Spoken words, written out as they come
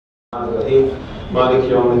الرحيم مالك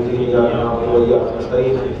يوم الدين إياك نعبد وإياك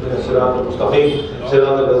نستعين اهدنا الصراط المستقيم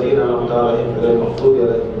صراط الذين أنعمت عليهم غير المغضوب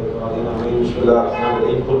عليهم ولا الضالين بسم الله الرحمن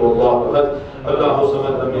الرحيم قل هو الله أحد الله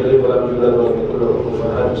الصمد لم يلد ولم يولد ولم يكن له كفوا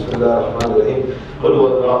أحد بسم الله الرحمن الرحيم قل هو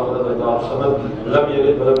الله أحد الله الصمد لم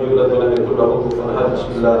يلد ولم يولد ولم يكن له كفوا أحد بسم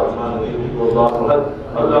الله الرحمن الرحيم قل هو الله أحد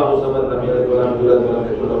الله الصمد لم يلد ولم يولد ولم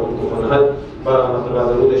يكن له كفوا أحد مرحبا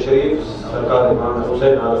درود شریف سرکار امام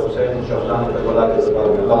حسین علیہ حسین شہدان کربلا کے دربار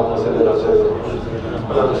میں اللہم صلی اللہ علیہ وسلم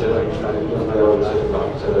اللہم صلی اللہ علیہ وسلم اللہم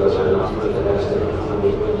صلی اللہ علیہ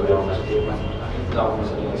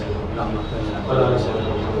وسلم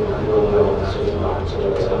اللہم صلی اللہ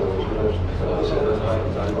علیہ وسلم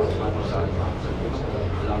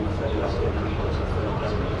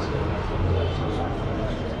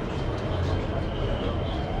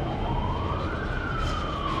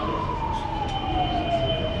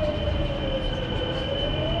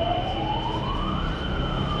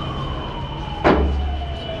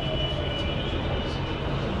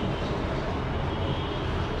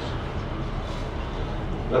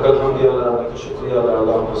لقد الحمد لله لك الشكر يا الله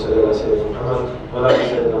اللهم صل على سيدنا محمد وعلى ال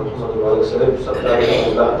سيدنا محمد وعلى وسلم سبحان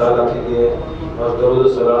اللہ تعالیٰ کے لیے اور درود و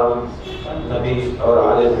سلام نبی اور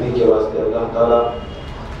آل نبی کے واسطے اللہ تعالیٰ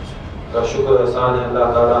کا شکر احسان ہے۔ اللہ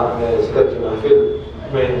تعالیٰ ہمیں ذکر کی محفل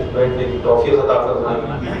میں بیٹھنے کی توفیق عطا فرمائے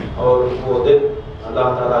اور وہ دن اللہ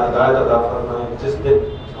تعالیٰ ہدایت عطا فرمائے جس دن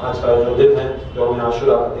آج کا جو دن ہے یوم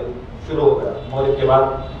عاشورہ کا دن شروع ہو گیا مغرب کے بعد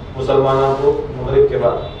مسلمانوں کو مغرب کے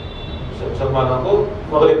بعد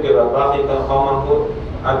باقی قوموں کو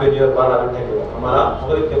ہیپی نیو ایئر 12 گھنٹے کے بعد ہمارا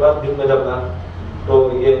مغرب کے بعد دن میں جب تھا تو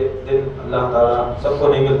یہ دن اللہ تعالیٰ سب کو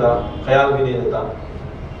نہیں ملتا، خیال بھی نہیں دیتا۔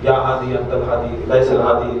 یا ہادی انت الہادی لیس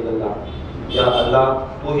الہادی الا اللہ، یا اللہ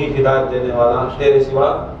تو ہی ہدایت دینے والا، تیرے سوا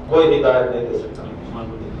کوئی ہدایت نہیں دے سکتا،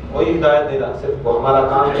 کوئی ہدایت نہیں دے سکتا۔ ہمارا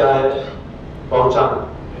کام کیا ہے؟ پہنچانا،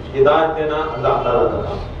 ہدایت دینا اللہ تعالیٰ کا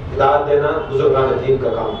کام، ہدایت دینا بزرگان دین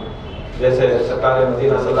کا کام ہے۔ جیسے سرکار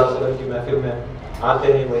مدینہ صلی اللہ علیہ وسلم کی محفل میں آتے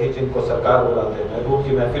ہیں وہی جن کو سرکار بلاتے ہیں، محبوب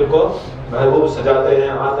کی محفل کو محبوب سجاتے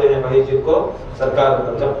ہیں، آتے ہیں وہی جن کو سرکار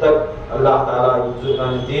بلاتے ہیں۔ جب تک اللہ تعالیٰ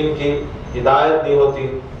بزرگان دین کی ہدایت نہیں ہوتی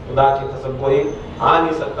خدا کی قسم کوئی آ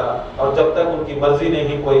نہیں سکتا، اور جب تک ان کی مرضی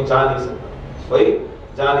نہیں کوئی جا نہیں سکتا، کوئی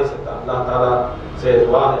جا نہیں سکتا۔ اللہ تعالیٰ سے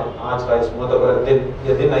دعا ہے آج کا اس معتبر دن،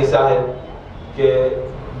 یہ دن ایسا ہے کہ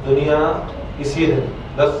دنیا اسی دن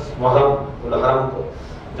 10 محرم الحرام کو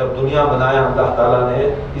جب دنیا بنایا اللہ تعالیٰ نے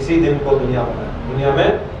اسی دن کو دنیا بنایا، دنیا میں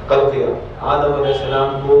خلق کیا۔ آدم علیہ السلام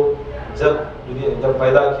کو جب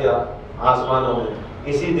پیدا کیا آسمانوں میں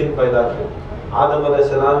اسی دن پیدا کیا۔ آدم علیہ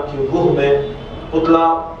السلام کی روح میں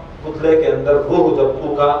پتلے کے اندر روح جب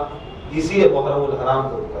پھونکا اسی محرم الحرام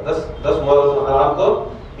کو پھونکا، 10 محرم الحرام کو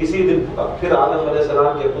اسی دن پھونکا۔ پھر آدم علیہ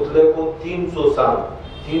السلام کے پتلے کو 300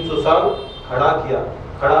 سال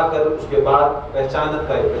کھڑا کر اس کے بعد پہچانت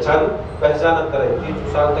کرے 300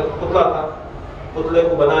 سال تک پتلا تھا، پتلے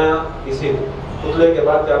کو بنایا اسی پتلے کے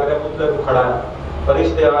بعد کیا کرے؟ پتلے کو کھڑایا،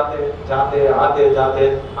 فرشتے آتے جاتے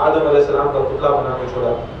آدم علیہ السلام کا پتلا بنا کے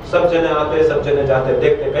چھوڑا، سب جنے آتے سب جنے جاتے،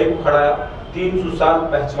 دیکھتے کئی کو کھڑایا، 300 سال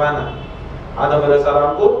پہچانا، آدم علیہ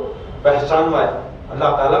السلام کو پہچانوایا اللہ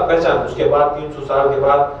تعالیٰ پہچان۔ اس کے بعد 300 سال کے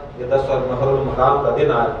بعد یہ 10 محرم الحرام کا دن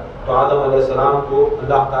آیا تو آدم علیہ السلام کو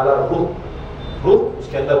اللہ تعالیٰ روح اس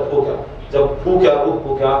کے اندر پھونکا، جب روح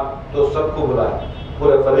پھونکا تو سب کو بلایا،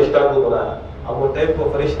 پورے فرشتہ کو بلایا۔ اب وہ ٹائم کو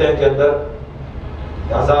فرشتے کے اندر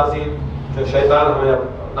عزازیل جو شیطان ہمیں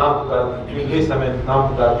نام پکارتی، ابلیس ہمیں نام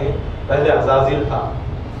پکارتی، پہلے عزازیل تھا،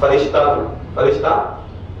 فرشتہ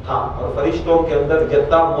تھا، اور فرشتوں کے اندر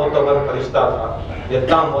یتام معتبر فرشتہ تھا۔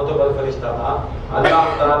 اللہ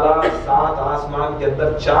تعالیٰ 7 آسمان کے اندر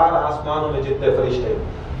 4 آسمانوں میں جتنے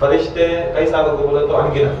فرشتے کئی سالوں کو بولے تو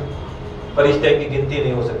انگنت، فرشتے کی گنتی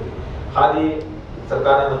نہیں ہو سکتی۔ خالی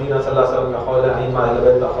سرکار مدینہ صلی اللہ علیہ وسلم کا قول ہے، ائمہ اہل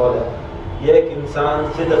بیت کا قول ہے، یہ ایک انسان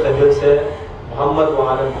صدق دل سے محمد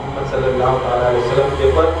وعلی محمد صلی اللہ علیہ وسلم کے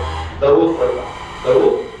پر درود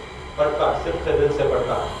پڑھتا صدق دل سے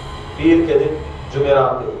پڑھتا، پیر کے دن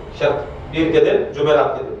جمعرات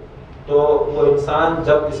کے دن تو وہ انسان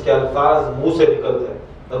جب اس کے الفاظ منہ سے نکلتے ہیں،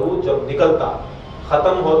 درود جب نکلتا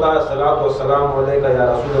ختم ہوتا ہے، صلاۃ و سلام علیکہ یا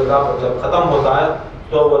رسول اللہ پر جب ختم ہوتا ہے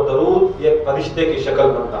تو وہ درود ایک فرشتے کی شکل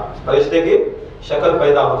بنتا، فرشتے کی شکل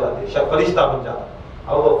پیدا ہو جاتی، فرشتہ بن جاتا،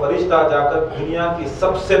 اور وہ فرشتہ جا کر دنیا کی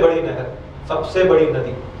سب سے بڑی نہر، سب سے بڑی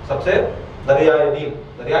ندی، دریائے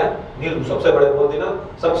نیل سب سے بڑے بولتے نا،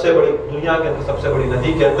 سب سے بڑی دنیا کے اندر سب سے بڑی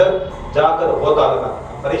ندی کے اندر جا کر غوطہ لگاتا۔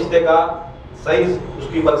 فرشتے کا سائز، اس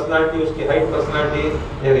کی پرسنالٹی، اس کی ہائٹ پرسنالٹی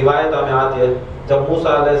یہ روایت ہمیں آتی ہے۔ جب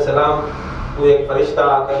موسیٰ علیہ السلام کو ایک فرشتہ آ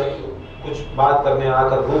کر کچھ بات کرنے آ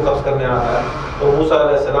کر روح قبض کرنے آتا ہے تو موسیٰ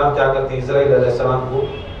علیہ السلام کیا کرتے ہیں؟ اسرائیل علیہ السلام کو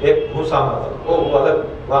ایک گھوسا مارتا، وہ الگ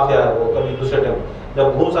واقعہ ہے، وہ کبھی دوسرے ٹائم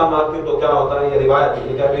جب گھوسا مارتی تو کیا ہوتا ہے، یہ روایت ہے،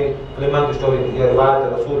 یہ کیا بھی فلمان کی اسٹوری نہیں، یہ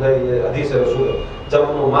روایت رسول ہے، یہ حدیث رسول ہے. جب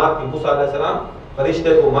انہوں مارتی موسیٰ علیہ السلام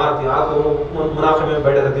فرشتے کو مارتی، آپ کو مناقبے میں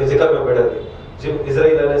بیٹھے رہتے، ذکر میں بیٹھے رہتے. جب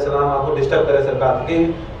اسرائیل علیہ السلام آپ کو ڈسٹرب کرے سرکار کہ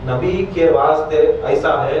نبی کے واسطے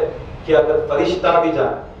ایسا ہے کہ اگر فرشتہ بھی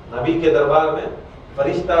جائے نبی کے دربار میں،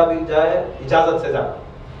 فرشتہ بھی جائے اجازت سے جانا،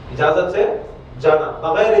 اجازت سے جانا،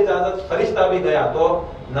 بغیر اجازت فرشتہ بھی گیا تو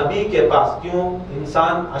نبی کے پاس، کیوں؟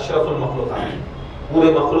 انسان اشرف المخلوقات،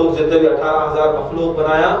 پورے مخلوق جتنے بھی 18,000 مخلوق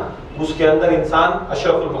بنایا اس کے اندر انسان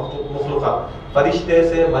اشرف المخلوقات، فرشتے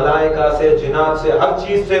سے، ملائکہ سے، جنات سے، ہر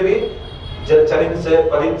چیز سے بھی، چرند سے،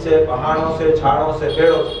 پرند سے، پہاڑوں سے، جھاڑوں سے،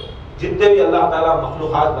 پیڑوں سے، جتنے بھی اللہ تعالیٰ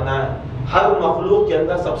مخلوقات بنائے ہر مخلوق کے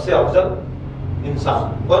اندر سب سے افضل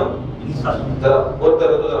انسان. کون؟ ذرا بولتے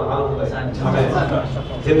رہے تو ذرا معلوم ہوتا ہے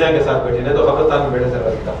ہمیں زندہ کے ساتھ بیٹھے، نہیں تو قبرستان میں بیٹھے سے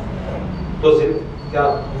رکھتا. تو کیا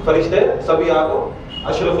فرشتے سبھی آ کو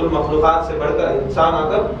اشرف المخلوقات سے بڑھ کر انسان آ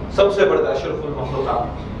کر سب سے بڑھ کر اشرف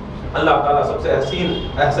المخلوقات اللہ تعالیٰ سب سے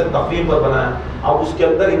احسن تقریم پر بنایا. اب اس کے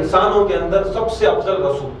اندر انسانوں کے اندر سب سے افضل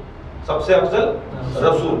رسول، سب سے افضل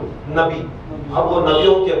رسول نبی. اب وہ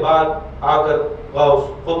نبیوں کے بعد آ کر غوث،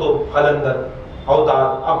 قطب، قلندر،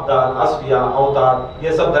 اوتاد، ابدال، اصفیاء، اوتاد،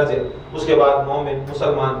 یہ سب درجے. اس کے بعد مومن،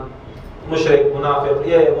 مسلمان، مشرک، منافق،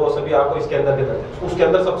 یہ وہ سبھی آپ کو اس کے اندر کے درجے. اس کے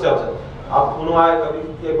اندر سب سے افضل. اب انہوں آئے،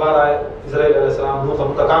 کبھی ایک بار آئے اسرائیل علیہ السلام، روح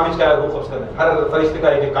قبض کا کام اس کا ہے، روح قبض کرنا. ہر فرشتے کا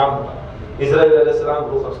ایک کام ہوتا ہے. اسرائیل علیہ السلام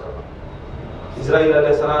روح قبض کرنا، اسرائیل علیہ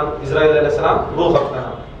السلام روح قبض کرنا.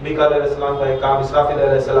 میکائیل علیہ السلام کا ایک کام، اسرافیل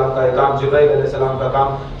علیہ السلام کا ایک کام، جبرائیل علیہ السلام کا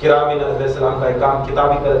کام، کرامین علیہ السلام کا ایک کام،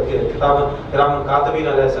 کرام کاتبین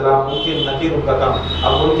علیہ السلام، منکر نکیر ان کا کام.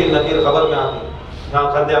 اب منکر نکیر خبر میں آتی،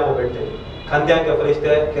 یہاں کھندیا کو بیٹھتے ہیں، کھندیا کے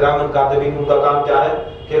فرشتے کرامن کاتبین، ان کا کام کیا ہے؟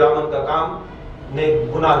 کرامن کا کام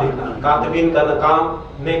نیک گناہ لکھنا، کاتبین کا کام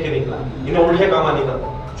نیکی لکھنا. انہیں الٹے کام نہیں کرنا،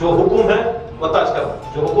 جو حکم ہے وہ تاج کرنا،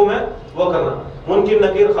 جو حکم ہے وہ کرنا. منکر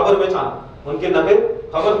نکیر خبر میں چھانا، منکر نکیر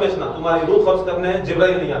خبر میں چھانا. تمہاری روح قبض کرنے ہیں،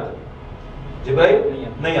 جبرائیل نہیں آتے، جبرائیل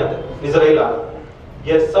نہیں آتے، اسرائیل آتے.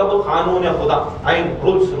 یہ سب قانون خدا، آئین،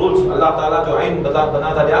 رولز اللہ تعالیٰ جو آئین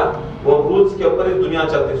بنا دیا، وہ رولز کے اوپر اس دنیا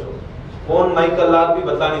چلتی سو. کون مائیکل لال بھی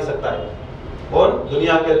بدلا نہیں سکتا ہے، کون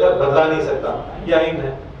دنیا کے اندر بدلا نہیں سکتا، یہ آئین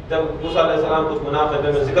ہے. جب موسیٰ علیہ السلام کچھ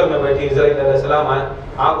مناقبے میں ذکر میں بیٹھی، اسرائیل علیہ السلام آئے،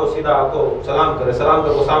 آپ کو سیدھا آپ کو سلام کرے، سلام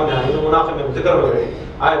کر کو سامنے آئے، انہوں مناقبے میں ذکر میں بیٹھی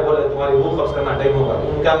آئے، بولے تمہاری روح قبض کرنا ٹائم ہوگا.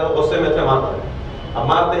 انہوں کیا کرو، غصے میں تھے، مار پڑے. اب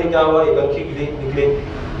مارتے ہی کیا ہوا، ایک انکھی نکلی،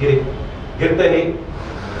 گری. گرتے ہی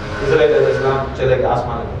اسرائیل علیہ السلام چلے گئے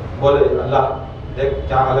آسمان میں. بولے اللہ دیکھ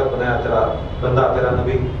کیا حالت بنایا تیرا بندہ، تیرا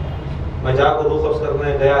نبی. میں جا کر روح قبض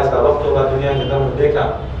کرنے گیا، اس کا وقت ہوگا، دنیا کے اندر دیکھا،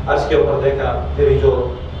 عرش کے اوپر دیکھا، تیری جو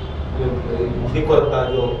لکھو رہتا،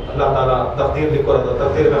 جو اللہ تعالیٰ تقدیر لکھو رہتا،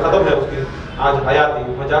 تقدیر میں ختم ہے اس کی آج حیات ہی.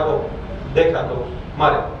 میں جا کو دیکھا تو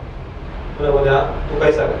مارے. میں نے بولا تو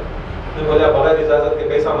کیسا ہے؟ میں بولا بغیر اجازت کے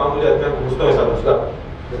کیسا معمولیت میں گھستا ویسا گھستا.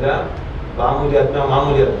 بولا معمولیت میں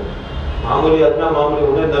معمولیت میں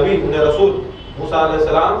انہیں نبی، انہیں رسول. موسیٰ علیہ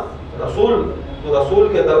السلام رسول، تو رسول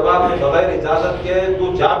کے دربار میں بغیر اجازت کے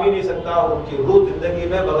تو جا بھی نہیں سکتا، اور ان کی روح زندگی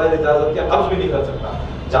میں بغیر اجازت کے قبض بھی نہیں کر سکتا.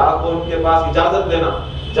 جا کو ان کے پاس اجازت لینا،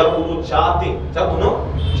 جب انہوں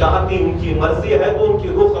چاہتی ان کی مرضی ہے تو ان کی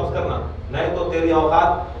روح قبض کرنا. نہیں تو تیری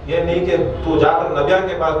اوقات یہ نہیں کہ تو جا کر نبیوں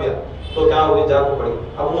کے پاس گیا تو کیا ہوئی، جا کو پڑی.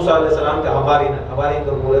 اب موسیٰ علیہ السلام کے حوارین ہیں، حوارین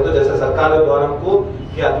کو بولے تو جیسے سرکار دو عالم کو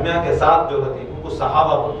کہ آدمیاں کے ساتھ جو ہوتی ان کو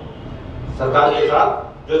صحابہ بولتے، سرکار کے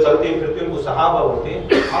ساتھ جو چلتی پھرتی ان کو صحابہ بولتے.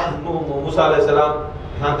 اب موسیٰ علیہ السلام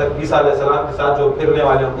یہاں تک عیسیٰ علیہ السلام کے ساتھ جو پھرنے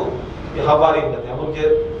والے ان کو یہ حوارین کہتے ہیں. اب ان کے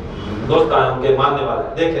دوست آئے، ان کے ماننے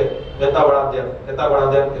والے دیکھے اتنا بڑا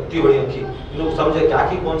دیر، اتنی بڑی انکھی. ان لوگ سمجھے کیا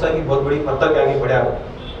کی کون سا کی بہت بڑی پتھر کیا کی بڑھیا.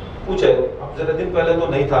 پوچھے اب ذرا دن پہلے تو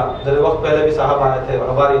نہیں تھا، ذرا وقت پہلے بھی صاحب آئے تھے،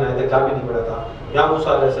 حوارین آئے تھے، کیا بھی نہیں پڑا تھا. یا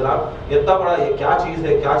موسیٰ علیہ السلام اتنا بڑا یہ کیا چیز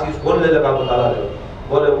ہے، کیا چیز کون لے لگا بتا رہے.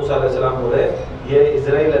 بولے موسیٰ علیہ السلام بولے یہ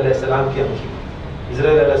اسرائیل علیہ السلام کی انکھی،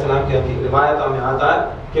 اسرائیل علیہ السلام کی انکھی. روایت میں آتا ہے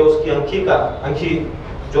کہ اس کی انکھی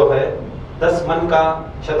جو ہے 10 من کا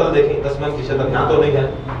شتل. دیکھیں 10 من کی شتل یہاں تو نہیں ہے،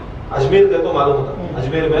 اجمیر کے تو معلوم ہوتا،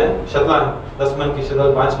 اجمیر میں شتلہ ہے 10 من کی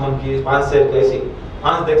شتل، 5 من کی، 5 سے کیسی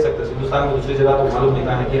 5 دیکھ سکتے. ہندوستان میں دوسری جگہ تو معلوم نہیں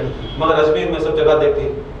کہاں کیا، مگر اجمیر میں سب جگہ دیکھتی.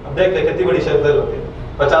 اب دیکھ لے کتنی بڑی شتل ہوتی ہے،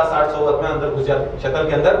 50 60 100 میں اندر گھس جاتی. شتل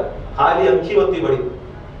کے اندر خالی انکھی ہوتی بڑی،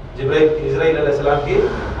 اسرائیل علیہ السلام کی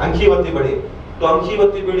انکھی ہوتی بڑی. تو انکھی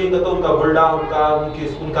ہوتی بڑی کا تو ان کا بلڈا،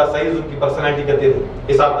 ان کا سائز، ان کی پرسنالٹی کہتے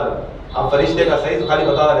تھے حساب دار. اب فرشتے کا سائز خالی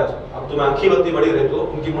بتا رہا ہے. اب تمہیں انکھی ہوتی بڑی رہے تو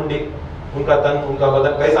ان کی منڈی، ان کا تن، ان کا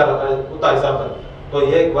بدن کیسا رہتا ہے اتنا حساب کر. تو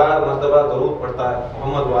یہ ایک بار مرتبہ درود پڑھتا ہے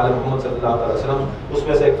محمد وآل محمد صلی اللہ علیہ وسلم، اس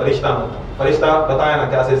میں سے ایک فرشتہ ہوتا ہے، فرشتہ بتایا نا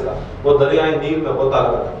کیا سلسلہ، وہ دریائے نیل میں غوطہ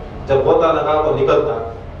لگاتا، جب غوطہ لگا وہ نکلتا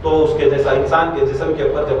تو اس کے جیسا انسان کے جسم کے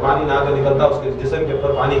اوپر جب پانی نہ آ کر نکلتا اس کے جسم کے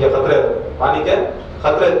اوپر پانی کے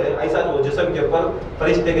خطرے تھے، ایسا جو جسم کے اوپر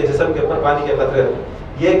فرشتے کے جسم کے اوپر پانی کے خطرے تھے،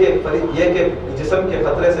 یہ کہ جسم کے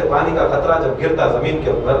خطرے سے پانی کا خطرہ جب گرتا زمین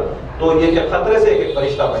کے اوپر تو یہ کہ خطرے سے ایک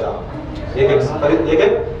فرشتہ پیدا ہوتا، ایک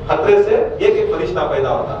خطرے سے ایک فرشتہ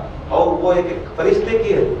پیدا ہوتا، اور وہ ایک فرشتے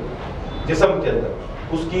کی ہے جسم کے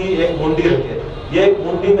اندر اس کی ایک منڈی رکھی ہے، یہ ایک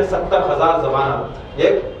منڈی میں 70,000 زبانات،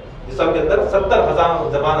 ایک جسم کے اندر 70,000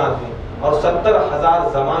 زبانات ہیں، اور 70,000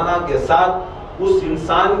 زمانہ کے ساتھ اس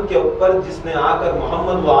انسان کے اوپر جس نے آ کر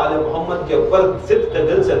محمد و آل محمد کے اوپر صدق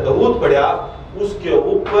دل سے درود پڑھا، اس کے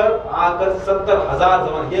اوپر آ کر 70,000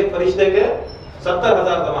 زمان، یہ فرشتے کے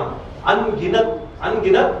 70,000 زمان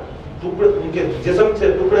انگنت ٹکڑے، ان کے جسم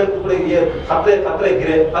سے ٹکڑے یہ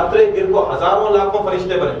خطرے گر کو ہزاروں لاکھوں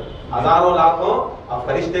فرشتے بنے، ہزاروں لاکھوں، اب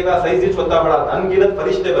فرشتے کا صحیح سے چھوٹا بڑا انگنت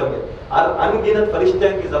فرشتے بن گئے، اور انگنت فرشتے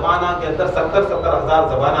کی زبانہ کے اندر 70,000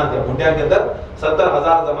 زبانہ دیا، منڈیا کے اندر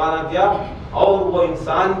 70,000 زبانہ دیا، اور وہ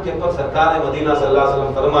انسان کے پر سرکار مدینہ صلی اللہ علیہ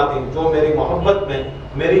وسلم فرماتی جو میری محبت میں،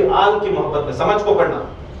 میری آل کی محبت میں، سمجھ کو پڑھنا،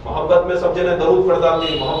 محبت میں سب جنے درود پڑھ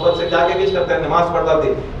ڈالتی، محبت سے کیا کچھ کرتے ہیں، نماز پڑھ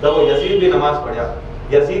ڈالتی، جب وہ یزید بھی نماز پڑھا،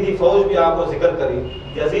 یزیدی فوج بھی آپ کو ذکر کری،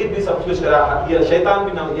 یزید بھی سب کچھ کرا، یہ شیطان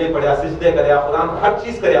بھی یہ پڑھا، سجدے کریا، قرآن ہر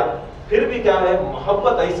چیز کریا، پھر بھی کیا ہے،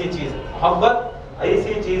 محبت ایسی چیز ہے، محبت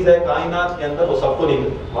ایسی چیز ہے کائنات کے اندر وہ سب کو نہیں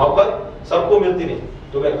ملتی، محبت سب کو ملتی نہیں،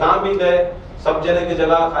 تمہیں کام بھی گئے سب جنے کی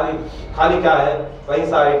جگہ خالی کیا ہے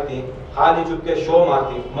پیسہ ایٹتی، خالی چپ کے شو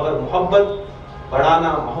مارتی، مگر محبت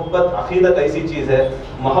بڑھانا، محبت عقیدت ایسی چیز ہے،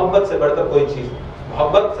 محبت سے بڑھ کر کوئی چیز،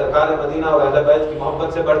 محبت سرکار مدینہ اور اہل بیت کی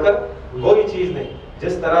محبت سے بڑھ کر کوئی چیز نہیں،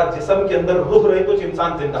 جس طرح جسم کے اندر روح رہی تو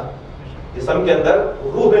انسان زندہ، جسم کے اندر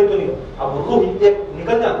روح رہی تو نہیں، اب روح ایک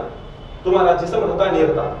نکل جانا، تمہارا جسم رہتا نہیں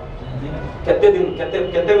رہتا، کتنے دن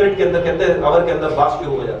کتنے منٹ کے اندر کتنے آور کے اندر باش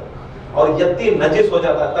ہو جاتا، اور یتی نجس ہو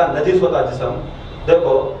جاتا ہے، نجس ہوتا جسم،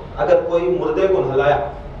 دیکھو اگر کوئی مردے کو نہلایا،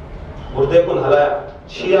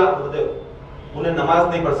 شیعہ مردے، انہیں نماز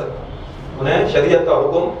نہیں پڑھ سکتا، انہیں شریعت کا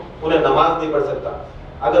حکم، انہیں نماز نہیں پڑھ سکتا،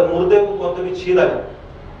 اگر مردے کو کون بھی چھیدا لیا،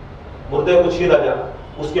 مردے کو چھیدا لیا،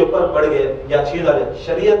 اس کے اوپر پڑ گئے یا چھیدا لیا،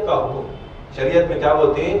 شریعت کا حکم، شریعت میں کیا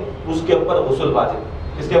بولتے ہیں، اس کے اوپر غسل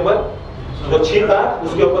واجب، اس کے اوپر جو چھیدا ہے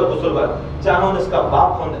اس کے اوپر غسل واجب، چاہے انہیں اس کا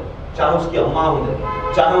باپ ہوندے، چاہے اس کی اماں ہوندے،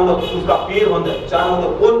 چاہے انہیں اس کا پیر ہوندے، چاہے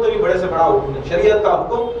انہیں کون بھی بڑے سے بڑا حکم ہے، شریعت کا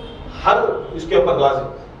حکم ہر اس کے اوپر لازم،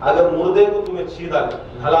 اگر مردے کو تمہیں چھیدا لے،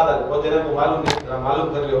 نہلا دے، وہ جنہیں کو معلوم نہیں،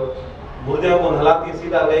 معلوم کر لیو، مردے کو نہلاتی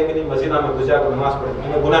سیدھا گئے کہ نہیں مسجد میں گھس جا کر نماز پڑھے،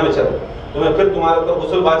 تمہیں گناہ میں چلے، تمہیں پھر تمہارے اوپر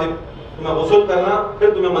غسل واجب، تمہیں غسل کرنا، پھر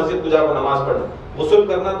تمہیں مسجد کو جا کر نماز پڑھنا، غسل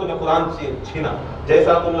کرنا تمہیں قرآن چھینا،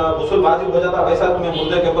 جیسا تمہیں غسل واجب ہو جاتا ویسا تمہیں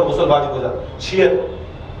مردے کے اوپر غسل واجب ہو جاتا، چھیت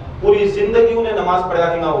پوری زندگی انہیں نماز پڑھا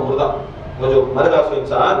نہیں گا، وہ مردہ وہ جو مر گا سو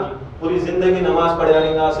انسان پوری زندگی نماز پڑھا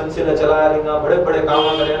نہیں گا، سلسلہ چلایا نہیں گا، بڑے بڑے کام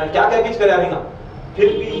کرے گا، کیا کیا کچھ کریا نہیں گا، پھر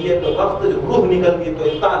بھی یہ تو وقت جو روح نکل گئی تو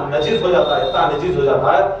اتنا نجس ہو جاتا ہے، اتنا نجس ہو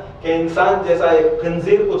جاتا ہے کہ انسان جیسا ایک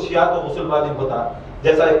خنزیر کو چھیا تو غسل واجب ہوتا ہے،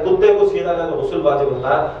 جیسا ایک کتے کو چھیدا جائے تو غسل واجب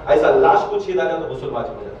ہوتا ہے، ایسا لاش کو چھیدا جائے تو غسل واجب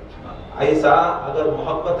ہو جاتا ہے، ایسا اگر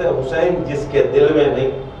محبت حسین جس کے دل میں نہیں،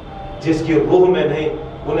 جس کی روح میں نہیں،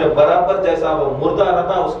 انہیں برابر جیسا وہ مردہ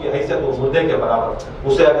رہتا، اس کی حیثیت وہ مردے کے برابر،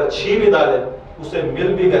 اسے اگر چھی بھی ڈالے، اسے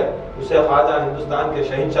مل بھی گئے، اسے خواجہ ہندوستان کے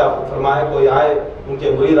شہنشاہ فرمائے کوئی آئے ان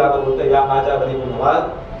کے مرید آ کر بولتے یا خواجہ غریب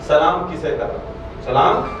النواز سلام کسے کرنا،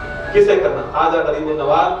 سلام کسے کرنا، خواجہ غریب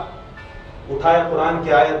النواز اٹھائے قرآن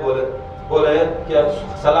کی آیت بولے کہ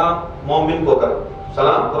سلام مومن کو کرو،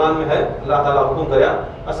 سلام قرآن میں ہے، اللہ تعالیٰ حکم کریا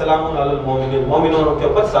السلام علی المومنین، مومنوں کے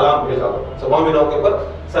اوپر سلام بھیجا دو، مومنوں کے اوپر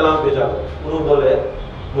سلام بھیجا دو، انہوں بولے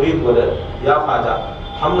مرید بولے یا خواجہ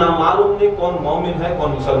ہم نہ معلوم نہیں کون مومن ہے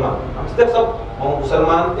کون مسلمان، ہم سب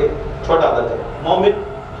مسلمان ایک چھوٹا درجہ، مومن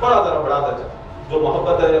تھوڑا ذرا بڑا درجہ، جو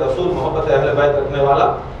محبت ہے رسول، محبت ہے اہل بیت رکھنے والا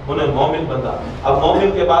انہیں مومن بنتا، اب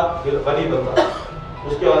مومن کے بعد ولی بنتا،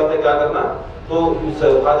 اس کے واسطے کیا کرنا، تو اس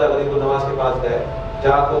خواجہ غریب النواز کے پاس گئے،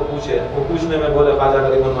 جا کو پوچھے، وہ پوچھنے میں بولے خواجہ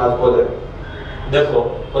غریب النواز بولے دیکھو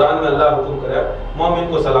قرآن میں اللہ حکم کرے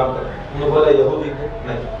مومن کو سلام کرے، انہوں بولے یہودی کو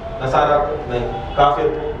نہیں، نصارہ کو نہیں، کافر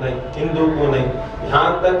کو نہیں، ہندو کو نہیں، یہاں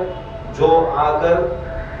تک جو آ کر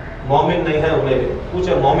مومن نہیں ہے انہیں بھی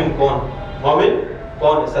پوچھے مومن مومن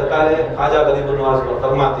کون ہے، سرکار خواجہ غریب النواز کو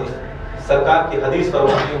فرماتی، سرکار کی حدیث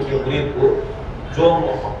فرماتی ان کی مرید کو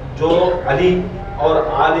جو علی اور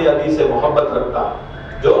آل علی سے محبت رکھتا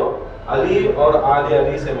ہے، جو علی اور آل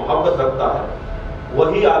علی سے محبت رکھتا ہے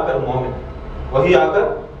وہی آ کر مومن، وہی آ کر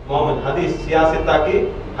مومن. حدیث سیاستہ کی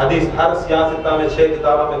حدیث, ہر سیاستہ میں 6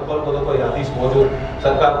 کتابوں میں کھول کو دیکھو یہ حدیث موجود.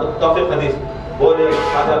 سرکار متفق حدیث بولے,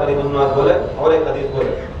 خواجہ غریب النواز بولے اور ایک حدیث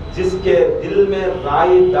بولے, جس کے دل میں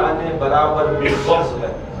رائی دانے برابر بھی بغض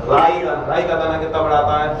ہے. رائی کا دانہ کتنا بڑا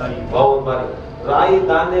آتا ہے؟ بہت بڑی. رائی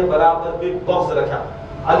دانے برابر بھی بغض رکھا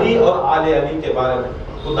علی اور آل علی کے بارے میں.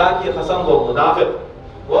 خدا کی قسم وہ منافق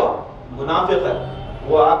ہے,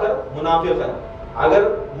 وہ اگر منافق ہے. اگر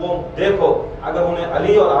وہ دیکھو, اگر انہیں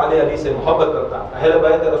علی اور آل علی سے محبت رکھتا ہے, اہل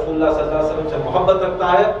بیت رسول اللہ صلی اللہ علیہ وسلم سے محبت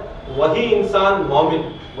رکھتا ہے, وہی انسان مومن,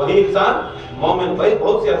 وہی انسان مومن. بھائی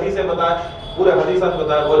بہت سی حدیثیں بتائے, پورے حدیثات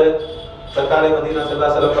بتائے. بولے سرکار مدینہ صلی اللہ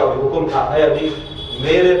علیہ وسلم کا بھی حکم تھا, اے علی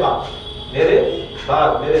میرے بعد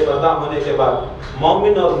میرے پردہ ہونے کے بعد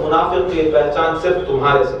مومن اور منافق کی پہچان صرف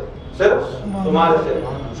تمہارے سے,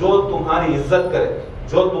 جو تمہاری عزت کرے,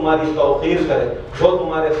 جو تمہاری توقیر کرے, جو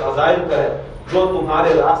تمہارے فضائل کرے, جو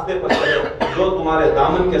تمہارے راستے پر چلے, جو تمہارے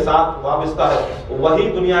دامن کے ساتھ وابستہ ہے, وہی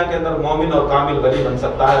دنیا کے اندر مومن اور کامل ولی بن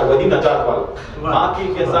سکتا ہے, وہی نجات والا.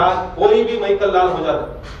 باقی کے ساتھ کوئی بھی میکل لال ہو جاتا,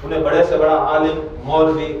 انہیں بڑے سے بڑا عالم,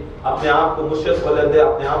 مولوی, اپنے آپ کو مرشد بولیں دے,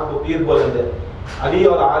 اپنے آپ کو پیر بولیں دے, علی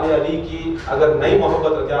اور آل علی کی اگر نہیں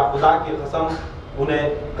محبت رکھے, خدا کی قسم انہیں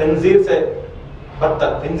خنزیر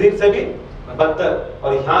سے بھی بدتر.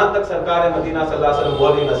 اور یہاں تک سرکار مدینہ صلی اللہ علیہ وسلم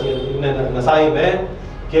بولی نسائی میں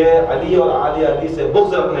کہ علی اور آل علی سے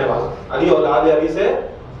بغض رکھنے والا, علی اور آل علی سے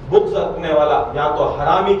بغض رکھنے والا یا تو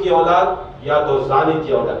حرامی کی اولاد یا تو زانی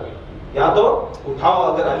کی اولاد. یا تو اٹھاؤ,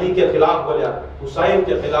 اگر علی کے خلاف بولیا, حسین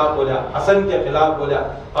کے خلاف بولیا, حسن کے خلاف بولیا,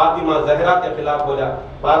 فاطمہ زہرا کے خلاف بولیا,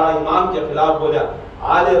 12 امام کے خلاف بولیا,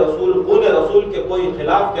 آل رسول خون رسول کے کوئی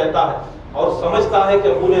خلاف کہتا ہے اور سمجھتا ہے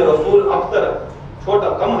کہ خون رسول افضل ہے, چھوٹا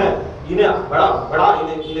کم ہے, انہیں بڑا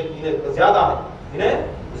انہیں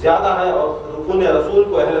زیادہ ہے, اور خون رسول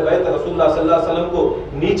کو, اہل بیت رسول اللہ صلی اللہ علیہ وسلم کو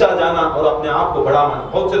نیچا جانا اور اپنے آپ کو بڑا مانا.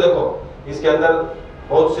 بہت سے دیکھو اس کے اندر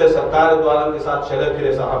بہت سے سرکار دو عالم کے ساتھ چلے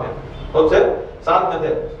پھرے صحابہ ہیں, بہت سے ساتھ میں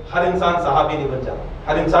تھے. ہر انسان صحابی نہیں بن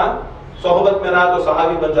جاتا, ہر انسان صحبت میں رہا تو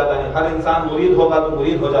صحابی بن جاتا ہے, ہر انسان مرید ہوگا تو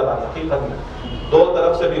مرید ہو جاتا ہے. حقیقت میں دو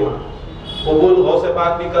طرف سے بھی ہونا, قبول غوث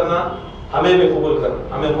پاک بھی کرنا, ہمیں بھی قبول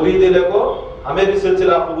کرنا, ہمیں مرید لے کو ہمیں بھی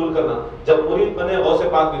سلسلہ قبول کرنا, جب مرید بنے غوث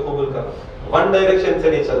پاک بھی قبول کرنا. ون ڈائریکشن سے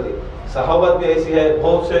نہیں چلتی. صحابت بھی ایسی ہے,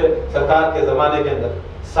 بہت سے سرکار کے زمانے کے اندر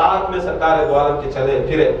ساتھ میں سرکار دو عالم کے چلے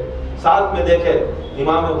پھرے, ساتھ میں دیکھے.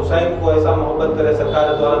 امام حسین کو ایسا محبت کرے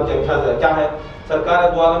سرکار دو عالم کے کیا ہے, سرکار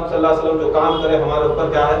دو عالم صلی اللہ علیہ وسلم جو کام کرے ہمارے اوپر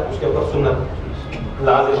کیا ہے, اس کے اوپر سنت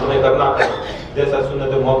لازم ہمیں کرنا ہے, جیسا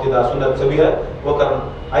سنت موقدہ سنت سے بھی ہے وہ کرنا.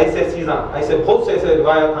 ایسے چیزاں, ایسے بہت سے ایسے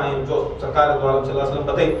روایت ہیں جو سرکار دو عالم صلی اللہ علیہ وسلم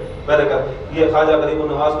بتائیں. پہلے کر یہ خواجہ غریب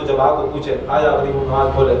النواز کو جب آپ کو پوچھے, خواجہ غریب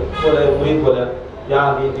النواز بولے مرید بولے یا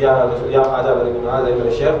خواجہ غریب النواز ہے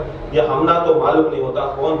میرے شیخ, یہ ہمنا تو معلوم نہیں ہوتا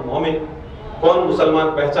کون مومن کون مسلمان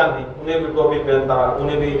پہچان نہیں. انہیں بھی ٹوپی پہنتا,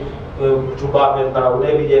 انہیں بھی جبہ پہنتا,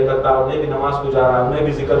 انہیں بھی یہ کرتا, انہیں بھی نماز کو جا رہا ہے, انہیں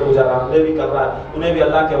بھی ذکر کو جا رہا ہے, انہیں بھی کر رہا ہے, انہیں بھی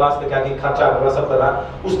اللہ کے واسطے کیا کہ خرچہ کر رہا, سب کر رہا ہے.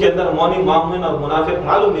 اس کے اندر مومن اور منافق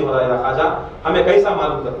معلوم نہیں ہو رہا ہے. خواجہ ہمیں کیسا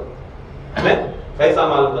معلوم کرنا, ہمیں کیسا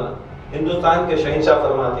معلوم کرنا. ہندوستان کے شہنشاہ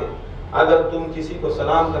فرماتے اگر تم کسی کو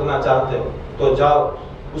سلام کرنا چاہتے ہو تو جاؤ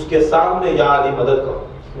اس کے سامنے یا علی مدد کرو,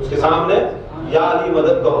 اس کے سامنے یا علی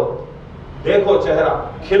مدد کرو. دیکھو چہرہ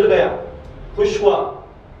کھل گیا, خوش ہوا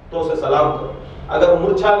تو اسے سلام کرو, اگر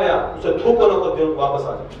مرچھا گیا اسے تھوکو نہ کرو, واپس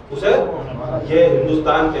آ جاؤ اسے. یہ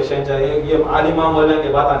ہندوستان کے شہنشاہ, یہ عالماں مولانا کی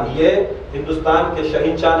بات نہیں, یہ ہندوستان کے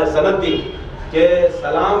شہنشاہ نے سند دی کہ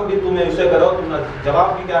سلام بھی تمہیں اسے کرو, تم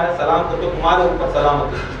جواب بھی کیا ہے, سلام کرو تمہارے اوپر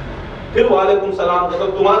سلامتی, پھر وعلیکم سلام کرو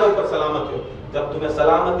تمہارے اوپر سلامتی ہو. جب تمہیں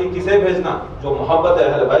سلامتی کسے بھیجنا, جو محبت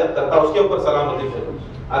اہل بیت کرتا اس کے اوپر سلامتی بھیجو.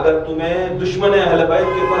 اگر تمہیں دشمن اہل بیت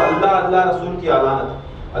کے اوپر اللہ رسول کی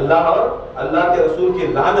لعنت, اللہ اور اللہ کے رسول کی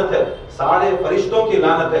لعنت ہے, سارے فرشتوں کی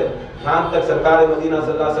لعنت ہے. یہاں تک سرکار مدینہ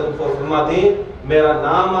صلی اللہ علیہ وسلم فرماتی میرا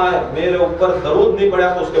نام آئے میرے اوپر درود نہیں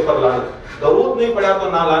پڑا تو اس کے اوپر لعنت, درود نہیں پڑا تو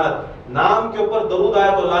نہ لعنت, نام کے اوپر درود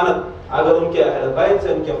آیا تو لعنت. اگر ان کے اہل بیت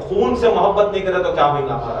سے, ان کے خون سے محبت نہیں کرے تو کیا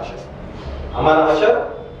ہوگا ہمارا حشر, ہمارا حشر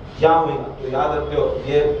کیا ہوگا. تو یاد رکھتے ہو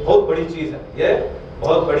یہ بہت بڑی چیز ہے, یہ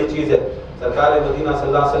بہت بڑی چیز ہے. سرکار مدینہ صلی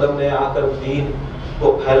اللہ علیہ وسلم نے آ کر دین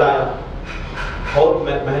کو پھیلایا, بہت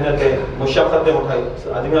محنتیں مشقتیں اٹھائی.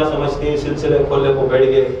 آدمیاں سمجھتی ہیں سلسلے کھولنے کو بیٹھ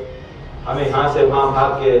گئے, ہمیں یہاں سے وہاں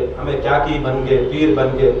بھاگ کے ہمیں کیا کی بن گئے, پیر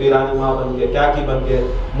بن گئے, پیرانی ماں بن گئے, کیا کی بن گئے,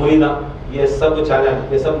 مریداں. یہ سب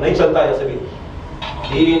چیلنج, یہ سب نہیں چلتا. ایسے بھی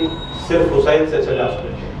دین صرف حسین سے چلا سکے,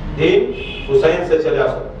 دین حسین سے چلا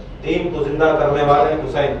سکے. دین کو زندہ کرنے والے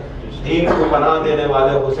حسین, دین کو پناہ دینے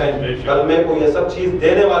والے حسین, کلمے کو یہ سب چیز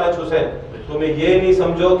دینے والے حسین. تمہیں یہ نہیں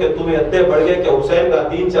سمجھو کہ تمہیں اتنے پڑ گئے کہ حسین کا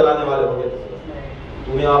دین چلانے والے ہو گئے.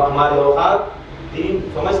 تمہیں ہمارے اوقات دین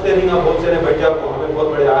سمجھتے نہیں نا بہت سے نے بیٹھا کو ہمیں بہت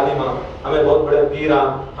بڑے عالمہ، ہمیں بہت بڑے پیراں،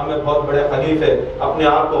 ہمیں بہت بڑے خلیفے، اپنے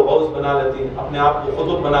آپ کو غوث بنا لیتی، اپنے آپ کو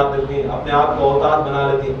قطب بنا دیتی، اپنے آپ کو اوتاد بنا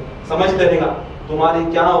لیتی. سمجھتے نہیں نا تمہاری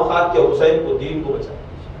کیا اوقات کہ حسین کو دین کو بچا.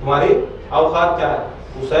 تمہاری اوقات کیا ہے؟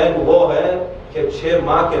 حسین وہ ہے کہ 6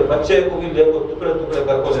 ماہ کے بچے کو بھی لے کو ٹکڑے ٹکڑے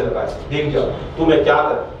کر کو لے لگائے. دین کیا تمہیں کیا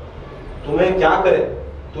کرے، تمہیں کیا کرے.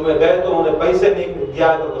 تمہیں گئے تو انہیں پیسے نہیں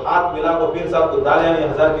دیا تو ہاتھ ملا کو پیر صاحب کو ڈالے نہیں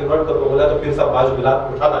 1000 کی نوٹ کر کو بولا تو پیر صاحب بازو ملا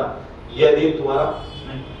اٹھاتا نہیں. یہ دین تمہارا،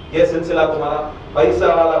 یہ سلسلہ تمہارا. پیسہ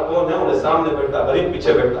والا کون ہے؟ انہیں سامنے بیٹھتا، غریب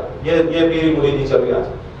پیچھے بیٹھتا. یہ پیری مریدی چل رہی آج.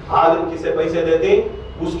 عالم کسے پیسے دیتی؟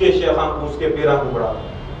 اس کے شیخاں کو، اس کے پیراں کو بڑھا.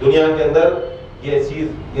 دنیا کے اندر یہ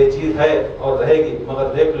چیز ہے اور رہے گی.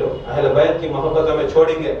 مگر دیکھ لو اہل بیت کی محبت ہمیں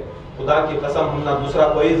چھوڑیں گے، خدا کی قسم ہم نہ دوسرا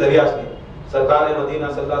کوئی ذریعہ نہیں. سرکار مدینہ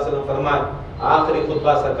صلی اللہ علیہ وسلم فرمائے، آخری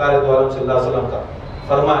خطبہ سرکار دو عالم صلی اللہ علیہ وسلم کا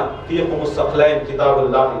فرمائے، فیکم الثقلین کتاب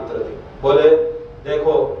اللہ ترتی. بولے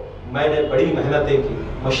دیکھو میں نے بڑی محنتیں کی،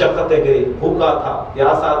 مشقتیں کی، بھوکا تھا،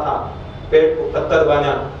 پیاسا تھا، پیٹ کو پتھر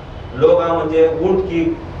بانا. لوگ مجھے اونٹ کی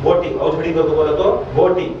بوٹی اوجھڑی کو بولے تو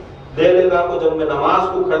بوٹی لے لے گا کو جب میں نماز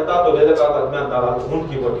کو کھڑتا تو لے لے گا میں دعا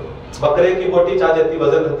اونٹ کی بوٹی. بکرے کی بوٹی چاہ جاتی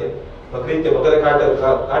وزن رہتے، بکری کے بکرے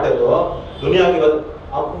کاٹے تو دنیا کی وزن.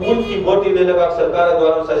 اب اونٹ کی بوٹی لے لے گا سرکار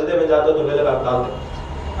دوارا سجدے میں جاتے تو لے لے گا ڈالتے.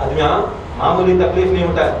 آدمی ہاں معمولی تکلیف نہیں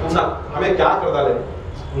اٹھائے. تم نہ ہمیں کیا کر ڈالے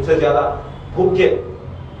ان سے زیادہ بھوکے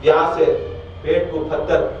پیاسے پیٹ کو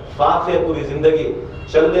پتھر فاقے پوری زندگی.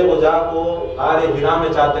 چلنے کو جا کو آرے ہرا میں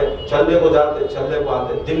چاہتے، چلنے کو جاتے چلنے کو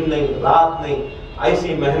آتے، دن نہیں رات نہیں،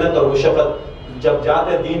 ایسی محنت اور مشقت. جب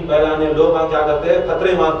جاتے دین پھیلانے لوگ کیا کرتے ہیں؟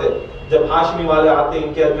 خطرے مارتے. جب ہاشمی والے آتے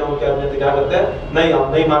ان کے آدمی ان کے آدمی کیا کرتے ہیں؟ نہیں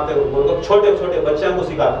ہم نہیں مارتے. چھوٹے چھوٹے بچوں کو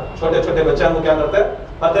سکھاتے، چھوٹے چھوٹے بچوں کو کیا کرتے ہیں؟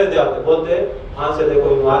 خطرے دے آتے، بولتے ہاں سے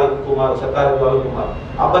دیکھو مارے کو مارو، سرکار والوں کو مارو.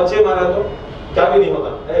 اب بچے مارے تو کیا بھی نہیں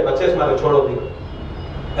ہوتا، اے بچے سے مارے چھوڑو بھی.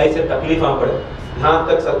 ایسے تکلیفاں پڑے. یہاں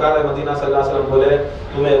تک سرکار مدینہ صلی اللہ علیہ وسلم بولے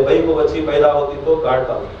تمہیں بھائی کو بچی پیدا ہوتی تو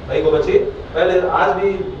کاٹتا ہوں. بھائی کو بچی پہلے آج بھی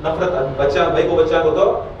نفرت بچہ بھائی کو بچہ کو تو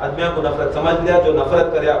آدمیاں کو نفرت سمجھ لیا. جو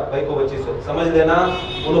نفرت کریا بھائی کو بچی سے سمجھ لینا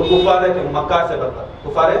انہوں کفار ہے کہ مکہ سے بدتر،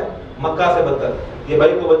 کفار ہے مکہ سے بدتر. یہ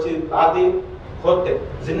بھائی کو بچی آتی کھودتے،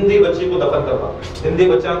 زندگی بچی کو دفن کروا، زندگی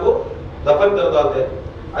بچہ کو دفن کر دیتے.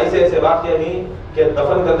 ایسے ایسے واقعہ نہیں کہ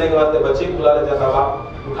دفن کرنے کے بعد بچی کو بلا لے جاتا باپ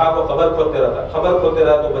اٹھا کو خبر کھولتے رہتا. خبر کھولتے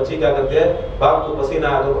رہا تو بچی کیا کرتے ہیں؟ باپ کو پسینہ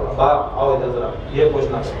آیا تو باپ آؤ ادھر ذرا یہ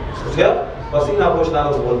پوچھنا اس کا پسینہ پوچھنا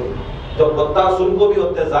تو بولتی. جب بتا سن کو بھی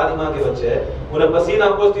ہوتے ظالمہ کے بچے ہیں انہیں پسینہ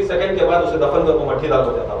پوچھتی سیکنڈ کے بعد اسے دفن کر کو مٹھی ڈال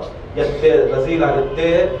ہو جاتا. یہ رزیل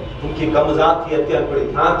آتے ان کی کمزات کی اتیاں پڑی.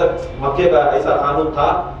 یہاں تک مکے کا ایسا قانون تھا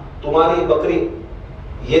تمہاری بکری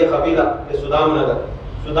یہ قبیلہ یہ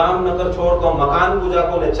سدام نگر چھوڑ تو مکان کو جا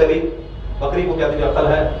کو نے چلی. بکری کو کیا تجھے عقل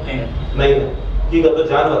ہے؟ نہیں ہے کی تو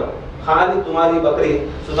جانور. خالی تمہاری بکری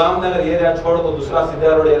سدام نگر ایریا چھوڑ کو دوسرا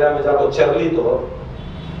سیدھا روڈ ایریا میں جا کو چرلی تو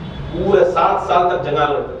پورے 7 سال تک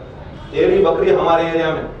جنگال لڑتے. تیری بکری ہمارے ایریا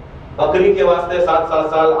میں بکری کے واسطے 7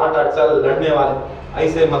 سال 8 سال لڑنے والے.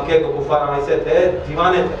 ایسے مکے کو کفار ایسے تھے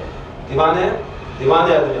دیوانے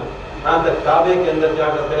آدمیاں. یہاں تک کعبے کے اندر کیا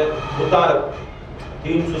کرتے بتاں رکھ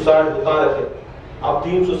 360 بتاں رکھے. اب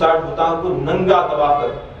 360 بتاں کو ننگا طواف کر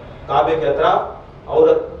کعبے کے اطراف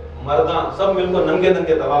عورت مردان سب مل کو ننگے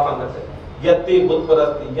ننگے طواف کرتے. یتی بت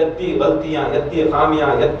پرستی، یتی غلطیاں، یتی خامیاں،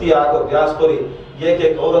 یتی آگ و پیاس خوری.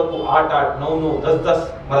 ایک عورت کو 8 9 10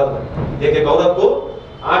 مرد، ایک عورت کو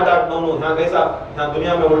 8 9 یہاں کیسا یہاں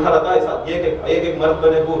دنیا میں اٹھا رہتا ایسا ایک مرد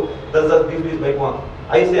بنے کو 10 20 بھائیوان.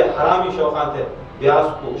 ایسے حرامی شوقان تھے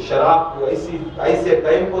پیاس کو شراب کو. ایسے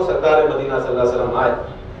ٹائم کو سرکار مدینہ صلی اللہ علیہ وسلم آئے.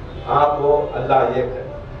 آپ کو اللہ ایک ہے،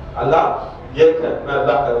 اللہ ایک ہے، میں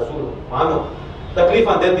اللہ کا رسول ہوں مانو.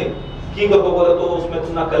 تکلیفاں دیتی کی کو بولے تو اس میں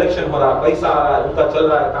اتنا کلیکشن ہو رہا، پیسہ آ رہا ہے، ان کا چل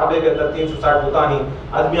رہا ہے. کعبے کے اندر 360 بتانی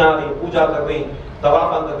آدمیاں آ رہی پوجا کر رہی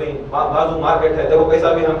طواف کر رہی. بازو مارکیٹ ہے دیکھو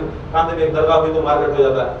کیسا بھی. ہم کاندے میں ایک درگاہ ہوئی تو مارکیٹ ہو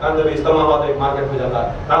جاتا ہے، کاندے میں اجتماع ہوا تو ایک مارکیٹ ہو جاتا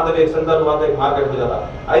ہے، کاندے میں ایک سندر ہوا تو ایک مارکیٹ ہو جاتا ہے.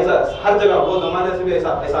 ایسا ہر جگہ وہ زمانے سے بھی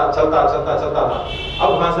ایسا چلتا تھا.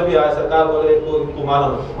 اب وہاں سے بھی آئے سرکار بولے ان کو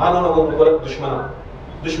مانو کو بولے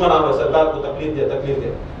دشمن آئے سرکار کو تکلیف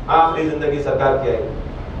دے. آخری زندگی سرکار کی آئی.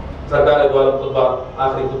 سرکار دوارا خطبہ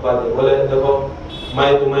آخری خطبہ دے بولے دیکھو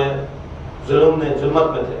میں تمہیں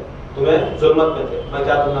ظلمت میں تھے میں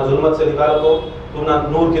کیا تم نہ ظلمت سے نکال کو تم نہ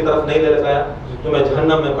نور کی طرف نہیں لے لگایا. تمہیں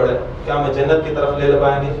جہنم میں پڑے کیا میں جنت کی طرف لے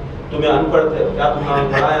لگایا نہیں. تمہیں ان پڑھ تھے کیا تم نے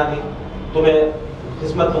پڑھایا نہیں. تمہیں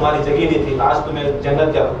قسمت تمہاری جگی نہیں تھی آج تمہیں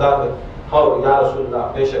جنت کے حقدار ہوئے. ہو یا رسول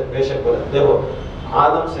اللہ بے شک بولے. دیکھو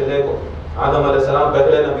آدم سے لے کو آدم علیہ السلام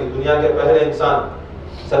پہلے نبی دنیا کے پہلے انسان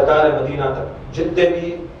سرکار مدینہ تک جتنے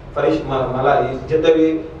بھی فرشتے جتنے بھی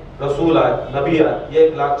رسول آئے، نبی آئے،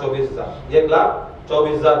 1,24,000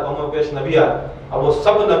 1,24,000 قوموں پیش نبی آئے. اب وہ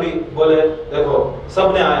سب نبی بولے دیکھو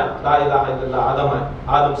سب نے آیا لا الہ الا اللہ. آدم آئے،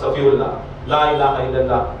 آدم صفی اللہ. لا الہ الا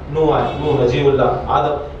اللہ نوح آئے، نوح نجی اللہ.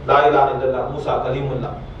 آدم لا الہ الا اللہ موسیٰ کلیم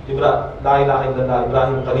اللہ. لا الہ الا اللہ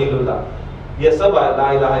ابراہیم خلیل اللہ. یہ سب آئے لا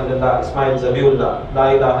الہ الا اللہ اسماعیل ذبیح اللہ. لا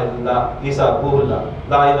الہ الا اللہ عیسیٰ روح اللہ.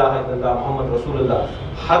 لا الہ الا اللہ محمد رسول اللہ.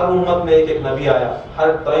 ہر امت میں ایک ایک نبی آیا،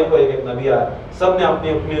 ہر طائف کو ایک ایک نبی آیا. سب نے اپنی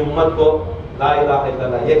اپنی امت کو لا الہ الا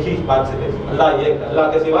اللہ ایک ہی بات سے بھیجا. اللہ ایک،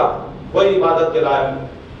 اللہ کے سوا کوئی عبادت کے لائق نہیں،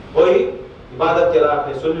 کوئی عبادت کے لائق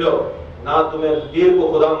نہیں. سن لو، نہ تمہیں پیر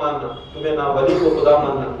کو خدا ماننا، تمہیں نہ ولی کو خدا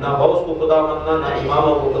ماننا، نہ غوث کو خدا ماننا، نہ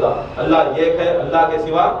اماموں کو خدا. اللہ ایک ہے، اللہ کے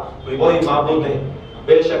سوا کوئی معبود نہیں.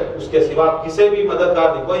 بے شک اس کے سوا کسی بھی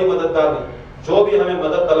مددگار نہیں، کوئی مددگار نہیں. جو بھی ہمیں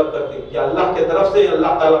مدد طلب کرتی یا اللہ کے طرف سے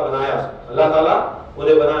اللہ تعالیٰ بنایا، اللہ تعالیٰ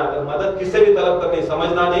انہیں بنایا. اگر مدد کسی بھی طلب کرنی،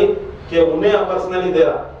 سمجھنا نہیں کہ انہیں پرسنلی دے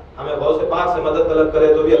رہا. ہمیں غوث پاک سے مدد طلب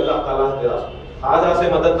کرے تو بھی اللہ تعالیٰ سے دے رہا، خواجہ سے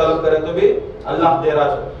مدد طلب کرے تو بھی اللہ دے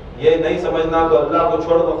رہا. یہ نہیں سمجھنا کہ اللہ کو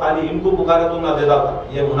چھوڑ کو خالی ان کو پکارے تو نہ دے دیتا.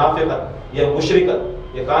 یہ منافقت، یہ مشرکت.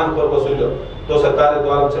 یہ کان کھول کو سن لو. تو سرکار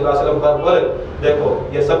دو عالم صلی اللہ علیہ وسلم پر بولے دیکھو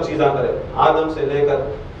یہ سب چیزاں کرے. آدم سے لے کر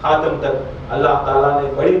خاتم تک اللہ تعالیٰ نے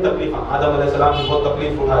بڑی تکلیف، آدم علیہ السلام کی بہت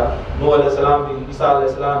تکلیف اٹھایا، نوح علیہ السلام بھی، عیسیٰ علیہ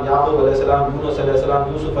السلام، یعقوب علیہ السلام، یونس علیہ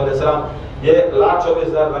السلام، یوسف علیہ السلام. یہ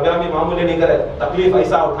 1,24,000 نبیاں بھی معمولی نہیں کرے. تکلیف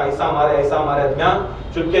ایسا اٹھا، ایسا مارے، ایسا مارے. میاں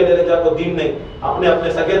چپکے دے لے جا کو دین نہیں، اپنے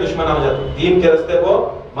اپنے سگے دشمن ہو جاتے. دین کے رستے کو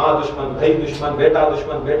ماں دشمن، بھائی دشمن، بیٹا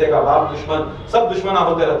دشمن، بیٹے کا باپ دشمن، سب دشمن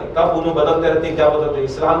ہوتے رہتے. کب انہوں بدلتے رہتے، کیا بدلتے.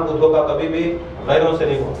 اسلام کو دھوکہ کبھی بھی غیروں سے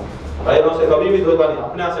نہیں ہوتا، غیروں سے کبھی بھی دھوکہ نہیں.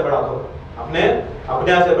 اپنے سے بڑا دھوکہ،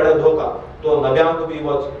 اپنے سے بڑے دھوکہ. تو نبیان کو بھی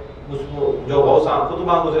وہ جو غوثاں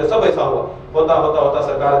خطبہ گزرے سب ایسا ہوا. ہوتا ہوتا ہوتا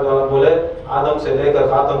سرکار دو عالم بولے آدم سے لے کر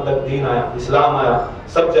خاتم تک دین آیا، اسلام آیا.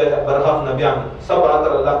 سب جو ہے برحق نبیان ہیں، سب آ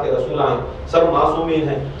کر اللہ کے رسول آئے، سب معصومین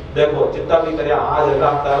ہیں. دیکھو جتنا بھی کریا آج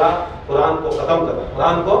اللہ تعالیٰ قرآن کو ختم کر رہا ہے،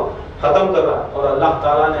 قرآن کو ختم کر رہا ہے. اور اللہ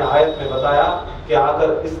تعالیٰ نے آیت میں بتایا کہ آ کر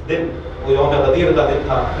اس دن، وہ یوم غدیر کا دن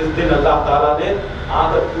تھا، اس دن اللہ تعالیٰ نے آ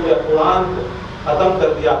کر پورے قرآن کو ختم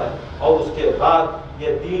کر دیا ہے. اور اس کے بعد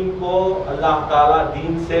یہ دین کو اللہ تعالیٰ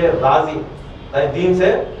دین سے راضی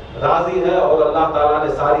ہے. اور اللہ تعالیٰ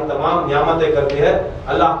نے ساری تمام نعمتیں کر دی ہے.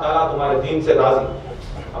 اللہ تعالیٰ تمہارے دین سے راضی.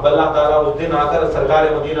 اب اللہ تعالیٰ اس دن آ کر سرکار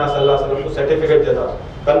مدینہ صلی اللہ علیہ وسلم کو سرٹیفکیٹ دیتا،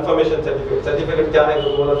 کنفرمیشن سرٹیفکیٹ. سرٹیفکیٹ کیا ہے؟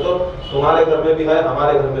 بولے تو تمہارے گھر میں بھی ہے،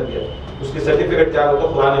 ہمارے گھر میں بھی ہے. اس کی سرٹیفکیٹ کیا ہے؟ تو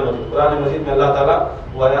قرآن مجید. قرآن مجید میں اللہ تعالیٰ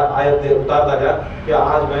وہ آیت اتارتا گیا کہ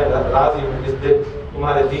آج میں راضی ہوں اس دن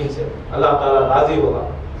تمہارے دین سے. اللہ تعالیٰ راضی ہوگا،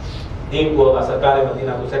 دین کو ہوگا. سرکار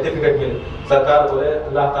مدینہ کو سرٹیفکیٹ ملے. سرکار بولے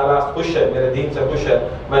اللہ تعالیٰ خوش ہے، میرے دین سے خوش ہے،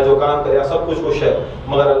 میں جو کام کریا سب کچھ خوش ہے.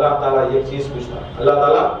 مگر اللہ تعالیٰ ایک چیز پوچھتا، اللہ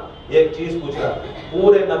تعالیٰ ایک چیز پوچھ رہا.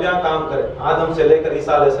 پورے نبیاں کام کرے، آدم سے لے کر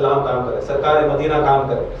عیسیٰ علیہ السلام کام کرے، سرکار مدینہ کام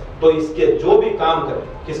کرے. تو اس کے جو بھی کام کرے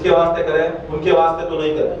کس کے واسطے کرے؟ ان کے واسطے تو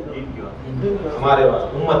نہیں کرے، ہمارے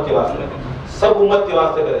واسطے، امت کے واسطے. سب امت کے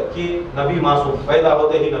واسطے کرے کہ نبی معصوم پیدا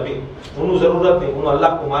ہوتے ہی نبی. انہوں ضرورت نہیں، انہوں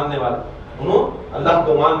اللہ کو ماننے والے،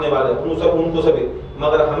 ان کو سبھی.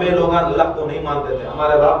 مگر ہمیں لوگ اللہ کو نہیں مانتے تھے.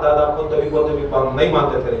 ہمارے باپ دادا کو بھی نہیں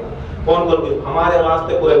مانتے تھے. کون ہمارے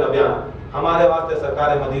واسطے پورے نبیان، ہمارے واسطے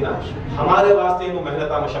سرکار مدینہ، ہمارے واسطے انہوں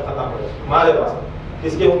محنتاں مشقتاں پڑے، ہمارے واسطے.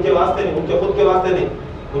 اس کے ان کے واسطے نہیں، ان کے خود کے واسطے نہیں.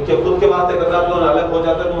 ان کے خود کے واسطے کرنا تو الگ ہو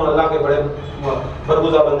جاتے تو اللہ کے بڑے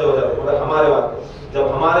برگزا بندے ہو جاتے. مگر ہمارے واسطے جب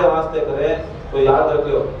ہمارے واسطے کرے تو یاد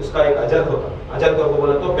رکھو اس کا ایک اجر ہوتا. اجر کو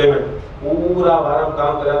بولے تو پیمنٹ. پورا بارم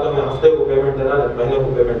کام کرا تو میں ہفتے کو پیمنٹ دینا، مہینے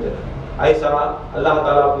کو پیمنٹ دینا. ایسا اللہ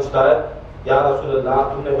تعالیٰ پوچھتا ہے یا رسول اللہ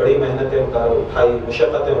تم نے بڑی محنتیں اٹھائی،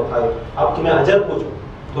 مشقتیں اٹھائی، اب تمہیں اجر پوچھو.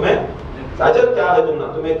 تمہیں اجر کیا ہے؟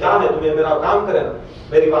 تمہیں کیا ہے؟ تمہیں میرا کام کرے نا،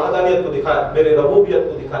 میری وحدانیت کو دکھایا، میری ربوبیت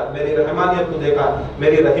کو دکھایا، میری رحمانیت کو دکھایا،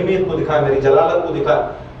 میری رحیمیت کو دکھایا، میری جلالت کو دکھایا.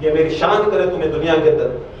 یہ میری شان کرے تمہیں دنیا کے اندر.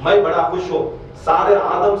 میں بڑا خوش ہوں. سارے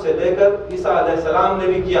آدم سے لے کر عیسیٰ علیہ السلام نے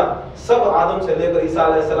بھی کیا، سب آدم سے لے کر عیسیٰ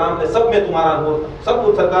علیہ السلام نے، سب میں تمہارا نور، سب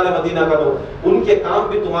کچھ سرکار مدینہ کا نور. ان کے کام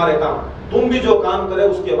بھی تمہارے کام. تم بھی جو کام کرے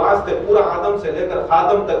اس کے واسطے پورا آدم سے لے کر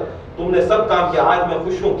خاتم تک تم نے سب کام کیا. آج میں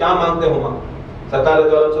خوش ہوں. کیا مانگتے ہو؟ مانگ. سرکار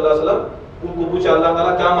دو عالم صلی اللہ علیہ وسلم ان کو پوچھا اللہ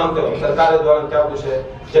تعالیٰ کیا مانگتے ہو؟ سرکار دو عالم کیا پوچھے؟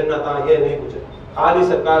 جنتاں. یہ نہیں پوچھے. خالی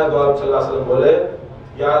سرکار دو عالم صلی اللہ علیہ وسلم بولے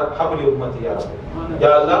یا حبلی امتی یا رب، یا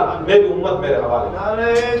اللہ میری امت میرے حوالے.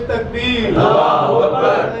 نعرہ تکبیر، اللہ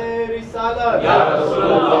اکبر، رسالت یا رسول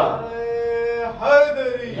اللہ،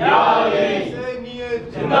 حیدری یا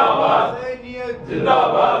حسینیت زندہ باد، حسینیت زندہ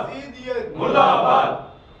باد، یزیدیت مردہ آباد.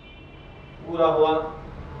 پورا ہوا.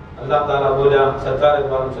 اللہ تعالیٰ بولا سرکار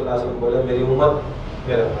دو عالم صلی اللہ علیہ وسلم بولے میری امت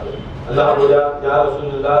میرے حوالے. اللہ بولا یا رسول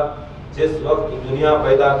اللہ جس وقت دنیا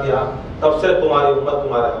پیدا کیا تب سے تمہاری امت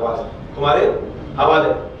تمہارے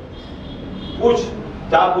حوالے. پوچھ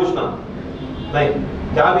کیا پوچھنا نہیں،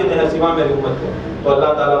 کیا بھی نہیں ہے سوا میری امت کو. تو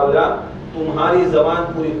اللہ تعالیٰ بولا تمہاری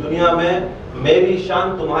زبان پوری دنیا میں میری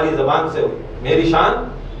شان تمہاری زبان سے ہوئی. میری شان،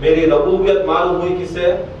 میری ربوبیت معلوم ہوئی کس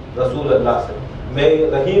سے؟ رسول اللہ سے. میں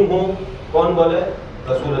رحیم ہوں، کون بولے؟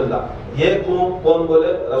 رسول اللہ. یہ کون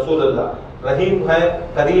بولے؟ رسول اللہ. رحیم ہے،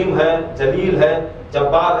 کریم ہے، جلیل ہے،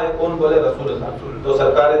 جبار ہے، کون بولے؟ رسول اللہ. تو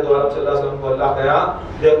سرکار دو عالم صلی اللہ علیہ وسلم کو اللہ کہا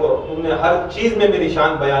دیکھو تم نے ہر چیز میں میری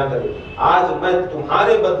شان بیان کری، آج میں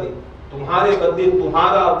تمہارے بدلی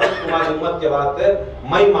تمہارا وقت تمہاری امت کے واسطے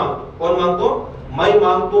میں مانگتا. کون مانگتا ہوں؟ میں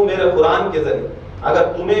مانگتا ہوں میرے قرآن کے ذریعے. اگر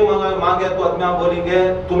تمہیں مانگے تو ادنا بولیں گے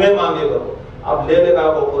تمہیں مانگے کرو. اب لے لے گا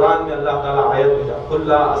وہ قرآن میں اللہ تعالیٰ آیت بھیجا قل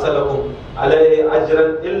لا اسألکم علیہ اجرا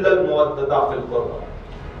الا المودۃ فی القربى.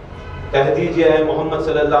 کہہ دیجئے اے محمد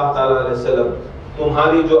صلی اللہ تعالیٰ علیہ وسلم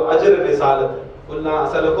تمہاری جو اجر رسالت ہے، قل لا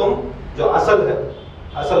اسألکم جو اصل ہے،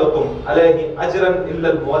 اسألکم علیہ اجرا الا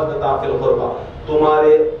المودۃ فی القربى،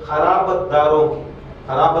 تمہارے خرابت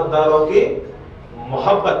داروں کی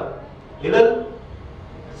محبت،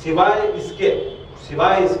 سوائے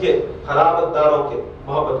اس کے خرابت داروں کے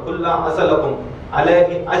محبت. قل لا اسألکم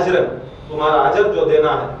علیہ اجرا، تمہارا اجر جو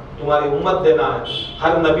دینا ہے تمہاری امت دینا ہے،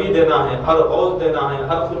 ہر نبی دینا ہے، ہر غوث دینا ہے،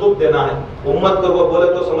 ہر قطب دینا ہے. امت کو وہ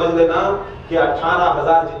بولے تو سمجھ لینا کہ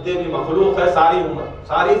 18,000 جتنے بھی مخلوق ہے ساری امت،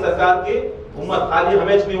 ساری سرکار کی امت، خالی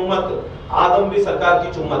ہمیش بھی امت، آدم بھی سرکار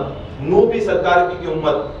کی امت، نوح بھی سرکار کی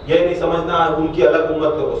امت. یہ نہیں سمجھنا ان کی الگ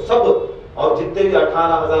امت کو، سب اور جتنے بھی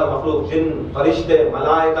 18,000 مخلوق، جن، فرشتے،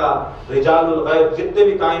 ملائکہ، رجال الغیب، جتنے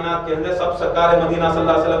بھی کائنات کے اندر سب سرکار مدینہ صلی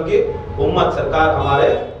اللہ علیہ وسلم کی امت. سرکار ہمارے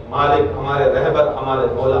مالک، ہمارے رہبر، ہمارے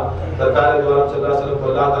مولا. سرکار دو عالم صلی اللہ علیہ وسلم کو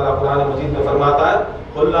اللہ تعالیٰ قرآن مجید میں فرماتا ہے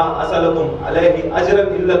قل لا اسألکم علیہ اجرا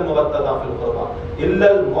الا المودۃ فی القربى، الا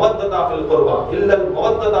المودۃ فی القربى، الا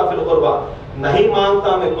المودۃ فی القربى. نہیں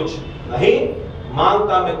مانگتا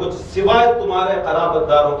میں کچھ سوائے تمہارے قرابت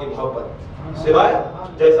داروں کی محبت. سوائے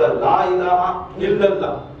جیسا لا الہ الا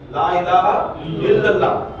اللہ، لا الہ الا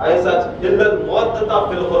اللہ، ایسا الا المودۃ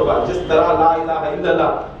فی القربى، جس طرح لا الہ الا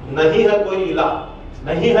اللہ نہیں ہے کوئی الہ،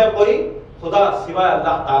 نہیں ہے کوئی خدا سوائے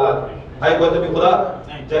اللہ تعالیٰ کے. ہے کوئی تو بھی خدا؟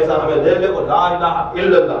 جیسا ہمیں لے لے کو لا الہ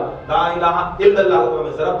الا اللہ، لا الہ الا اللہ کو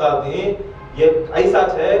ہمیں ضرب ڈالتے ہیں، یہ ایسا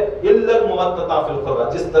ہے الا المودۃ فی القربى.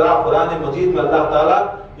 جس طرح قرآن مجید میں اللہ تعالیٰ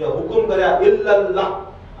یہ حکم کرے الا اللہ،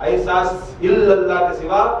 ایسا الا اللہ کے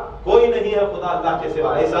سوا کوئی نہیں ہے خدا اللہ کے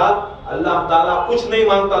سوا. ایسا اللہ تعالیٰ کچھ نہیں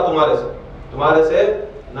مانگتا تمہارے سے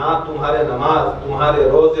نہ تمہارے نماز، تمہارے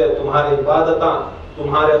روزے، تمہارے عبادتاں،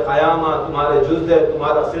 تمہارے قیامہ، تمہارے جزدے،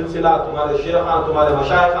 تمہارا سلسلہ، تمہارے شیخاں، تمہارے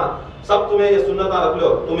مشائخاں، سب تمہیں یہ سنتاں رکھ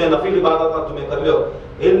لو، تمہیں نفل عبادتاں تمہیں کر لو.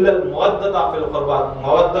 الا المودۃ فی القربى،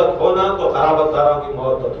 مودت ہونا تو قرابت داروں کی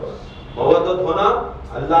مودت ہونا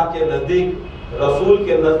اللہ کے نزدیک، رسول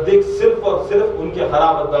کے نزدیک صرف اور صرف ان کے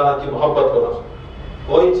قرابت داروں کی محبت ہونا.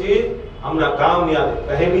 کوئی چیز ہم نہ کام نہیں آتی.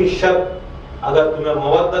 پہلی شرط اگر تمہیں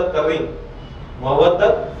مودت کر رہی،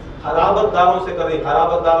 مودت خرابت داروں سے کر رہی.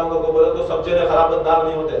 خرابت داروں کو بولے تو سب جنے خرابت دار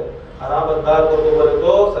نہیں ہوتے. خرابت دار کو بولے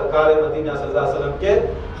تو سرکار مدینہ صلی اللہ علیہ وسلم کے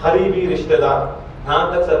قریبی رشتہ دار. یہاں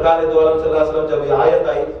تک سرکار دو عالم صلی اللہ علیہ وسلم جب یہ آیت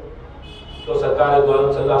آئی تو سرکار دو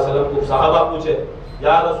عالم صلی اللہ علیہ وسلم کو صحابہ پوچھے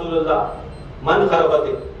یا رسول اللہ من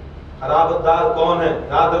خرابتی، خرابت دار کون ہے؟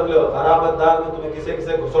 یاد رکھ لو خرابت دار میں تمہیں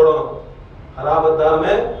کسے کو چھوڑو نہ. خرابت دار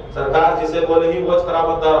میں سرکار جسے بولے ہی وہ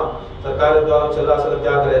خرابت دار. سرکار دو عالم صلی اللہ علیہ وسلم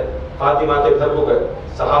کیا کرے؟ فاطمہ کے گھر کو گئے،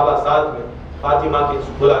 صحابہ ساتھ میں، فاطمہ کی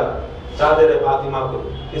بلایا، چادر فاطمہ کو.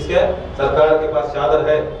 کس کے؟ سرکار کے پاس چادر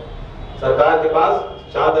ہے، سرکار کے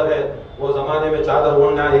پاس چادر ہے. وہ زمانے میں چادر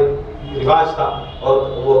اوڑھنا ایک رواج تھا اور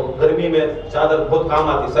وہ گرمی میں چادر بہت کام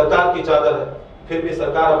آتی. سرکار کی چادر ہے، پھر بھی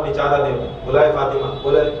سرکار اپنی چادر نہیں بلائے فاطمہ،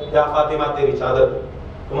 بولے یا فاطمہ تیری چادر،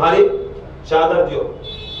 تمہاری چادر دیو.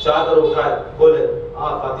 چادر اٹھائے، بولے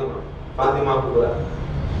آ فاطمہ. فاطمہ کو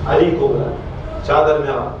بلایا، علی کو بلایا، چادر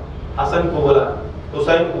میں آ. حسن کو بولا،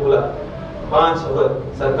 حسین کو بولا. 5 ہوئے،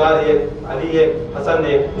 سرکار ایک، علی ایک، حسن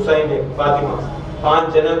ایک، حسین ایک، فاطمہ.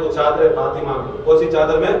 5 جنے کو چادر فاطمہ ملے. کون سی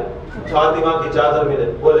چادر میں؟ فاطمہ کی چادر ملے.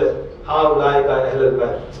 بولے ہاں اولئک اہل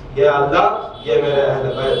البیت، یہ اللہ یہ میرے اہل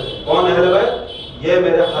بیت. کون اہل بیت؟ یہ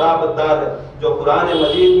میرے خرابت دار ہے. جو قرآن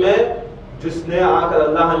مجید میں جس نے آ کر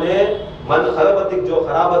اللہ نے من خرابتک جو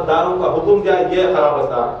خرابت داروں کا حکم دیا، یہ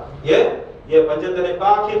خرابت دار، یہ پنجتن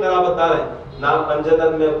پاک ہی خرابت دار ہیں. نہ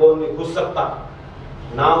پنجتن میں کوئی نہیں گھس سکتا،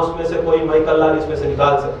 نہ اس میں سے کوئی مائک اللہ اس میں سے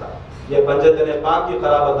نکال سکتا. یہ پنجتن پاک کی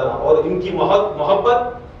خرابت دار. اور ان کی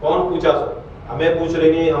محبت کون پوچھا سو؟ ہمیں پوچھ رہی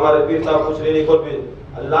نہیں، ہمارے پیر صاحب پوچھ رہی نہیں، کوئی بھی.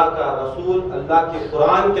 اللہ کا رسول، اللہ کے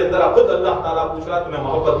قرآن کے اندر خود اللہ تعالیٰ پوچھ رہا تمہیں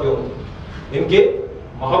محبت دیو، ان کی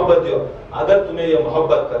محبت دیو. اگر تمہیں یہ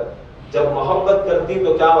محبت کر جب محبت کرتی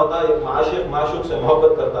تو کیا ہوتا ہے، ایک معاشق معشوق سے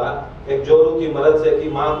محبت کرتا ہے، ایک جورو کی مرد سے، کی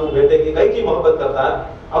ماں کو، بیٹے کی، کئی کی محبت کرتا ہے.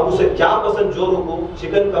 اب اسے کیا پسند جورو کو،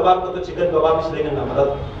 چکن کباب کو تو چکن کباب ہی چلیں گا،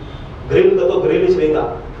 مرد گرل کا تو گرل ہی چلیں گا،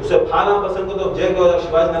 اسے پھانا پسند کو تو جے کے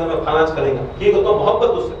شیواجی نگر میں پھانا چلیں گا. ٹھیک ہے، تو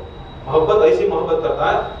محبت اس سے، محبت ایسی محبت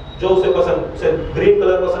کرتا ہے جو اسے پسند، اسے گرین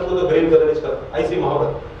کلر پسند کو تو گرین کلر ہی کرتا، ایسی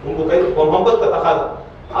محبت ان کو کہیں محبت کا تقاضا.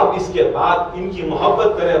 اب اس کے بعد ان کی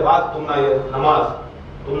محبت کرے بعد تم نہ یہ نماز،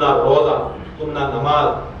 تم نہ روزہ، تم نہ نماز،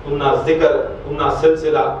 تم نہ ذکر، تم نہ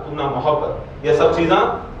سلسلہ، تم نہ محبت، یہ سب چیزاں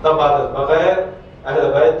تب آتے بغیر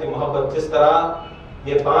اہل بیت کی محبت. جس طرح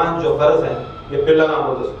یہ 5 جو فرض ہیں، یہ پلراں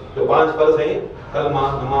بولتے ہیں، جو 5 فرض ہیں، کلمہ،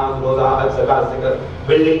 نماز، روزہ، حج، زکات، ذکر،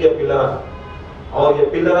 بلڈنگ کے پلراں. اور یہ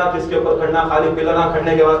پلراں کس کے اوپر کھڑنا، خالی پلراں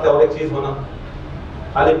کھڑنے کے واسطے اور ایک چیز ہونا،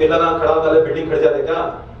 خالی پلراں کھڑا ہوتا ہے بلڈنگ کھڑ جاتے، کیا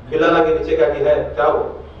پلراں کے نیچے کیا ہے، کیا وہ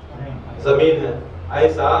زمین ہے.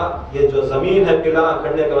 ایسا یہ جو زمین ہے پلراں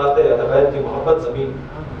کھڑنے کے واسطے، اہل بیت کی محبت زمین.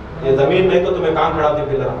 یہ زمین نہیں تو تمہیں کہاں کھڑا ہوتی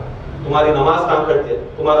پلراں، تمہاری نماز کہاں کھڑتی ہے،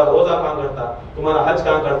 تمہارا روزہ کہاں کھڑتا، تمہارا حج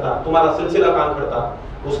کہاں کھڑتا، تمہارا سلسلہ کہاں کھڑتا.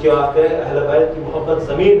 اس کے واسطے اہل بیت کی محبت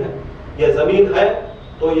زمین ہے. یہ زمین ہے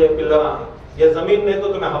تو یہ پلراں ہے. یہ زمین نہیں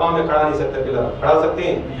تو تمہیں ہوا میں کھڑا نہیں سکتے پلراں. کھڑا سکتے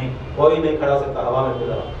ہیں؟ کوئی نہیں کھڑا سکتا ہوا میں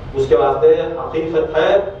پلراں. اس کے واسطے حقیقت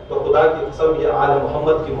ہے تو خدا کی قسم یہ آل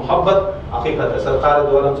محمد کی محبت حقیقت ہے. سرکار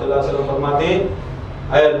دو عالم صلی اللہ علیہ وسلم فرماتے ہیں،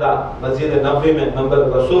 اے اللہ مسجد نبوی میں منبر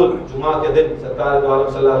رسول جمعہ کے دن سرکار دو عالم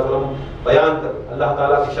صلی اللہ علیہ وسلم بیان کر، اللہ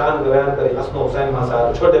تعالیٰ کی شان بیان کرے. حسن و حسین ماں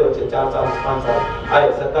صاحب چھوٹے بچے 4 سال 5 سال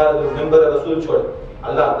آئے، سرکار منبر رسول چھوڑے.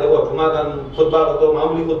 اللہ دیکھو جمعہ کا خطبہ تو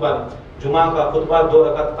معمولی خطبہ نہیں، جمعہ کا خطبہ 2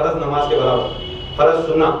 رکعت فرض نماز کے برابر. فرض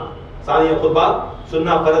سننا، ثانیہ خطبہ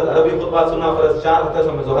سننا فرض، عربی خطبہ سننا فرض. 4 ہفتے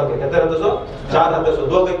سے میں ظہر کے کہتے رہتے سو 4 ہفتے سے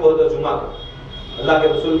 2 کے ہوتے جمعہ کے. اللہ کے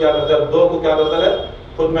رسول کیا کرتے ہیں، 2 کو کیا کرتے ہیں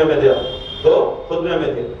خطبے میں دیا، 2 خطبے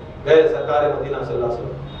میں دے گئے. سرکار مدینہ صلی اللہ علیہ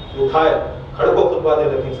وسلم اٹھائے، کھڑ کو خطبہ دے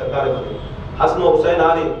رکھی سرکار مدینہ. حسن و حسین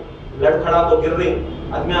آ رہی، لڑکھڑا تو گر رہی،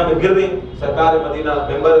 ادمیاں میں گر رہی. سرکار مدینہ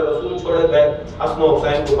منبر رسول چھوڑے گئے، حسن و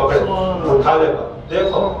حسین کو پکڑے اٹھا لے کر.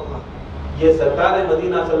 دیکھو یہ سرکار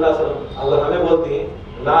مدینہ صلی اللہ علیہ وسلم اگر ہمیں بولتی ہیں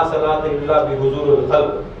لا صلاۃ الا بحضور القلب،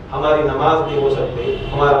 ہماری نماز نہیں ہو سکتی،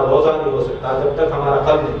 ہمارا روزہ نہیں ہو سکتا جب تک ہمارا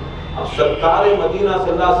قلب نہیں. اب سرکار مدینہ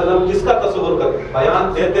صلی اللہ علیہ وسلم کس کا تصور کرے،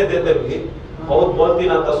 بیان دیتے دیتے بھی بہت بولتی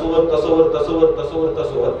نا تصور تصور تصور تصور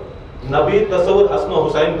تصور. نبی تصور حسن و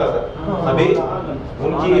حسین کا کر، نبی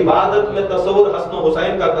ان کی عبادت میں تصور حسن و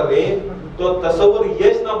حسین کا کر رہے ہیں. تو تصور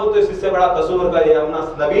یہ نہ بولتے اس سے بڑا تصور کا یہ ہم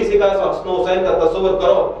نبی سکھائے سو حسن و حسین کا تصور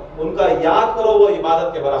کرو، ان کا یاد کرو، وہ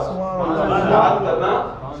عبادت کے برابر. یاد کرنا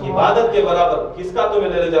عبادت کے برابر. کس کا تمہیں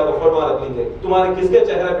لے جاؤ فوٹو رکھ لیں گے، تمہارے کس کے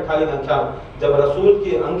چہرے بٹھا لیں گے آنکھاں میں. جب رسول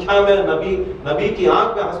کی آنکھاں میں نبی کی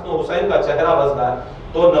آنکھ میں حسن و حسین کا چہرہ بستا ہے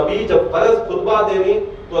تو نبی جب فرض خطبہ دے رہی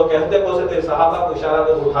تو کہتے کون سے صحابہ کو اشارہ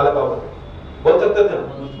کر اٹھا لے پاؤ. بول سکتے تھے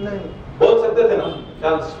نا، بول سکتے تھے نا،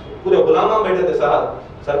 کیا پورے غلاماں بیٹھے تھے صاحب.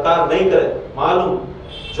 سرکار نہیں کرے. معلوم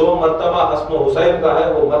جو مرتبہ حسن و حسین کا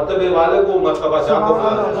ہے وہ مرتبے والے کو مرتبہ شاہ کو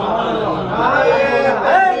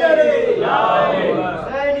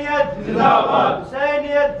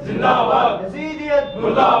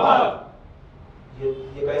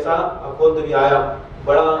یہ کیسا اب کون بھی آیا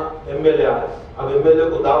بڑا ایم ایل اے آیا. اب ایم ایل اے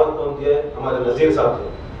کو دعوت کون دیے، ہمارے نذیر صاحب تھے.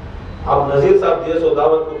 اب نذیر صاحب دیے سو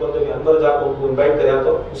دعوت کو کون بھی اندر جا کو انوائٹ کریا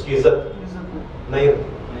تو اس کی عزت نہیں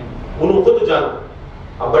رہتی. انہوں خود جانا.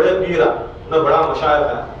 اب بڑے پیر نہ بڑا مشائخ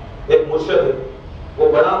ہے، ایک مرشد ہے،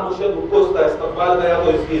 وہ بڑا مرشد ان کو اس کا استقبال کریا تو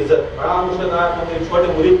اس کی عزت. بڑا مرشد آیا تو ایک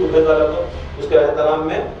چھوٹے مرید کو بھیج ڈالا تو اس کے احترام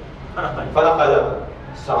میں فرق آ جاتا ہے.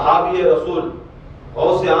 صحابی رسول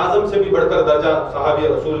غوث اعظم سے بھی بڑھ کر درجہ صحابی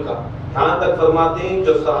رسول کا. یہاں تک فرماتے ہیں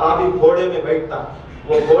جو صحابی گھوڑے میں بیٹھتا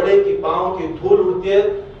وہ گھوڑے کی پاؤں کی دھول اڑتی ہے،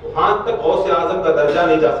 وہاں تک غوث اعظم کا درجہ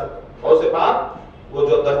نہیں جا سکتا. غوث پاک وہ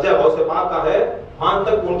جو درجہ غوث پاک کا ہے وہاں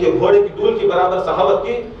تک ان کے گھوڑے کی دھول کی برابر صحابت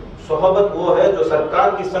کی. صحبت وہ ہے جو سرکار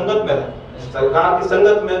کی سنگت میں رہے. سرکار کی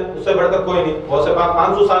سنگت میں اس سے بڑھ کر کوئی نہیں. غوث پاک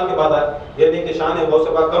 500 سال کے بعد آئے، یہ نہیں کہ شان غوث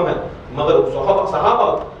پاک کم ہے، مگر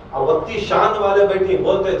صحابہ اور وقتی شان والے بیٹھی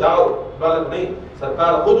بولتے جاؤ غلط نہیں.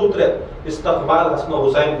 سرکار خود اترے، استقبال حسن و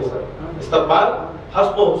حسین کو کرے، استقبال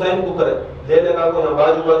حسن و حسین کو کرے. لے لے گا کوئی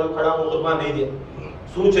بازو بازو کھڑا ہو خطبہ نہیں دیا.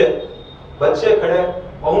 سوچے بچے کھڑے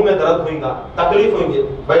پاؤں میں درد ہوئیں گا، تکلیف ہوئیں گے،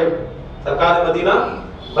 بیٹھ. سرکار مدینہ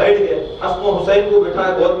بیٹھ گئے، حسن و حسین کو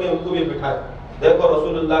بٹھائے گود میں، ان کو بھی بٹھائے. دیکھو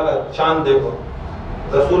رسول اللہ کا شان دیکھو.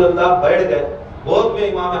 رسول اللہ بیٹھ گئے گود میں،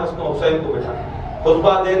 امام حسن و حسین کو بٹھائے.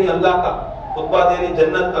 خطبہ دے رہی اللہ کا، خطبہ دے رہی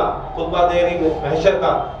جنت کا، خطبہ دے رہی محشر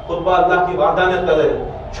کا، خطبہ اللہ کی وحدانیت کا دے رہی.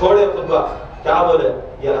 چھوڑے خطبہ، کیا بولے؟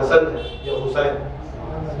 یہ حسن ہے، یہ حسین،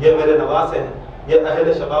 یہ میرے نواسے ہیں، یہ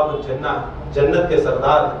اہل شباب الجنہ ہیں، جنت کے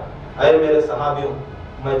سردار ہیں. اے میرے صحابیوں،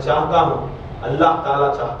 میں چاہتا ہوں، اللہ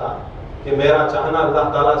تعالیٰ چاہتا ہے کہ میرا چاہنا اللہ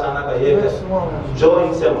تعالیٰ چاہنا کا یہ ہے، جو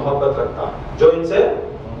ان سے محبت رکھتا ہے، جو ان سے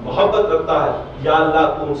محبت رکھتا ہے، یا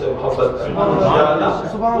اللہ تو ان سے محبت کر، یا اللہ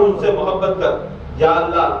تو ان سے محبت کر، یا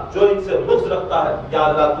اللہ جو ان سے بغض رکھتا ہے، یا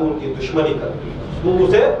اللہ تو ان کی دشمنی کر، تو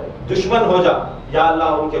اسے دشمن ہو جا، یا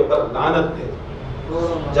اللہ ان کے اوپر لعنت دے۔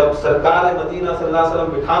 جب سرکار مدینہ صلی اللہ علیہ وسلم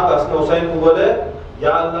بٹھا کر حسن حسین کو بولے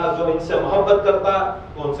یا اللہ جو ان سے محبت کرتا ہے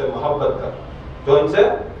تو ان سے محبت کر، جو ان سے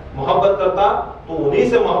محبت کرتا تو انہی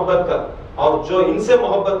سے محبت کر، اور جو ان سے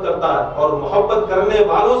محبت کرتا ہے اور محبت کرنے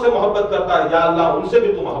والوں سے محبت کرتا ہے، یا اللہ ان سے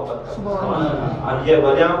بھی تو محبت کر۔ اب یہ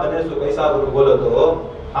ولیاں بنے سو کیسا بولے تو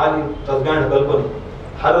خالی تسبیحاں ڈھکل کو نہیں،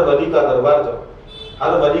 ہر ولی کا دربار جاؤ،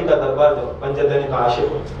 ہر ولی کا دربار جاؤ، پنجتن کا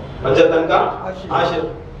عاشق ہو، پنجتن کا عاشق۔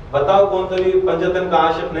 بتاؤ کون تو بھی پنجتن کا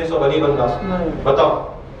عاشق نہیں سو ولی بن گا؟ بتاؤ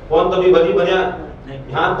کون تو بھی ولی بنیا؟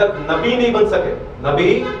 یہاں تک نبی نہیں بن سکے،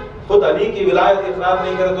 نبی خود علی کی ولایت اقرار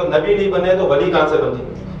نہیں کرے تو نبی نہیں بنے تو ولی کہاں سے بن جائیں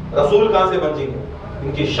گے، رسول کہاں سے بن جائیں گے؟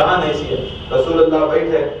 ان کی شان ایسی ہے، رسول اللہ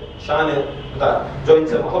بیٹھے شان ہے جو ان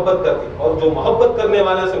سے محبت کرتی، اور جو محبت کرنے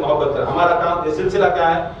والے سے محبت کرے۔ ہمارا کام یہ سلسلہ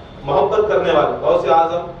کیا ہے؟ محبت کرنے والے، غوث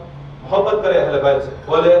اعظم محبت کرے اہل بیت سے،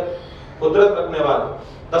 بولے قدرت رکھنے والے،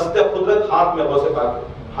 دست قدرت ہاتھ میں غوث پاک،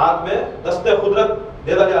 ہاتھ میں دست قدرت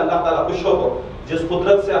دے دیا اللہ تعالیٰ خوش ہو کو، جس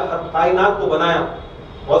قدرت سے ہر کائنات کو بنایا،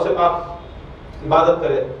 غوث پاک عبادت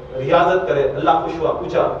کرے، ریاضت کرے، اللہ خوش ہوا،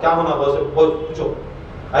 پوچھا کیا ہونا غوث، پوچھو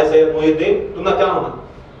اے سید محی الدین تمہیں کیا ہونا؟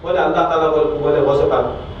 بولے اللہ تعالیٰ بولے غوث پاک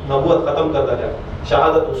نبوت ختم کر دیا،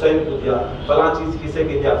 شہادت حسین کو دیا، فلاں چیز کسے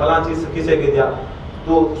کی دیا، فلاں چیز کسے کی دیا،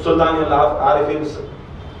 تو سلطان اللہ عارفین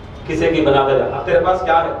کسے کی بنا دیا، اب تیرے پاس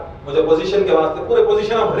کیا ہے؟ مجھے پوزیشن کے واسطے پورے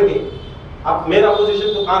پوزیشن اب بھر گئی، اب میرا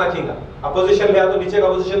پوزیشن تو کہاں رکھیں گا؟ اب پوزیشن لیا تو نیچے کا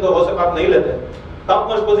پوزیشن تو غوث پاک نہیں لیتے، ٹاپ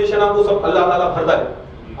موسٹ پوزیشن آپ کو سب اللہ تعالیٰ بھرتا ہے،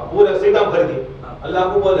 اب پورے سیٹاں بھر گئی، اللہ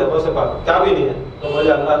کو بولے غوث پاک کیا بھی نہیں ہے، تو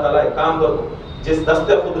بولے اللہ تعالیٰ ایک کام کر دو، جس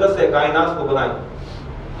دست قدرت سے کائنات کو بنائی،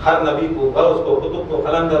 ہر نبی کو، غوث کو، قطب کو،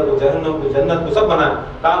 قلندر کو، جہنم کو، جنت کو سب بنایا،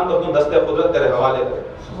 کام کر دو دست قدرت تیرے حوالے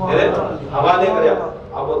کرے، تیرے حوالے کرے۔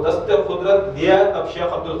 اب وہ دست قدرت دیا تب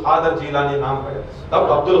شیخ عبد القادر جیلانی نام پڑے،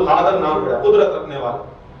 تب عبد القادر نام پڑے، قدرت رکھنے والا۔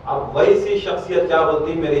 اب ویسی شخصیت کیا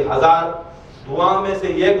بولتی، میری 1000 دعا میں سے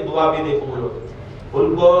ایک دعا بھی نہیں قبول ہوتی،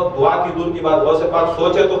 ان کو دعا کی دور کی بات، غوث پاک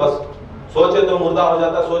سوچے تو بس، سوچے تو مردہ ہو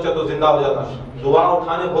جاتا، سوچے تو زندہ ہو جاتا، دعا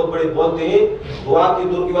اٹھانے بہت بڑی بولتے ہیں، دعا کی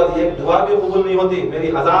دور کی بات ایک دعا بھی قبول نہیں ہوتی،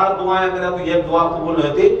 میری 1000 دعائیں کریں تو ایک دعا قبول نہیں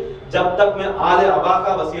ہوتی جب تک میں آل ابا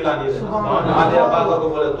کا وسیلہ نہیں لیتا۔ آل ابا کو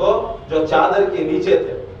بولے تو جو چادر کے نیچے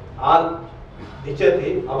تھے، آل نیچے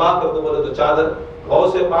تھی، ابا کو بولے تو چادر،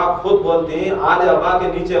 غوث پاک خود بولتے ہیں آل ابا کے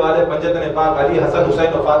نیچے والے پنجتن پاک علی، حسن،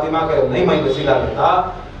 حسین اور فاطمہ کے نہیں میں وسیلہ لیتا،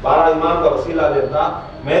 12 امام کا وسیلہ لیتا،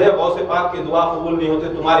 میرے غوث پاک کی دعا قبول نہیں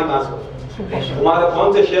ہوتی، تمہاری کہاں سے ہوتی؟ تمہارے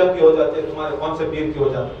کون سے شیخ کی ہو جاتی ہے، تمہارے کون سے پیر کی ہو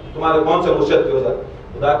جاتی ہے، تمہارے کون سے مرشد کی ہو جاتی ہے؟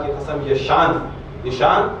 خدا کی قسم یہ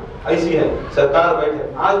شان ایسی ہے، سرکار بیٹھے،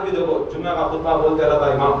 آج بھی دیکھو جمعہ کا خطبہ بولتے رہتا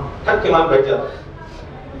امام، ٹھک امام بیٹھ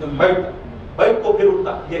جاتا، بیٹھ کو پھر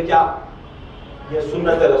اٹھتا، یہ کیا؟ یہ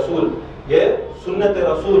سنت رسول، یہ سنت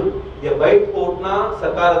رسول، یہ بیٹھ کو اٹھنا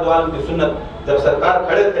سرکار دو عالم کی سنت۔ جب سرکار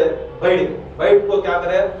کھڑے تھے بیٹھ کو کیا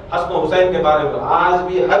کرے، حسن و حسین کے بارے میں، آج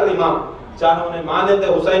بھی ہر امام چاہے انہیں مانے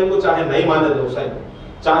تھے حسین کو، چاہے نہیں مانے تھے حسین،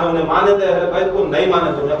 چاہے انہیں مانے تھے اہل بیت کو، نہیں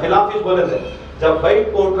مانے تھے، انہیں خلاف ہی بولے تھے، جب بیٹھ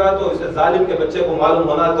کو اٹھ رہا تو اسے ظالم کے بچے کو معلوم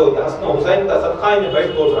ہونا تو حسن و حسین کا صدقہ انہیں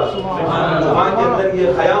بیٹھ کو اٹھ رہا۔ جمعہ کے اندر یہ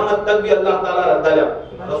قیامت تک بھی اللہ تعالیٰ رد دلیا،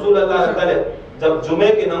 رسول اللہ رد دلے، جب جمعے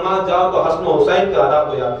کی نماز جاؤ تو حسن و حسین کا ادا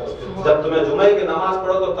کو یاد کرو، جب تمہیں جمعے کی نماز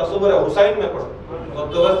پڑھو تو تصور حسین میں پڑھو،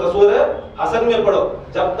 تو بس تصور حسن میں پڑھو،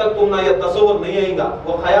 جب تک تم نہ یہ تصور نہیں آئے گا،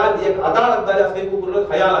 وہ خیال ایک ادا رد دلیا، صحیح کو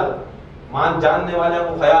خیال آ جاتا، مان جاننے والے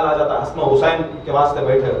کو خیال آ جاتا حسن و حسین کے واسطے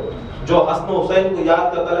بیٹھے ہو، جو حسن و حسین کو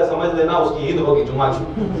یاد کرتا ہے سمجھ لینا اس کی عید ہوگی جمعہ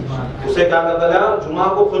کی، اسے کیا کرتا ہے جمعہ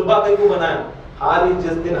کو خطبہ کہیں کو بنایا، خالی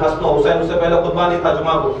جس دن حسن و حسین، اس سے پہلے خطبہ نہیں تھا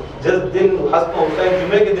جمعہ کو، جس دن حسن و حسین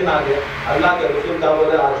جمعے کے دن آ گیا، اللہ کے رسول کیا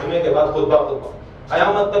بولے آج جمعے کے بعد خطبہ،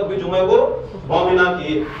 قیامت تک بھی جمعے کو مومنہ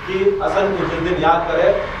کی حسن کو جس دن یاد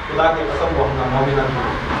کرے، خدا کی قسم وہ مومنہ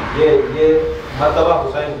کی، یہ مرتبہ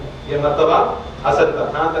حسین، یہ مرتبہ حسن کا،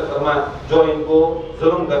 یہاں تک فرمایا جو ان کو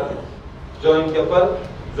ظلم کرتے ہیں، جو ان کے اوپر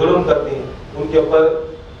ظلم کرتے ہیں، ان کے اوپر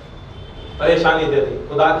پریشانی دیتے،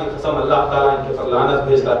 خدا کی قسم اللہ تعالیٰ ان کے اوپر لعنت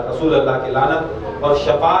بھیجتا ہے، رسول اللہ کی لعنت، اور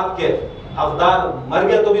شفاعت کے حقدار مر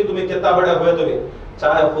گئے تو بھی تمہیں کتنا بڑے ہوئے تو بھی،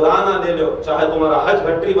 چاہے قرآن لے لو، چاہے تمہارا حج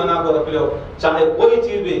بھٹری بنا کو رکھ لو، چاہے کوئی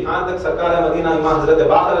چیز بھی، یہاں تک سرکار مدینہ امام حضرت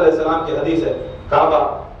باقر علیہ السلام کی حدیث ہے،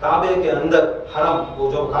 کعبے کے اندر حرم،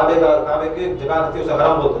 وہ جو کعبے کی جگہ رہتی ہے اسے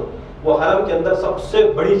حرم بولتے ہیں، وہ حرم کے اندر سب سے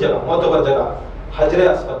بڑی جگہ، معتبر جگہ حجر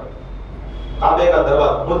اسود، کعبے کا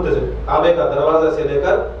دروازہ ملتزم، کعبے کا دروازہ سے لے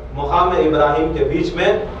کر مقام ابراہیم کے بیچ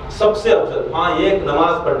میں سب سے افضل، وہاں ایک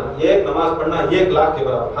نماز پڑھنا 1 لاکھ کے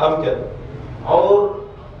برابر حرم کے اندر، اور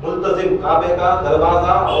ملتزم کعبے کا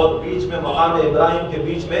دروازہ اور بیچ میں مقام ابراہیم کے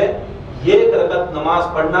بیچ میں 1 رکعت نماز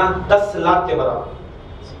پڑھنا 10 لاکھ کے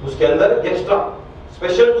برابر، اس کے اندر extra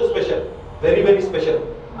special to special, very very special,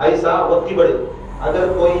 ایسا وقتی بڑے۔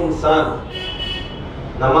 اگر کوئی انسان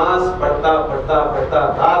نماز پڑھتا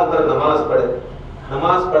رات بھر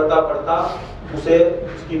نماز پڑھتا اسے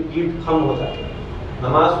اس کی پیٹھ خم ہو جاتی،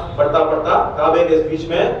 نماز پڑھتا کعبے کے بیچ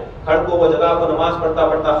میں کھڑکوں وہ جگہ کو نماز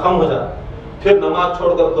پڑھتا خم ہو جاتا، پھر نماز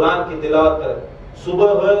چھوڑ کر قرآن کی تلاوت کرے،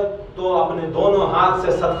 صبح ہوئے تو اپنے دونوں ہاتھ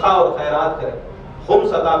سے صدقہ اور خیرات کرے،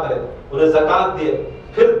 خمس عطا کرے، انہیں زکات دے،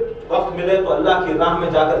 پھر وقت ملے تو اللہ کی راہ میں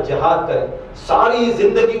جا کر جہاد کرے، ساری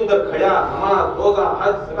زندگی ادھر کھڑا، نماز روزہ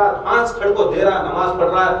حج زکات 5 کھڑکوں دے رہا، نماز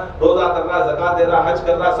پڑھ رہا ہے، روزہ کر رہا ہے، زکات دے رہا ہے، حج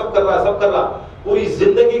کر رہا ہے، سب کر رہا، پوری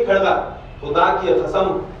زندگی کھڑا، خدا کی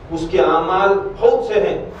قسم اس کے اعمال بہت سے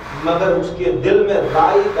ہیں، مگر اس کے دل میں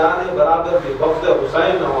رائی دانے برابر بھی بغض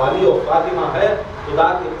حسین و علی و فاطمہ ہے،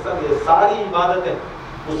 خدا کی قسم یہ ساری عبادتیں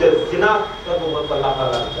اسے زنا کا تو اللہ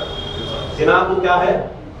تعالیٰ نے کہا، زنا تو کیا ہے،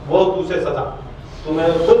 وہ دوسرے سزا، تمہیں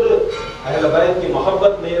خود اہل بیت کی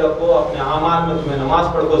محبت نہیں رکھو، اپنے اعمال میں تمہیں نماز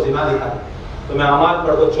پڑھ کو زنا دکھا دی، تمہیں اعمال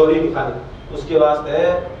پڑھ کو چوری دکھا دی، اس کے واسطے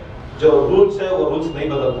ہے جو رولز ہے وہ رولز نہیں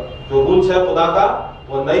بدلتا، جو رولز ہے خدا کا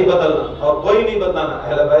وہ نہیں بدلنا، اور کوئی نہیں بدلانا،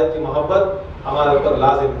 اہل بیت کی محبت ہمارے اوپر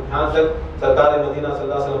لازم ہے۔ یہاں تک سرکار مدینہ صلی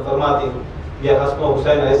اللہ علیہ وسلم فرماتی یہ حسن و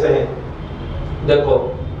حسین ایسے ہیں، دیکھو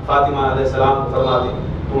فاطمہ علیہ السلام کو فرماتی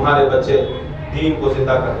تمہارے بچے دین کو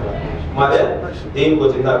زندہ کر دیا، ہمارے دین کو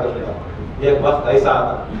زندہ کر دیا۔ ایک وقت ایسا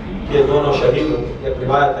آتا کہ دونوں شہید ہوئے، ایک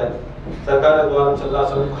روایت ہے سرکار دو عالم صلی اللہ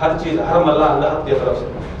علیہ وسلم ہر چیز ہر ملہ اللہ کی طرف سے،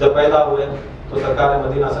 جب پیدا ہوئے تو سرکار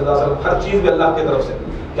مدینہ صلی اللہ علیہ وسلم ہر چیز بھی اللہ کی طرف سے،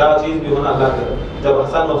 کیا چیز بھی ہونا اللہ کی طرف، جب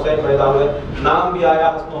حسن حسین پیدا ہوئے نام بھی آیا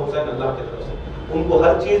حسن حسین اللہ کی طرف سے، ان کو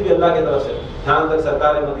ہر چیز بھی اللہ کی طرف سے، یہاں تک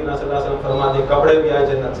سرکار مدینہ صلی اللہ علیہ وسلم فرماتے کپڑے بھی آئے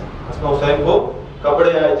جنت سے، حسن حسین کو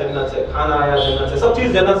کپڑے آئے جنت سے، کھانا آیا جنت سے، سب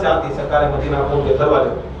چیز جنت سے آتی سرکار مدینہ کو ان کے گھر والے۔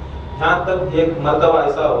 یہاں تک ایک مرتبہ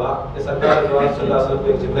ایسا ہوا کہ سرکار صلی اللہ علیہ وسلم کو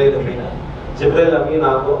ایک جبرائیل امین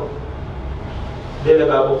آپ کو دے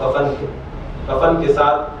لگا وہ کفن کے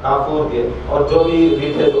ساتھ کافور کے اور جو بھی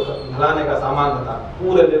ریٹھے جو ڈھلانے کا سامان تھا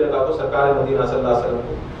پورے لے لگا تو سرکار مدینہ صلی اللہ علیہ وسلم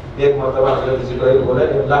کو ایک مرتبہ حضرت جبرائیل بولے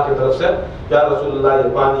اللہ کی طرف سے یا رسول اللہ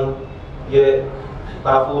یہ پانی یہ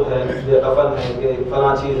کافور ہے یہ کفن ہے یہ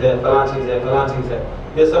فلاں چیز ہے فلاں چیز ہے فلاں چیز ہے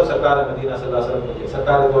یہ سب سرکار مدینہ صلی اللہ علیہ وسلم کو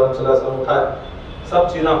سرکار صلی اللہ علیہ وسلم اٹھائے سب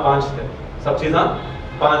چیزاں 5 تھے سب چیزاں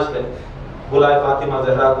 5 تھے بلائے فاطمہ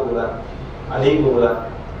زہرا کو بلائے علی کو بلائے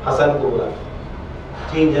حسن کو بلائے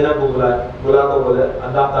 3 جنوں کو بلا کو بولے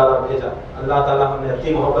اللہ تعالیٰ بھیجا اللہ تعالیٰ ہم نے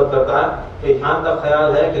اتنی محبت کرتا ہے کہ یہاں تک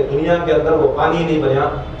خیال ہے کہ دنیا کے اندر وہ پانی نہیں بنیا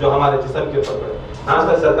جو ہمارے جسم کے اوپر پڑے یہاں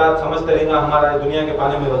تک سرکار سمجھتے رہیں گا ہمارا دنیا کے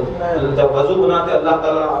پانی میں وضو جب وضو بناتے اللہ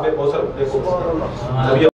تعالیٰ آب کوثر دیکھو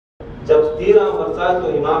جب تیرا برسات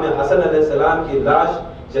تو امام حسن علیہ السلام کی لاش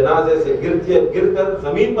جنازے سے گر کر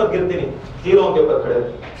زمین پر گرتی نہیں تیروں کے اوپر کھڑے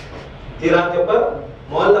تیروں کے اوپر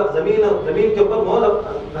معلق زمین کے اوپر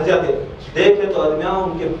معلق رہ جاتے دیکھے تو ادمیاں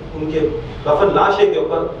ان کے کفن لاشے کے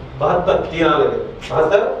اوپر 72 تیریں لگے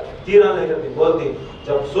 72 تیریں لے کرتی بولتی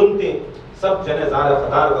جب سنتی سب جنے زار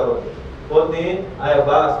خطار کرو بولتی اے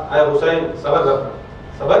عباس اے حسین صبر رکھنا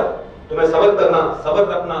صبر تمہیں صبر کرنا صبر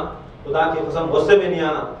رکھنا خدا کی قسم غصے میں نہیں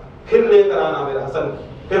آنا پھر لے کر آنا میرے حسن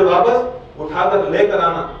پھر واپس اٹھا کر لے کر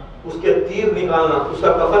آنا اس کے تیر نکالنا اس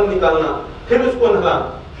کا کفن نکالنا پھر اس کو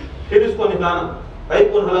نہلانا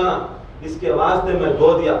کہیں کو نہلانا اس کے واسطے میں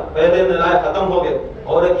 2 دیا پہلے نہلائے ختم ہو گئے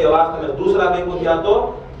اور ایک کے واسطے میں دوسرا کہیں کو دیا تو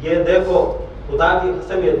یہ دیکھو خدا کی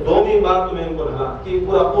قسم یہ 2ویں بار تمہیں ان کو نہلا کہ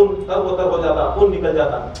پورا خون تر ہو جاتا خون نکل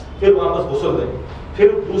جاتا پھر واپس غسل دے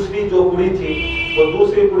پھر دوسری جو کڑی تھی وہ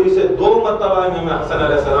دوسری کڑی سے 2 مرتبہ امام حسن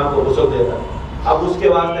علیہ السلام کو غسل دے گا اب اس کے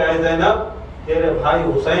واسطے اے زینب تیرے بھائی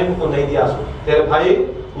حسین کو نہیں دیا تیرے بھائی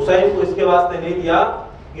حسین کو اس کے واسطے نہیں دیا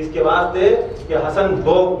اس کے واسطے کہ حسن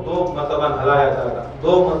 2 مرتبہ نہلایا جائے گا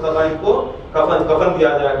 2 مرتبہ ان کو کفن دیا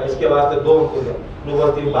جائے گا اس کے واسطے 2 ان کو دیا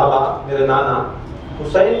نبوتی بابا میرے نانا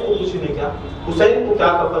حسین کو کچھ نہیں کیا حسین کو کیا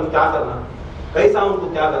کفن کیا کرنا کیسا ان کو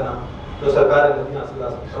کیا کرنا تو سرکار مدینہ صلی اللہ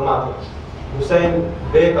علیہ وسلم فرماتے حسین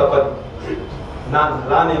بے کفن نہ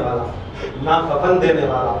نہلانے والا نہ کفن دینے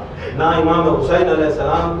والا نہ امام حسین علیہ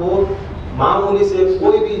السلام کو معمولی سے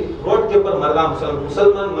کوئی بھی روڈ کے اوپر مرلا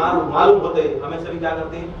مسلمان معلوم ہوتے ہمیں سبھی کیا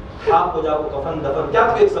کرتے ہیں آپ کو جاؤ کفن دفن کیا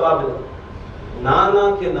تو ایک ثواب ملے نانا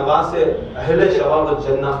کے نواسے اہل شباب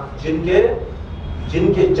الجنہ جن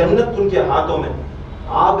کے جنت ان کے ہاتھوں میں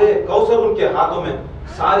آب کوثر ان کے ہاتھوں میں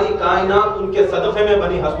ساری کائنات ان کے صدقے میں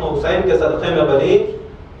بنی، حسن و حسین کے صدقے میں بنی،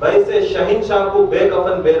 ویسے شہنشاہ کو بے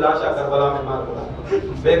کفن بے لاشا کربلا میں مار پڑا.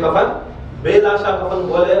 بے کفن بے لاشا کفن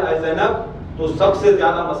بولے اے زینب تو سب سے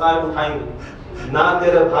زیادہ مصائب اٹھائیں گے، نہ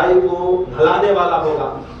تیرے بھائی کو نہلانے والا ہوگا،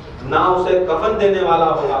 نہ اسے کفن دینے والا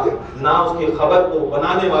ہوگا، نہ اس کی خبر کو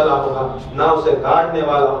بنانے والا ہوگا، نہ اسے گاڑنے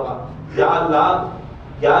والا ہوگا. یا اللہ،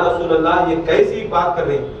 یا رسول اللہ، یہ کیسی بات کر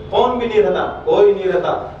رہی؟ کون بھی نہیں رہتا، کوئی نہیں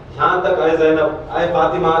رہتا. یہاں تک اے زینب، اے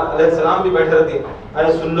فاطمہ علیہ السلام بھی بیٹھے رہتی،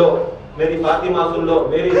 اے سن لو میری فاطمہ، سن لو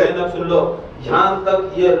میری زینب، سن لو. یہاں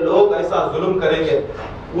تک یہ لوگ ایسا ظلم کریں گے،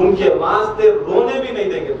 ان کے واسطے رونے بھی نہیں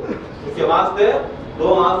دیں گے، ان کے واسطے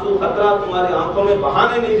دو آنسو خطرہ تمہاری آنکھوں میں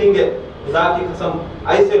بہانے نہیں دیں گے. خدا کی قسم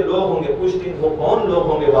ایسے لوگ ہوں گے. پوچھتی وہ کون لوگ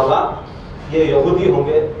ہوں گے بابا؟ یہ یہودی ہوں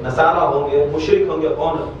گے، نصارہ ہوں گے، مشرک ہوں گے.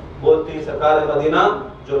 کون؟ بولتی سرکار مدینہ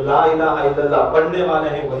جو لا الہ الا اللہ پڑھنے والے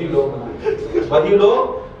ہیں وہی لوگ، وہی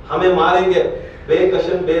لوگ ہمیں ماریں گے. بے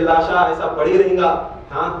کشن بے لاشا ایسا پڑی رہیں گا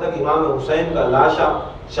یہاں تک امام حسین کا لاشا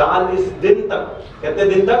 40 دن تک، کہتے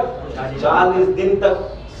دن تک، 40 دن تک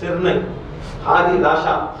سر نہیں، خالی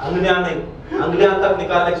لاشا، انگلیاں نہیں، انگلیاں تک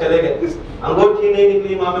نکالنے چلے گئے. انگوٹھی نہیں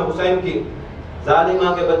نکلی امام حسین کی.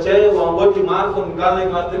 ظالمہ کے بچے وہ انگوٹھی مار کو نکالنے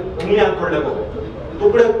کے واسطے انگلیاں توڑنے کو گئے،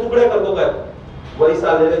 ٹکڑے ٹکڑے کر کو گئے. وہ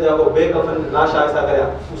ایسا لے لے جاؤ بے کفن لاشا ایسا گیا.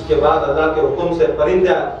 اس کے بعد اللہ کے حکم سے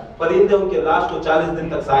پرندے ان کے لاش کو 40 دن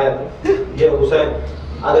تک سایہ تھے. یہ حسین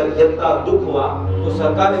اگر اتنا دکھ ہوا تو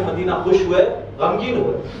سرکار مدینہ خوش ہوئے، غمگین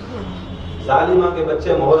ہوئے. ظالمہ کے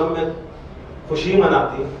بچے محرم میں خوشی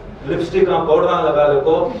مناتی، لپسٹک کا پاؤڈر لگا لے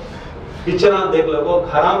کو، پکچراں دیکھ لے کو،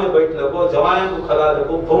 گھراں میں بیٹھ لے کو، جوائیں کو کھلا لے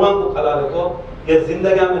کو، بھواں کو کھلا لے کو، یہ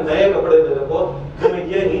زندگیاں میں نئے کپڑے دے لے کو. تمہیں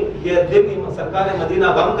یہ دن سرکار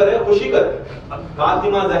مدینہ غم کرے خوشی کرے،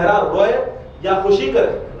 فاطمہ زہرا روئے یا خوشی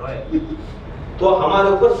کرے؟ تو ہمارے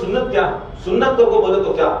اوپر سنت کیا ہے؟ سنت تو کو بولے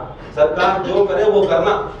تو کیا؟ سرکار جو کرے وہ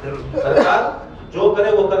کرنا، سرکار جو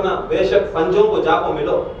کرے وہ کرنا. بے شک پنجوں کو جا کو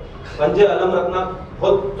ملو، پنجے علم رکھنا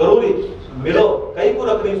بہت ضروری، ملو کئی کو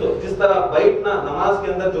رکھ نہیں سو. جس طرح بیٹھنا نماز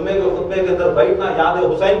کے اندر، جمعے کے خطبے کے اندر بیٹھنا یاد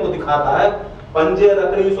حسین کو دکھاتا ہے، پنجے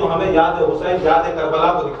رکھ نہیں سو ہمیں یاد حسین، یاد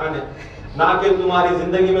کربلا کو دکھانے. نہ کہ تمہاری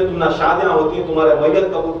زندگی میں تم نہ شادیاں ہوتی، تمہارے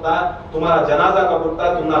میت کب اٹھتا ہے، تمہارا جنازہ کب اٹھتا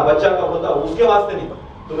ہے، تم نہ بچہ کب ہوتا ہے، اس کے واسطے نہیں.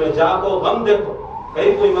 تمہیں جا کو غم دیکھو.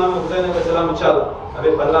 کئی کو امام حسین علیہ السلام انشاءاللہ ابھی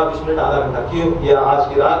 15-20 منٹ آدھا گھنٹہ کی یہ آج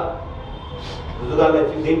کی رات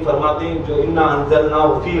بزرگان دین فرماتے ہیں جو انا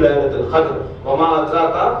انزلناہ فی لیلۃ القدر وما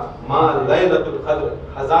ادراک ما لیلۃ القدر،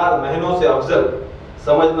 1000 مہینوں سے افضل.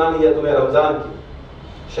 سمجھنا نہیں ہے تمہیں رمضان کی،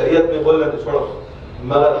 شریعت میں بولنے تو چھوڑو،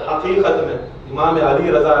 مگر حقیقت میں امام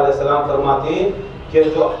علی رضا علیہ السلام فرماتے ہیں کہ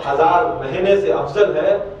جو 1000 مہینے سے افضل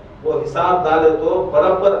ہے وہ حساب ڈالے تو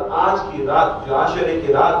برابر آج کی رات جو عاشورے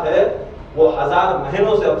کی رات ہے وہ 1000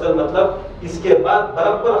 مہینوں سے افضل. مطلب اس کے بعد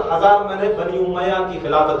برابر 1000 مہینے بنی امیہ کی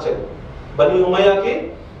خلافت چلی، بنی امیہ کی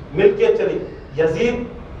ملکیت چلی. یزید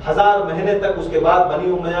 1000 مہینے تک، اس کے بعد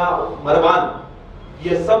بنی امیہ، مروان،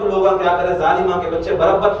 یہ سب لوگوں کیا کرے، ظالمہ کے بچے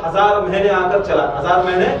برابر 1000 مہینے آ کر چلا، 1000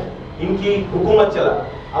 مہینے ان کی حکومت چلا.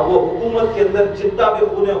 اب وہ حکومت کے اندر جتنا بھی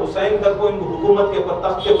خون حسین تک وہ ان حکومت کے اوپر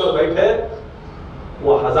تخت کے اوپر بیٹھے،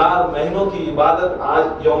 وہ 1000 مہینوں کی عبادت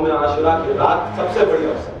آج یوم عاشورہ کی رات سب سے بڑی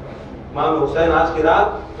افضل. امام حسین آج کی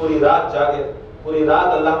رات پوری رات جاگے، پوری رات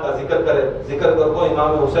اللہ کا ذکر کرے. ذکر کر کو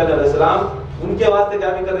امام حسین علیہ السلام ان کے واسطے کیا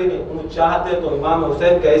بھی کر رہی نہیں، ان چاہتے تو امام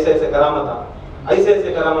حسین کے ایسے ایسے کرامتاں، ایسے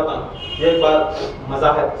ایسے کرامتاں. یہ ایک بار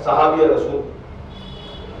مظاہر صحابی رسول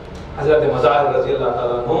حضرت مظاہر رضی اللہ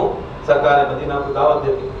تعالیٰ عنہ سرکار مدینہ کو دعوت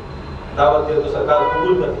دیتی، دعوت دے تو سرکار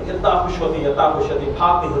قبول کرتی. اتنا خوش ہوتی، اتنا خوش ہوتی،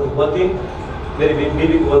 بھاگتی ہوتی میری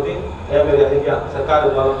بیوی کو بولتی اے میرے اہلیہ سرکار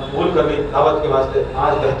قبول کر لی دعوت کے واسطے.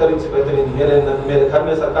 آج بہترین سے بہترین میرے گھر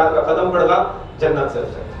میں سرکار کا قدم پڑ گا جنت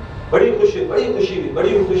سے. بڑی خوشی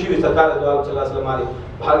ہوئی. سرکار صلی اللہ علیہ وسلم ہماری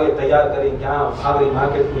بھاگے تیار کری، کیا بھاگ رہی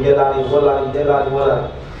مارکیٹ میں، یہ لا رہی وہ لا رہی یہ لا رہی وہ لا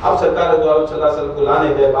رہی. اب سرکار صلی اللہ علیہ وسلم کو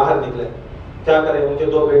لانے گئے، باہر نکلے. کیا کریں، ان کے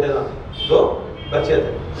 2 بیٹے نہ، 2 بچے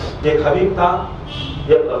تھے، ایک حبیب تھا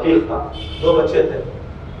ایک رفیق تھا، 2 بچے تھے.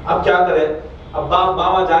 اب کیا کرے، اب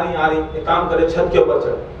بابا جا رہی آ رہی، ایک کام کرے چھت کے اوپر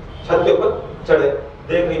چڑھے، چھت کے اوپر چڑھے،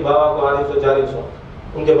 دیکھ رہی بابا کو آ رہی سو جا رہی سو.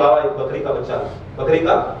 ان کے بابا ایک بکری کا بچہ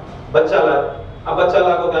لائے. اب بچہ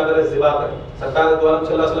لا کو کیا کرے، ذبح کرے. سرکار صلی اللہ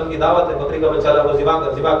علیہ وسلم کی دعوت ہے، بکری کا بچہ لا کو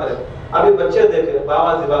ذبح کرے. ابھی بچے دیکھے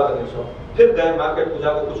بابا ذبح کرے سو. پھر گئے مارکیٹ کو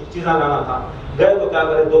جا کے کچھ چیزاں لانا تھا. گئے تو کیا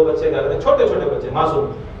کرے، 2 بچے کیا کرے، چھوٹے چھوٹے بچے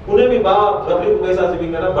معصوم، انہیں بھی بابا بکری کو کیسا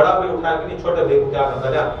ذبح کرنا، بڑا بھی اٹھایا کہ نہیں، چھوٹے بھائی کو کیا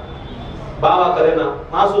کرتا جا بابا کرے نا،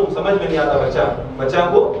 معصوم سمجھ میں نہیں آتا، بچہ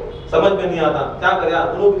کو سمجھ میں نہیں آتا. کیا کرے،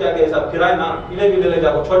 انہوں کیا کہ ایسا پھرائے نا، انہیں بھی لے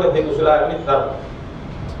جا کو چھوٹے بھائی کو سلایا نہیں تھا.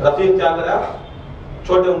 رفیق کیا کرا،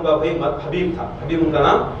 چھوٹے ان کا بھائی حبیب تھا، حبیب ان کا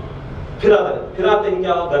نام، پھراتے ہی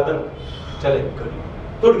کیا ہو گردن چلے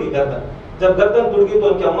ٹوٹ گئی گردن. جب گردن ٹوٹ گئی تو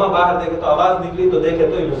ان کی اماں باہر دیکھے تو آواز نکلی تو دیکھے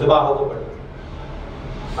تو انہوں ذبح ہو کو پڑ گئے.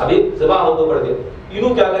 ابھی ذبح ہو کو پڑ گئے.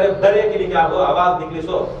 انہوں کیا کرے ڈرے کہ نہیں کیا ہو آواز نکلی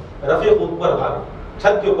سو رفیق اوپر بھاگے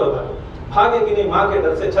چھت کے اوپر بھاگے کہ نہیں ماں کے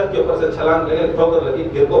ڈر سے چھت کے اوپر سے چھلانگ لگے ٹھوکر لگی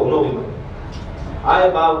گر کو انہوں بھی مرے. آئے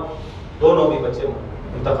باپ دونوں بھی بچے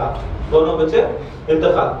انتقال دونوں بچے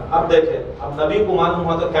انتقال. اب دیکھیں اب نبی کو معلوم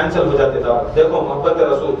ہوا تو کینسل ہو جاتے تھا. دیکھو محبت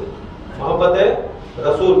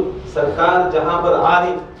رسول سرکار جہاں پر آ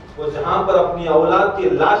رہی وہ جہاں پر اپنی اولاد کی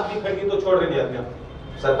لاش بھی کھڑی تو چھوڑ رہی نہیں.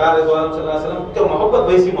 سرکار صلی اللہ علیہ وسلم کی محبت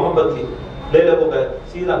ویسی محبت تھی. لے لے وہ گئے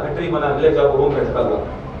سیدھا گھٹری بنا لے جب روم میں ڈھکل رہا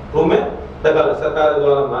روم میں ڈھکل. سرکار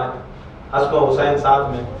آئے حسن و حسین ساتھ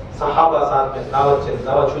میں صحابہ ساتھ میں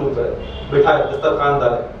دعوت شروع کرے بٹھائے دسترخوان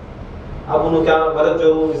ڈالے. اب انہوں کیا مرد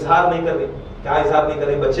جو اظہار نہیں کر رہی کیا اظہار نہیں کر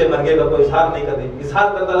رہی بچے مر گئے کوئی اظہار نہیں کر رہی. اظہار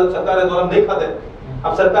کرتا ہے سرکار نہیں کھاتے.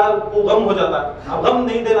 اب سرکار کو غم ہو جاتا ہے. اب غم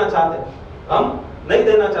نہیں دینا چاہتے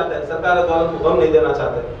سرکار کو غم نہیں دینا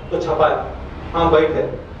چاہتے تو چھپائے. ہاں بیٹھے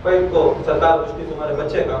بیٹھ کو سرکار پوچھتی تمہارے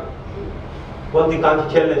بچے کا بولتی کہاں کی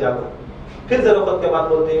کھیلنے جاتا. پھر ذرا وقت کے بعد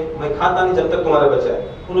بولتی ہیں میں کھاتا نہیں جب تک تمہارے بچے ہیں.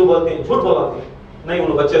 انہوں بولتی ہیں جھوٹ بولا تھی نہیں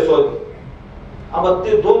انہوں بچے سو گئے. اب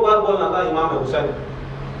 2 بار بولنا تھا. امام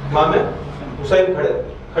حسین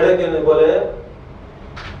کھڑے کے بولے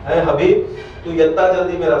اے حبیب تو اتنا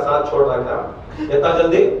جلدی میرا ساتھ چھوڑ رہا کیا اتنا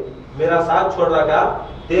جلدی میرا ساتھ چھوڑ رہا کیا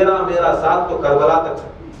تیرا میرا ساتھ تو کربلا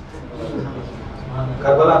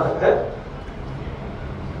تک ہے.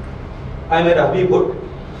 اے میرا حبیب اٹھ.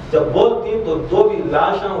 جب بولتی تو 2 بھی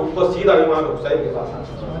لاشاں ان کو سیدھا امام حسین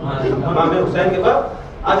کے پاس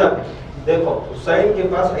آ جاتے. دیکھو حسین کے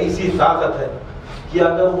پاس ایسی طاقت ہے کہ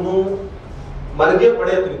اگر انہوں مرگے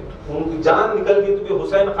پڑے تو ان کی جان نکل گئی تو بھی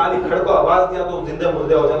حسین خالی کھڑ کو آواز دیا تو زندے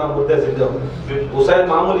مردے ہو جانا مردے زندے ہو. حسین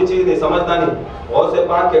معمولی چیز نہیں سمجھتا نہیں. غوث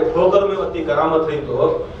پاک کے ٹھوکر میں اتنی کرامت رہی تو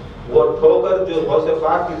وہ ٹھوکر جو غوث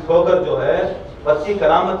پاک کی ٹھوکر جو ہے اتنی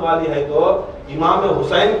کرامت والی ہے تو امام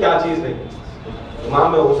حسین کیا چیز نہیں.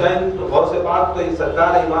 امام حسین تو غوث پاک تو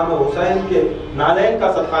سرکار امام حسین کے نالین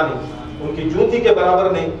کا صدقہ نہیں ان کی جوتی کے برابر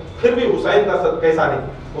نہیں پھر بھی حسین کا صدقہ کیسا نہیں.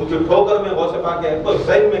 ان کی ٹھوکر میں غوث پاک ہے تو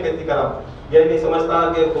حسین میں کہتی کرامت. یہ نہیں سمجھتا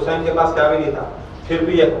کہ حسین کے پاس کیا بھی نہیں تھا پھر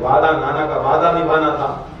بھی ایک وعدہ نانا کا وعدہ نبھانا تھا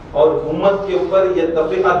اور امت کے اوپر یہ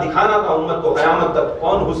تفریقہ دکھانا تھا امت کو قیامت تک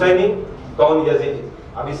کون حسینی کون یزیدی.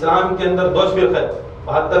 اب اسلام کے اندر 2 فرقے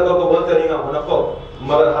 72 کو بولتے رہے گا منافق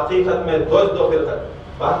مگر حقیقت میں 2 فرقے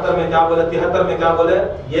 72 میں کیا بولے 73 میں کیا بولے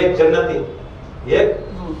ایک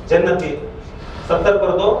جنتی 70 پر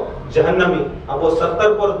 2 جہنمی. اب وہ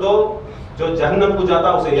 70 پر 2 جو جہنم کو جاتا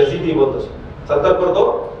اسے یزیدی بولتے. 70 پر 2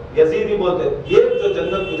 یزیدی بولتے. ایک جو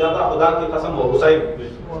جنت کو جاتا خدا کی قسم وہ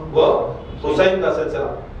حسین کا سلسلہ.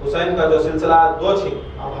 حسین کا جو سلسلہ 2 تھی.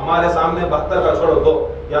 اب ہمارے سامنے 72 کا چھوڑو 2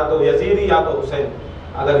 یا تو یزیدی یا تو حسین.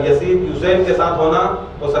 اگر یزید حسین کے ساتھ ہونا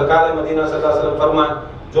تو سرکار مدینہ صلی اللہ علیہ وسلم فرمائے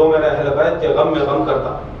جو میرے اہل بیت کے غم میں غم کرتا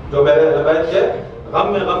جو میرے اہل بیت کے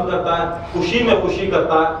غم میں غم کرتا ہے خوشی میں خوشی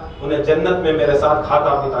کرتا ہے انہیں جنت میں میرے ساتھ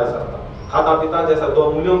کھاتا پیتا جیسا 2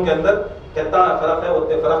 انگلیوں کے اندر کتنا فرق ہے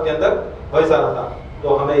اتنے فرق کے اندر ویسا رہتا. تو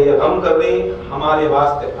ہمیں یہ غم کر رہی ہمارے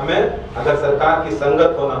واسطے ہمیں اگر سرکار کی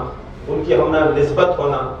سنگت ہونا ان کی ہمنا نسبت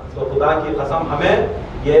ہونا تو خدا کی قسم ہمیں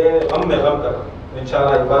یہ غم میں غم کرنا.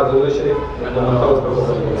 انشاءاللہ ایک بار ضرور شریف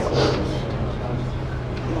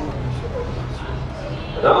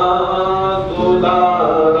رات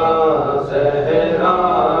دلارا زہرا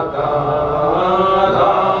کا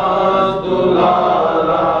رات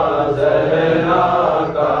دلارا زہرا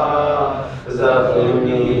کا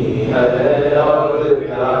زخمی ہے اور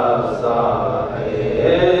پیاسا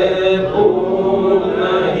ہے بھول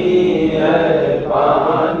نہیں ہے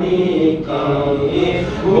پانی کی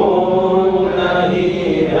بھول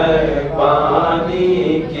نہیں ہے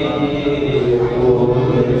پانی کی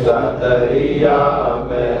خون کا دریا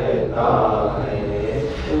بہتا ہے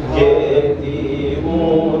گیتی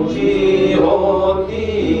اونچی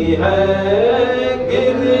ہوتی ہے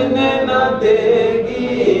گرنے نہ دے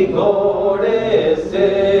گی گھوڑے سے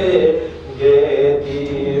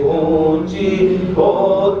گیتی اونچی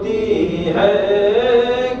ہوتی ہے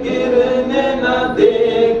گرنے نہ دے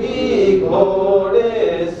گی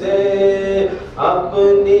گھوڑے سے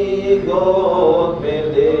اپنی گود میں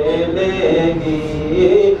لے لے گی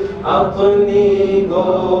اپنی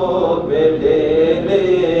گود میں لے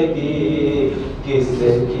لے گی کس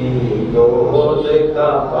کی گود کا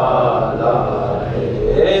پالا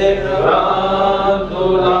ہے رات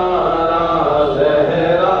دلارا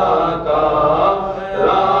زہرا کا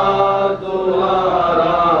رات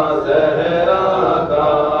دلارا زہرا کا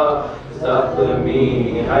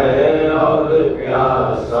زخمی ہے اور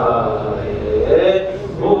پیاسا ہے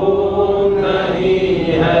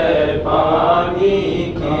ہے پانی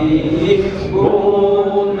کی،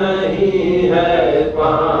 بوند نہیں ہے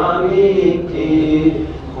پانی کی،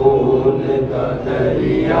 خون کا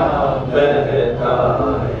دریا بہتا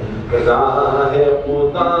ہے۔ راہ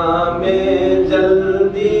خدا میں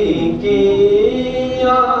جلدی کی،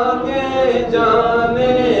 آگے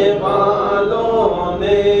جانے والوں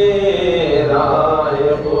نے، راہ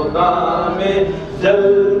خدا میں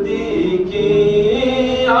جلدی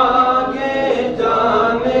کی، آگے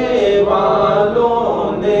جانے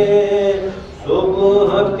والوں نے،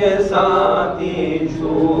 صبح کے ساتھ ہی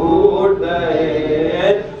چھوٹ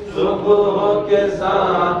گئے، صبح کے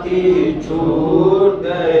ساتھ ہی چھوٹ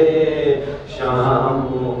گئے، شام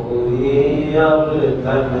ہوئی اب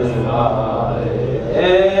تنہائی،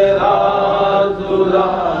 رات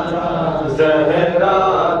دلارا زہرا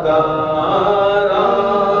کا،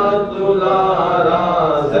 رات دلارا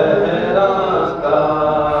زہرا کا،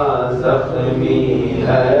 زخمی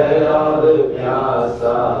ہے اور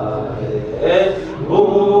پیاسا ہے،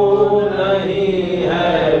 بوند نہیں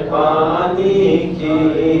ہے پانی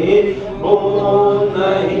کی، بوند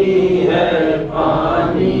نہیں ہے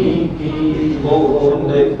پانی کی،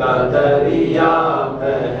 خون کا دریا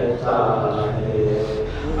بہتا ہے۔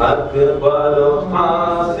 اکبر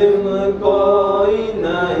قاسم کوئی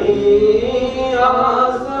نہیں،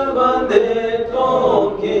 آس بندھے تو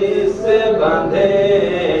کس سے بندھے،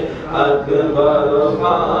 اکبر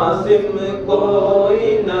قاسم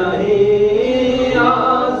کوئی نہیں،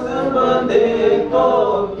 آس بندھے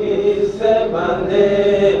تو کس سے بندھے،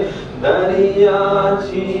 دریا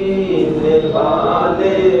چھیننے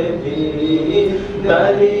والے بھی،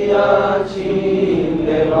 دریا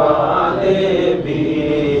چھیننے والے بھی،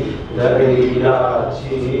 دریا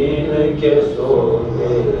چھین کے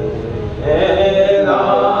سوتے ہیں،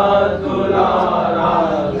 رات دلارا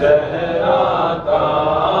زہرا کا،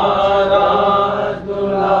 رات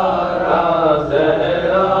دلارا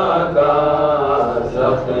زہرا کا،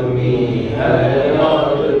 زخمی ہے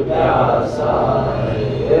اور پیاسا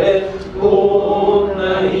ہے، خون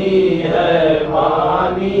نہیں ہے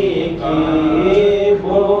پانی کی،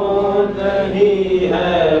 بوند نہیں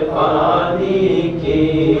ہے پانی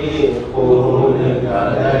کی، خون کا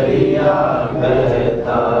دریا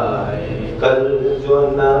بہتا ہے۔ کل جو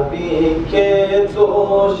نبی کے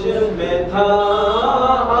دوش میں تھا،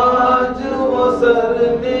 آج وہ سر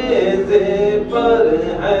نیزے پر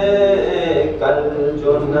ہے، کل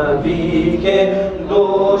جو نبی کے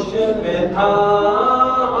دوش میں تھا،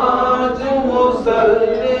 آج وہ سر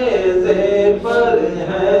نیزے پر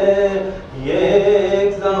ہے، یہ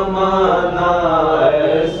ایک زمانہ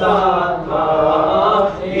ایسا تھا،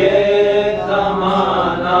 یہ ایک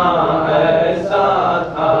زمانہ ایسا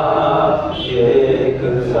تھا، یہ ایک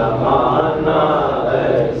زمانہ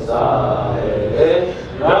ایسا ہے،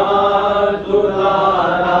 رات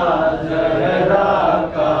دلارا زہرا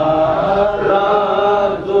کا،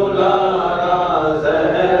 رات دلارا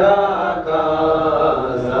زہرا کا،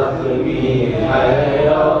 زخمی ہے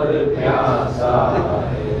اور پیاسا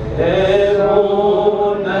ہے،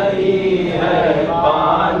 بوند نہیں ہے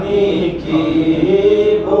پانی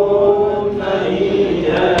کی، بوند نہیں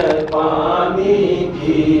ہے پانی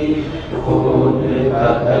کی، خون کا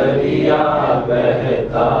دریا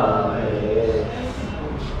بہتا ہے۔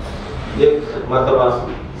 ایک مرتبہ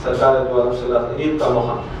سرکار دو عالم صلی اللہ علیہ وسلم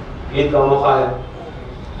عید کا موقع ہے،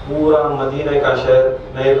 پورا مدینہ کا شہر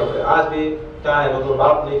نئے کپڑے، آج بھی کیا ہے مطلب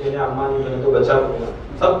باپ نہیں پہنے، اماں نہیں پہنے تو بچہ کو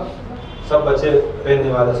پہنا، سب بچے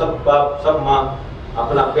پہننے والے، سب باپ سب ماں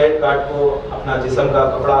اپنا پیٹ کاٹ کو، اپنا جسم کا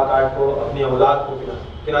کپڑا کاٹ کو اپنی اولاد کو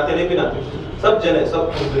پہناتے نہیں پہناتے، سب جنے سب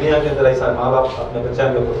دنیا کے اندر ایسا ماں باپ اپنے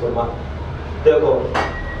بچوں کے اوپر فرمان۔ دیکھو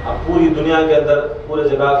اب پوری دنیا کے اندر پورے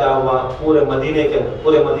جگہ کیا ہوا، پورے مدینے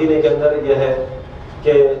کے اندر یہ ہے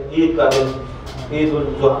کہ عید کا دن، عید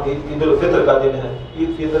الفطر کا دن ہے، عید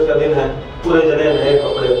فطر کا دن ہے، پورے جنے نئے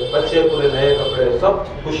کپڑے، بچے پورے نئے کپڑے، سب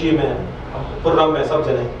خوشی میں خرم میں، سب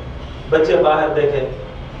جنے بچے باہر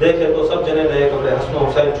دیکھے تو سب جنے نئے کپڑے، حسن و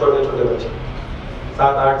حسین چھوٹے چھوٹے بچے،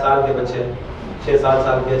 7-8 سال کے بچے، 6-7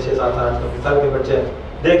 سال کے 6-7-8 سال کے بچے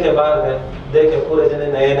دیکھے باہر گئے، دیکھے پورے جنے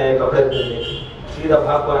نئے کپڑے پہنے، سیدھا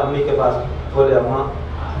بھاگ پڑا امی کے پاس، بولے اماں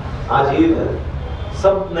آج عید ہے،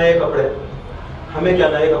 سب نئے کپڑے، ہمیں کیا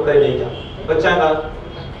نئے کپڑے نہیں کیا؟ بچہ کا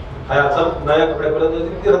خیال سب نئے کپڑے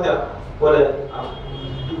پہنے، بولے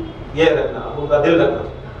یہ رکھنا، اب ان کا دل رکھنا،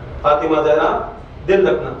 فاطمہ زہرا دل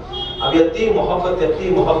رکھنا۔ اب اتنی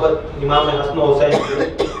محبت امام حسن و حسین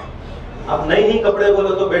کی، اب نہیں ہی کپڑے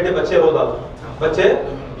بولے تو بیٹے بچے رو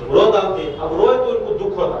ڈالتے، اب روئے تو ان کو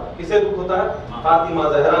دکھ ہوتا ہے، کسے دکھ ہوتا ہے؟ فاطمہ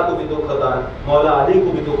زہرا کو بھی دکھ ہوتا ہے، مولا علی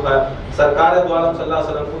کو بھی دکھ ہے، سرکار دو عالم صلی اللہ علیہ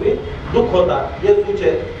وسلم کو بھی دکھ ہوتا ہے۔ یہ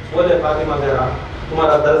سوچے، بولے فاطمہ زہرا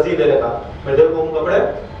तुम्हारा दर्जी ले लेगा, मैं देखो हूँ कपड़े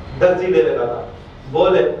दर्जी ले लेगा था।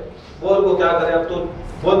 बोल को क्या करे, अब तो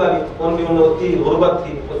बोला नहीं, कौन भी उन्हें उतनी गुर्बत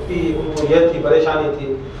थी, उतनी उनको ये थी परेशानी थी,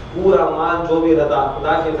 पूरा माल जो भी रहता,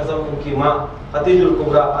 खुदा की कसम उनकी माँ खदीजुल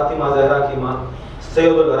कुबरा फातिमा ज़हरा की माँ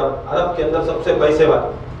सैयदुल अरब, अरब के अंदर सबसे पैसे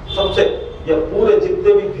वाले, सबसे ये पूरे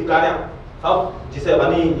जितने भी भिखारियाँ, सब जिसे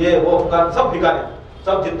गनी ये वो सब भिखारियाँ,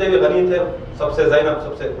 सब जितने भी गनी थे, सबसे ज़ैनब,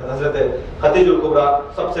 सबसे हज़रत खदीजुल कुबरा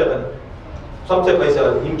सबसे गनी, सबसे पैसे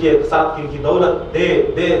वाले, इनके साथ इनकी दौलत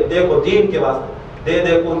दे को दीन के वास्ते,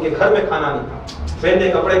 दे को उनके घर में खाना नहीं था, पहनने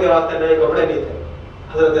कपड़े के वास्ते नए कपड़े नहीं थे।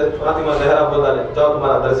 हज़रत फातिमा ज़हरा बोल डाले, जाओ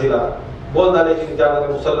तुम्हारा दर्जी ला, बोल डाले कि क्या करे,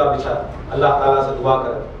 मुसल्ला बिछा, अल्लाह ताला से दुआ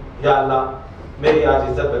करे, या अल्लाह मेरी आज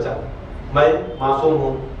इज्जत बचा, मैं मासूम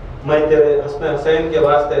हूँ, मैं तेरे हसन हुसैन के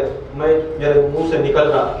वास्ते मैं मेरे मुंह से निकल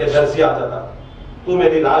रहा कि दर्जी आ जाता, तू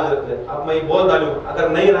मेरी लाज रख ले। अब मैं बोल डालूँ, अगर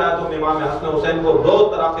नहीं रहा तो इमाम हसन हुसैन को दो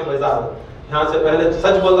तरह के बेजार हो, यहाँ से पहले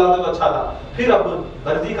सच बोल रहा था तो अच्छा था, फिर अब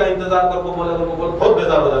दर्जी का इंतजार करके बोले तो बहुत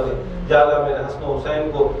बेजार हो जाते। या अल्लाह मेरे हसन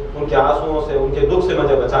हुसैन को उनके आंसुओं से, उनके दुख से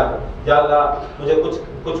मुझे बचा ले, या अल्लाह मुझे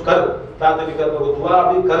कुछ कर, क्या भी कर, दुआ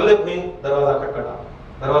अभी कर ले, कहीं दरवाजा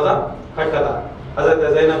खटखटा।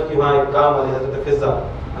 हजरत ज़ैनब की वहाँ एक काम वाली हजरत फिज़ा,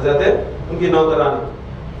 हजरत उनकी नौकरानी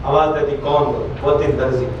आवाज देती, कौन बोलती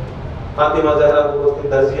दर्जी, फातिमा ज़हरा को बोलती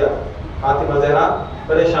दर्जिया। फातिमा ज़हरा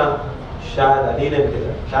परेशान, शायद अली ने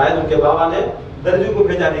भेजा, शायद उनके बाबा ने दर्जी को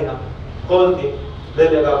भेजा नहीं, खोलती ले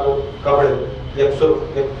लेगा वो कपड़े, एक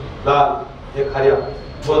सुर्ख, एक लाल, एक हरिया,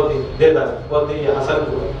 बोलती दे दर, बोलती ये हसन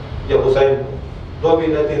को, ये हुसैन को, दो भी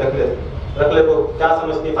लेती रख ले को। क्या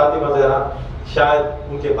समझती फातिमा ज़हरा,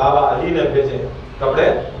 शायद उनके बाबा अली ने भेजे कपड़े,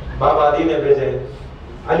 बाबा अली ने भेजे।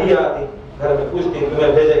 अली आती घर में पूछती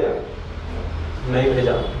तुम्हें भेजेगा, नहीं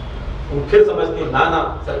भेजा। तुम फिर समझती नाना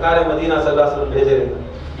सरकार मदीना सल्लल्लाहु अलैहि वसल्लम भेजे रहेगा,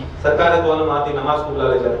 सरकार दो आलम आती नमाज को बुला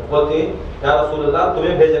ले जाए, बोलती या रसूलुल्लाह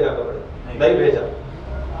तुम्हें भेजेगा कपड़े, नहीं भेजा।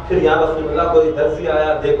 फिर या रसूलुल्लाह कोई दर्जी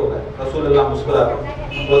आया देखो मैं, रसूलुल्लाह मुस्कुरा गए,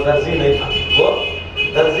 वो दर्जी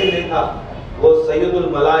नहीं था, वो सैयदुल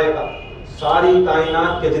मलाइका, सारी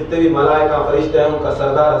कायनात के जितने भी मलाइका फरिश्ते हैं उनका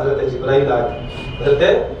सरदार हजरत जिब्राइल आए थे,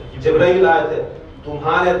 हजरत जिब्राइल आए थे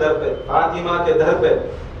तुम्हारे दर पे, फातिमा के दर पे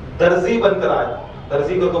दर्जी बनकर आए।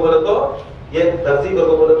 दर्जी को बोले तो ये दर्जी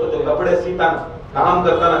को बोले तो जो कपड़े सीता काम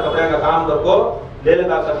करता ना, कपड़े का काम करको ले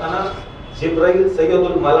लगा करता ना, जिब्राइल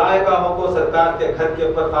सैयदुल मलाइका को सरकार के घर के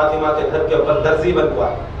ऊपर, फातिमा के घर के ऊपर दर्जी बन हुआ।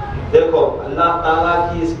 देखो अल्लाह ताला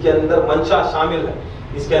की इसके अंदर मंशा शामिल है,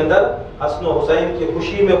 इसके अंदर हसन हुसैन की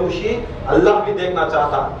खुशी में खुशी अल्लाह भी देखना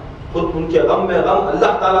चाहता, खुद उनके गम में गम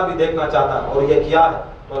अल्लाह ताला भी देखना चाहता, और ये किया है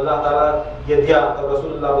तो अल्लाह ताला ये दिया। तब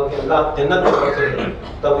रसूलुल्लाह बोलते अल्लाह जन्नत में बसे,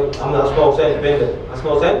 तब हम हसन हुसैन पहन लेते, हसन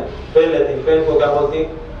हुसैन पहन लेते, पहन को क्या बोलती,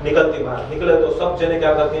 निकलती बाहर, निकले तो सब जने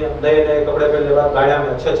क्या करती हैं, नए नए कपड़े पहनने के बाद गाड़ियाँ में,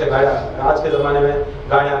 अच्छे गाड़ियाँ, आज के ज़माने में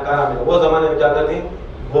गाड़ियाँ कारा में, वो ज़माने में क्या करती,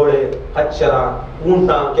 घोड़े, खच्चरा,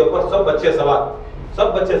 ऊँटा के ऊपर सब बच्चे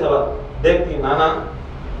सवार, देखती नाना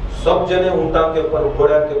सब जने ऊँटा के ऊपर,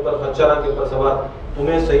 घोड़े के ऊपर, खच्चरा के ऊपर सवार,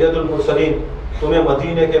 तुम्हें सैयदुल मुरसलीन, तुम्हें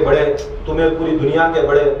मदीने के बड़े, तुम्हें पूरी दुनिया के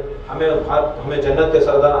बड़े, हमें जन्नत के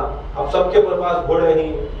सरदार, अब सबके पास घोड़े ही,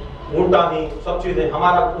 ऊँटा ही, सब चीज़ें,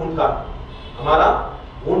 हमारा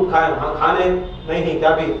ऊँट खाए, हाँ खाने नहीं, क्या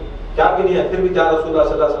भी नहीं है, फिर भी क्या रसूलुल्लाह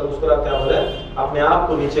सल्लल्लाहु अलैहि वसल्लम मुस्कुरा क्या बोले, अपने आप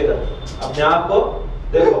को नीचे कर, अपने आप को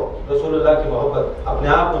देखो, रसूलुल्लाह की मोहब्बत, अपने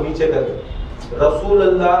आप को नीचे कर।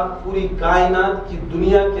 रसूलुल्लाह पूरी कायनात की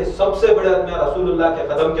दुनिया के सबसे बड़े आदमी रसूलुल्लाह के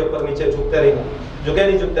कदम के ऊपर नीचे झुकते रहेंगे, झुके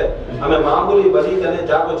नहीं झुकते, हमें मामूली वली कहने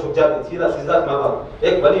जाकर झुक जाते, सीधा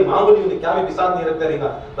एक वली मामूली उन्हें क्या भी बिसात नहीं रखते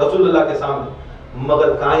रहेगा रसूलुल्लाह के सामने,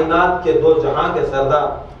 मगर कायनात के दो जहां के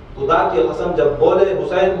सरदार खुदा की कसम जब बोले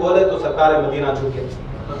हुसैन बोले तो सरकार मदीना झुके,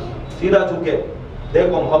 सीधा झुके।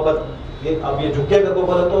 देखो मोहब्बत, ये अब ये झुके को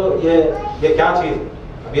बोले तो ये क्या चीज,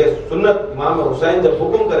 अब ये सुन्नत, इमाम हुसैन जब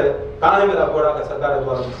हुक्म करे कहाँ है मेरा घोड़ा का, सरकार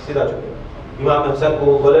द्वारा सीधा झुके। इमाम हुसैन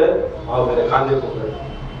को बोले और मेरे खांधे को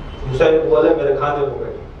बैठे, हुसैन को बोले मेरे खांधे को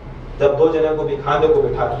बैठे, जब दो जने को भी खांधे को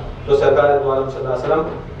बिठा तो सरकार द्वारा सल्लल्लाहु अलैहि वसल्लम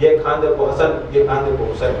ये खांधे को हसन, ये खांधे को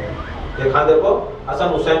हुसैन, ये खांधे को हसन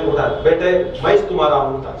हुसैन को उठा, बेटे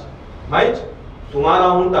मैं तुम्हारा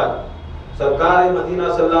ऊँट आज, सरकार मदीना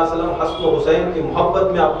सल्लल्लाहु अलैहि वसल्लम हसन हुसैन की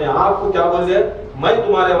मोहब्बत में अपने आप को क्या बोल रहे, मैं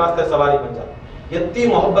तुम्हारे वास्ते सवारी बन जा, इतनी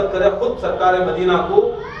मोहब्बत करे खुद सरकार मदीना को।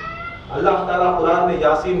 अल्लाह ताला कुरान में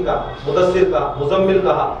यासीन का, मुदस्सिर का, मुजम्मिल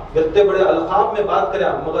कहा, इतने बड़े अल्काब में बात करे,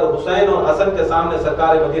 मगर हुसैन और हसन के सामने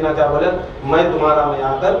सरकार मदीना क्या बोले, मैं तुम्हारा में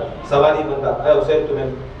आकर सवारी बन रहा, हुसैन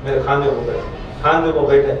तुम्हें मेरे खाने को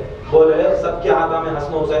बैठे, बोले सबके हाथा में,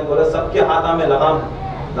 हसन हुसैन बोले सबके हाथा में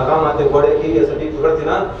लगाम आते घोड़े की, ये सभी पकड़ती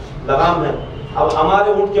ना लगाम है। अब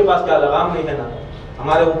हमारे ऊँट के पास क्या लगाम नहीं है ना,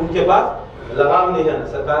 हमारे ऊँट के पास लगाम नहीं है ना।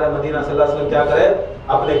 सरकार मदीना सल्लल्लाहु अलैहि वसल्लम क्या करे,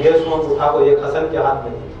 अपने गैस को उठा को एक हसन के हाथ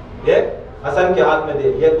में दे, एक हसन के हाथ में दे,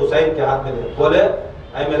 एक हुसैन के हाथ में दे, बोले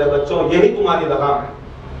ऐ मेरे बच्चों यही तुम्हारी लगाम है,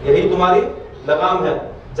 यही तुम्हारी लगाम है।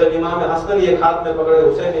 जब इमाम हसन एक हाथ में पकड़े,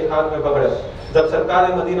 हुसैन एक हाथ में पकड़े, जब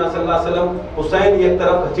सरकार मदीना सल्लल्लाहु अलैहि वसल्लम हुसैन एक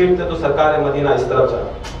तरफ घसीटते तो सरकार मदीना इस तरफ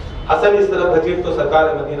जाते, हसन इस तरफ घसीट तो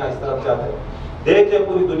सरकार मदीना इस तरफ जाते। देखे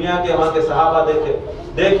पूरी दुनिया के वहां के सहाबा देखे,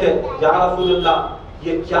 देखे या रसूलुल्लाह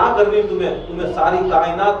ये क्या कर रही तुम्हें, तुम्हें सारी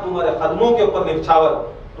कायनात तुम्हारे कदमों के ऊपर निछावर,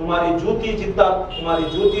 तुम्हारी जूती जितना, तुम्हारी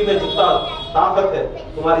जूती में जितना ताकत है,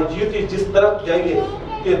 तुम्हारी जूती जिस तरफ जाएगी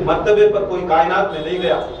कि मर्तबे पर कोई कायनात में नहीं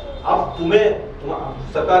गया, अब तुम्हें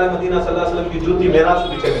सरकार मदीना सल्लल्लाहु अलैहि वसल्लम की जूती मेराज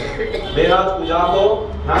को चले, मेराज को जाओ,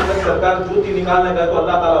 यहाँ तक सरकार जूती निकालने गए तो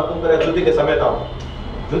अल्लाह ताला हुक्म करे जूती के समेत आओ,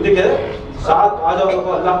 जूती के साथ आ जाओ,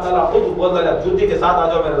 तो अल्लाह ताला खुद बोल रहा है जूती के साथ आ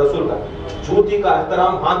जाओ मेरे रसूल का। जूती का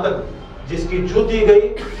एहतराम वहां तक, जिसकी जूती गई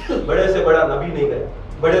बड़े से बड़ा नबी नहीं गया,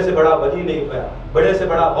 बड़े से बड़ा वली नहीं गया, बड़े से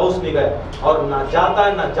बड़ा गौस नहीं गया, और ना जाता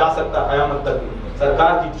है ना जा सकता कयामत तक भी।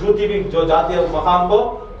 सरकार की जूती भी जो जाती है उस मकाम को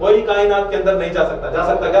कोई कायनात के अंदर नहीं जा सकता, जा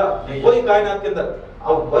सकता क्या कोई कायनात के अंदर।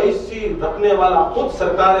 अब वैसी रखने वाला खुद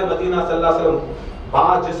सरकार मदीना सल्लल्लाहु अलैहि वसल्लम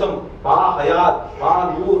बा जिस्म बा हयात बा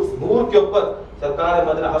नूर, नूर के ऊपर सरकार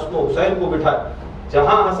मदीना हसन हुसैन को बिठाए,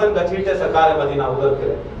 जहां हसन घसीटे सरकार मदीना उधर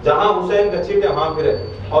फिरे, जहां हुसैन घसीटे वहां फिरे,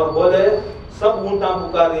 और बोले सब ऊंटा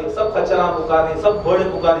पुकारे, सब खच्चरा पुकारे, सब घोड़े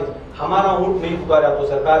पुकारे, हमारा ऊंट नहीं पुकारा। तो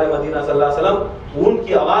सरकार मदीना सल्लल्लाहु अलैहि वसल्लम ऊंट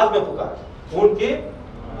की आवाज में पुकारे, ऊंट की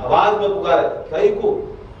आवाज में पुकारे, कहीं को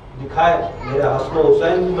दिखाए मेरे हसन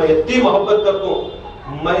हुसैन को मैं इतनी मोहब्बत करता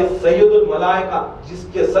हूँ, मैं सैयदुल मलाइका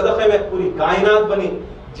जिसके सदक़े में पूरी कायनात बनी,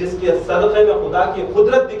 जिसके सदक़े में खुदा की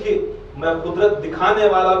कुदरत दिखी, मैं कुदरत दिखाने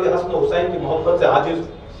वाला भी हसन हुसैन की मोहब्बत से आजिज़ हूँ,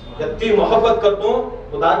 इतनी मोहब्बत करता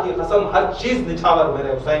हूँ खुदा की कसम, हर चीज निछावर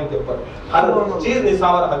मेरे हुसैन के ऊपर, हर चीज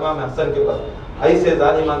निछावर इमाम हसन के ऊपर। ऐसे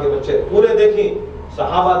जालिमा के बच्चे पूरे देखी,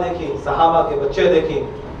 सहाबा देखी, सहाबा के बच्चे देखी।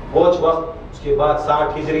 वो वक्त उसके बाद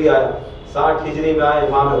 60 हिजरी आया, 60 हिजरी में आए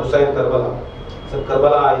इमाम हुसैन करबला, सब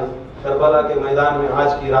करबला आई, करबला के मैदान में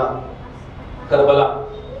आज की रात, करबला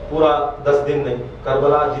पूरा 10 दिन नहीं,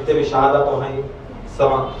 करबला जितने भी शहादत हैं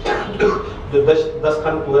समा जो 10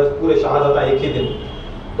 खंड पूरे शहादत एक ही दिन।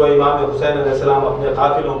 तो इमाम हुसैन अलैहिस्सलाम अपने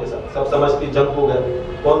काफिलों के साथ, सब समझती जंग को गए,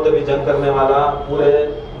 कौन तो भी जंग करने वाला पूरे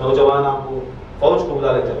नौजवान आपको फौज को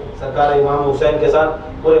बुला लेते। सरकार इमाम हुसैन के साथ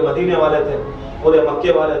पूरे मदीने वाले थे, पूरे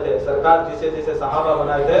मक्के वाले थे, सरकार जिसे जिसे सहाबा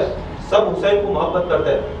बनाए थे सब हुसैन को मोहब्बत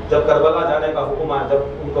करते। जब करबला जाने का हुक्म आया, जब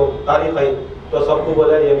उनको तारीख आई तो सबको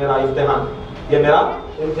बोले ये मेरा इम्तिहान, ये मेरा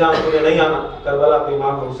इम्तिहान, तुम्हें नहीं आना करबला को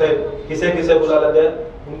इमाम हुसैन किसे किसे बुला लेते,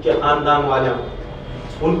 उनके खानदान वाले,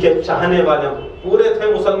 उनके चाहने वाले, पूरे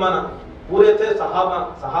थे मुसलमान, पूरे थे सहाबा,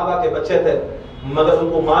 सहाबा के बच्चे थे, मगर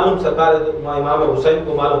उनको मालूम सरकार इमाम हुसैन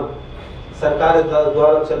को मालूम सरकार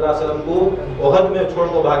द्वारा सल्लल्लाहु अलैहि वसल्लम को ओहद में छोड़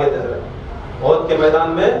को भागे थे, ओहद के मैदान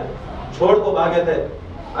में छोड़ को भागे थे,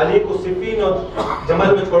 अली को सिफीन और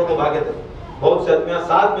जमल में छोड़ को भागे थे। बहुत से आदमी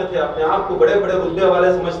साथ में थे, अपने आप को बड़े बड़े रुतबे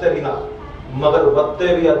वाले समझते रहा, मगर वक्त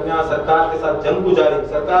भी आदमी सरकार के साथ जंग गुजारी।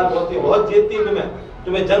 सरकार बोलती बहुत जीतती,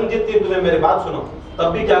 तुम्हें जंग जीतती, तुम्हें मेरी बात सुनो,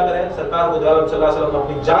 तब भी क्या करें, सरकार को सल्लल्लाहु अलैहि वसल्लम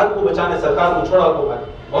अपनी जान को बचाने सरकार को छोड़ा को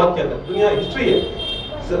भागे। बहुत के अंदर दुनिया हिस्ट्री है,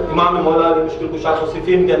 इमाम मौला अली मुश्किल कुशा को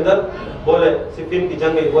सिफीन के अंदर बोले, सिफीन की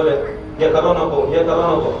जंग बोले ये करो ना को, ये करो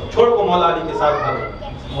ना को, छोड़ को मौला अली के साथ भागे।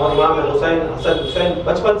 और इमाम हुसैन हसन हुसैन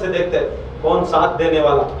बचपन से देखते कौन साथ देने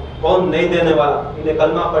वाला कौन नहीं देने वाला, इन्हें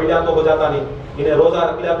कलमा पढ़ लिया तो हो जाता नहीं, इन्हें रोजा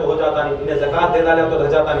रख लिया तो हो जाता नहीं, इन्हें ज़कात दे डाला तो रह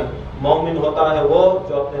जाता नहीं। मोमिन होता है वो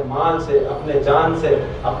जो अपने माल से, अपने जान से,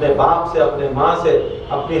 अपने बाप से, अपने माँ से,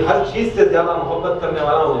 अपनी हर चीज से ज्यादा मोहब्बत करने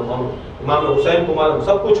वाला उन्हें मोमिन। इमाम हुसैन को मालूम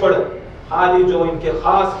सब कुछ छोड़े, खाली जो इनके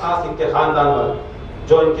खास इनके खानदान वाले,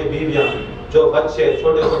 जो इनके बीवियां, जो बच्चे,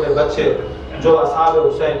 छोटे छोटे बच्चे, जो असहाब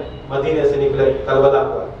हुसैन मदीने से निकले करबला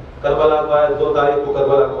को आए। करबला को आए 2 तारीख को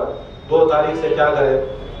करबला को आए। 2 तारीख से क्या करे,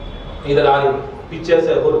 इधर आए पीछे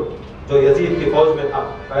से हुर जो यजीद की फौज में था,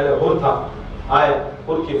 पहले हुर था, आए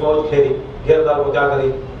हुर की फौज घेरी, घेरदार को क्या करी,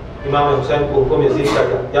 इमाम हुसैन को हुक्म यजीद कर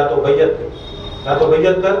दिया, या तो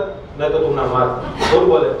बैयत कर, नहीं तो तुम ना मार। हुर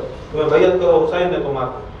बोले तुम्हें बैयत करो, हुसैन ने तो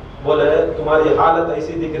मार। बोले तुम्हारी हालत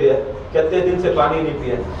ऐसी दिख रही है, कितने दिन से पानी नहीं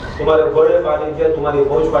पिए, तुम्हारे घोड़े पानी पिए, तुम्हारी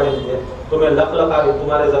फौज पानी नहीं पिए, तुम्हें लख आ रही,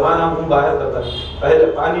 तुम्हारे जबान मुंह बाहर करता है, पहले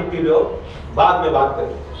पानी पी लो, बाद में बात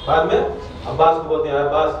करें। बाद में अब्बास को बोलते हैं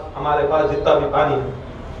अब्बास हमारे पास जितना भी पानी है,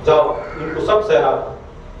 जाओ इनको सब सहरा।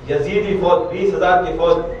 यजीदी फौज 20,000 की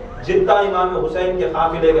फौज जितना इमाम हुसैन के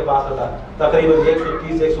काफिले के पास था, तकरीबन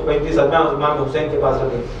 130-135 आदमी इमाम हुसैन के पास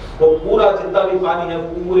रहते, वो पूरा जितना भी पानी है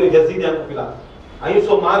पूरे यजीदियों को पिला,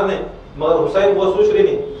 ऐसो मारने, मगर हुसैन वो सोच रही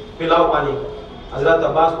नहीं पिलाओ पानी, حضرت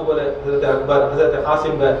عباس کو بولے حضرت اکبر حضرت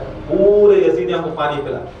قاسم گئے پورے یزیدیوں کو پانی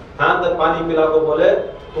پلا، یہاں تک پانی پلا کو بولے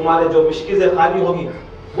تمہارے جو مشکیزیں خالی ہوگی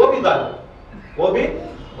وہ بھی ڈالو، وہ بھی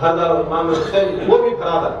بھر ڈالو، امام حسین وہ بھی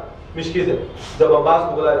بھرا ڈالو مشکیزیں۔ جب عباس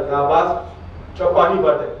کو بولا کہ عباس جو پانی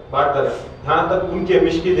بانٹ ڈالے، یہاں تک ان کے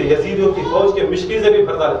مشکیزیں یزیدیوں کی فوج کے مشکیزیں بھی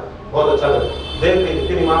بھر ڈالے، بہت اچھا لگا۔ دیکھتے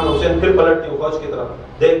پھر امام حسین پھر پلٹتی ہوں فوج کی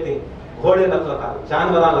طرف، دیکھتی گھوڑے لکھلکا رہے،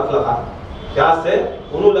 جانوراں لکھلکا رہے، پیاس سے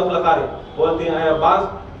انہوں لکھلکا رہے، بولتی ہیں اے عباس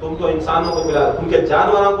تم تو انسانوں کو پلا، ان کے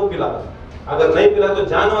جانوراں کو پلا، اگر نہیں پلا تو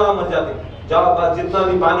جانوراں مر جاتے، جاؤ عباس جتنا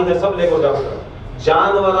بھی پانی ہے سب لے کو جاؤ۔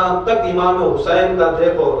 جانوراں تک امام حسین کا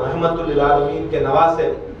دیکھو، رحمت للعالمین کے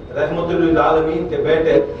نواسے، رحمت للعالمین کے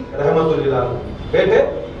بیٹے، رحمت للعالمین بیٹے،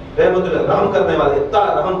 رحمت اللہ رحم کرنے والے، اتنا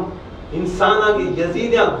رحم انسانہ کی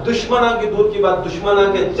یزیدیاں دشمنہ کی دور کی بات،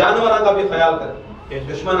 دشمنہ کے جانوراں کا بھی خیال کرے،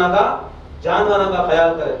 دشمنہ کا جانوراں کا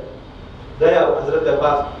خیال کرے۔ گیا حضرت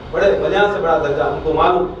عباس بڑے بلیاں سے بڑا درجہ، ان کو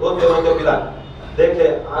معلوم روتے روتے پلا،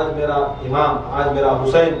 دیکھے آج میرا امام، آج میرا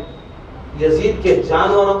حسین یزید کے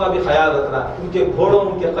جانوروں کا بھی خیال رکھ رہا ہے، ان کے گھوڑوں،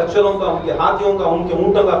 ان کے خچروں کا، ان کے ہاتھیوں کا، ان کے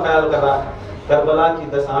اونٹوں کا خیال کر رہا ہے۔ کربلا کی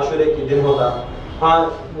 10 عاشورے کی دن ہوتا، ہاں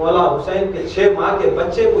مولا حسین کے 6 ماہ کے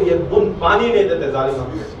بچے کو یہ بند پانی نہیں دیتے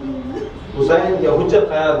ظالم، حسین یہ حجت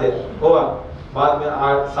خیال دے ہوا۔ بعد میں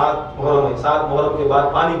 7 محرم کے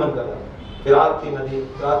بعد پانی بند کر رہا، پھر رات کی ندی،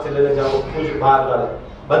 رات سے لے جاؤ کچھ باہر ڈالے،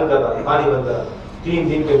 بند کر رہا، پانی بند کر رہا، 3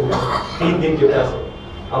 دن کے بھوکے، 3 دن کے پیاسے۔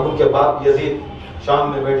 اب ان کے باپ یزید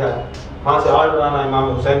شام میں بیٹھا ہے، وہاں سے آرڈر آنا امام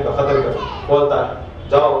حسین کا قتل کر، بولتا ہے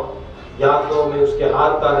جاؤ یا تو میں اس کے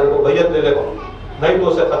ہاتھ کا لے کو بیعت لے لے کو، نہیں تو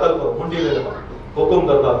اسے قتل کرو، منڈی لے لے کو، حکم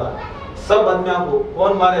کرتا تھا۔ سب آدمیاں کو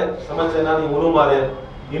کون مارے سمجھ لینا نہیں، انہوں مارے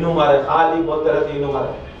انہوں مارے، خالی بولتے رہتے انہوں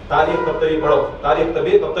مارے۔ تاریخ کب تبھی پڑھو، تاریخ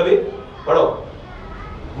کب تبھی پڑھو،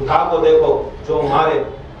 اٹھا کو دیکھو جو مارے،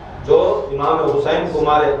 جو امام حسین کو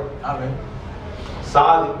مارے،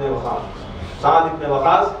 سعد ابن وقاص، سعد ابن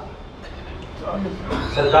وقاص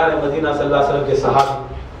سرکار مدینہ صلی اللہ علیہ وسلم کے صحابی،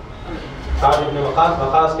 سعد ابن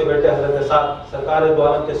وقاص کے بیٹے حضرت سعد سرکار دو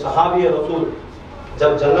عالم کے صحابی رسول۔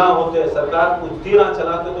 جب جنگاں ہوتے سرکار کچھ تیرہ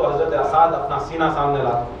چلاتے تو حضرت سعد اپنا سینہ سامنے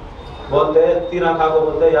لاتے، بولتے تیرہ کھا کو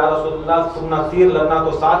بولتے یا رسول اللہ تم نہ تیر لگنا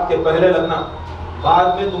تو سعد کے پہلے لگنا، بعد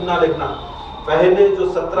میں تم نہ لگنا۔ پہلے جو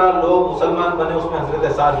 17 لوگ مسلمان بنے اس میں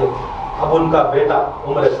حضرت سعد ہے، اب ان کا بیٹا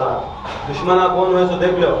عمر سعد۔ دشمنہ کون ہوئے سو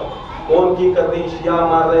دیکھ لو، کون کی کر رہی، شیعہ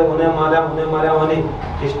مار رہے، انہیں مارا انہیں،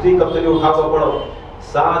 ہسٹری کب تک اٹھا کو پڑھو۔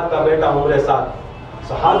 سعد کا بیٹا عمر سعد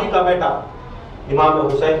صحابی کا بیٹا امام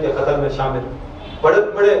حسین کے قتل میں شامل، بڑے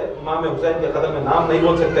بڑے امام حسین کے قتل میں نام نہیں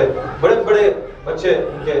بول سکتے، بڑے بڑے بچے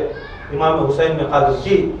ان کے امام حسین میں قاتل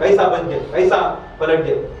کی، کیسا بن گئے، کیسا پلٹ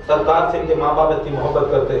گئے۔ سرکار سے ان کے ماں باپ اتنی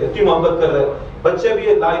محبت کرتے، اتنی محبت کر رہے، بچے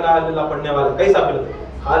بھی لا الہ الا اللہ پڑھنے والے، کیسا ملتے۔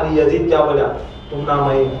 خالی یزید کیا بولا، تم نہ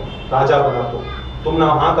میں راجہ بناتا ہوں، تم نہ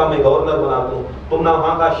وہاں کا میں گورنر بناتا ہوں، تم نہ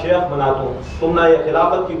وہاں کا شیخ بناتا ہوں، تم نہ یہ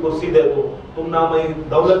خلافت کی کرسی دیتا ہوں، تم نہ میں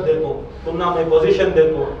دولت دیتا ہوں، تم نہ میں پوزیشن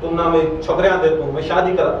دیتا ہوں، تم نہ میں چھوکریاں دیتا ہوں، میں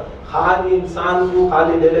شادی کرا۔ خالی انسان کو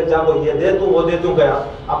خالی لے لے جاؤ یہ دیتا ہوں وہ دیتا ہوں، گیا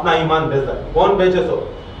اپنا ایمان بیچتا ہے۔ کون بیچے سو؟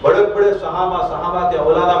 بڑے بڑے صحابہ کے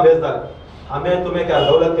اولاداں بیچ ڈالے۔ ہمیں تمہیں کیا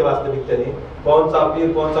دولت کے واسطے بکتے نہیں، کون سا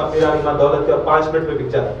پیر کون سا پیرانی ماں دولت کے 5 منٹ میں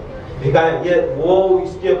بک جاتا بھگائے، یہ وہ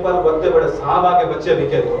اس کے اوپر بڑے بڑے صحابہ کے بچے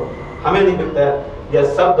بکے، تو ہمیں نہیں بکتا ہے۔ یہ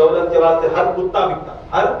سب دولت کے واسطے ہر کتا بکتا،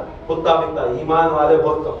 ہر کتا بکتا، ایمان والے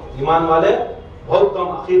بہت کم، ایمان والے بہت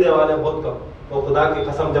کم، عقیدے والے بہت کم۔ تو خدا کی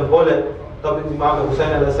قسم جب بولے تب امام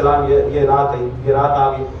حسین علیہ السلام یہ رات ہے، یہ رات آ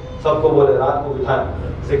گئی، سب کو بولے رات کو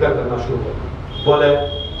بٹھائے ذکر کرنا شروع کر، بولے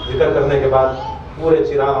ذکر کرنے کے بعد پورے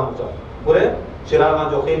چراغاں بجھاؤ، پورے چراغاں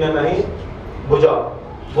جو خیمے میں ہی بجھاؤ،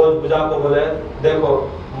 وہ بجھا کو بولے دیکھو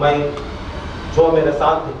میں جو میرے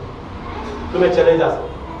ساتھ تھی تمہیں چلے جا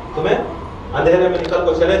سکتے، تمہیں اندھیرے میں نکل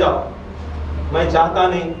کو چلے جاؤ، میں چاہتا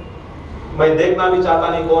نہیں، میں دیکھنا بھی چاہتا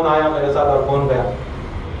نہیں کون آیا میرے ساتھ اور کون گیا۔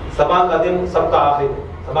 صبح کا دن سب کا آخری دن،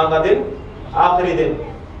 صبح کا دن آخری دن،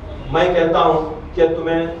 میں کہتا ہوں کہ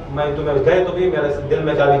میں تمہیں گئے تو بھی میرے دل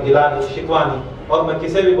میں کبھی گلا نہیں، شکوا نہیں، اور میں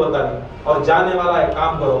کسے بھی بولتا نہیں۔ اور جانے والا ایک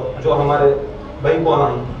کام کرو، جو ہمارے بھائی کو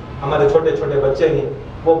ہیں، ہمارے چھوٹے چھوٹے بچے ہیں،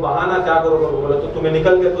 وہ بہانہ کیا کرو بولے تو تمہیں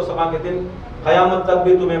نکل گئے تو صبح کے دن قیامت تک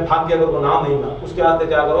بھی تمہیں بھاگ کے اگر وہ نام نہیں ملا، اس کے واسطے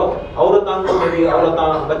کیا کرو، عورتاں کو، میری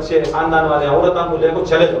عورتاں، بچے، خاندان والے عورتاں کو لے کو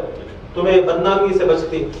چلے جاؤ، تمہیں بدنامی سے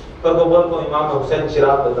بچتی۔ پر وہ بول کو امام حسین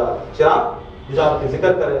چراغ بجھا کے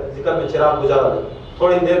ذکر کرے، ذکر میں چراغ بجھا دے،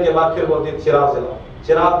 تھوڑی دیر کے بعد پھر بولتی چراغ جلاؤ،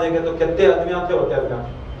 چراغ دیں گے تو کتنے آدمیاں تھے ہوتے آدمیاں،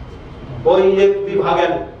 کوئی ایک بھی بھاگے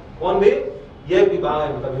نہیں، کون بھی ایک بھی بھاگے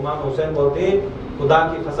نہیں۔ تب امام حسین بولتے ہیں خدا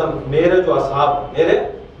کی قسم میرے جو اصحاب، میرے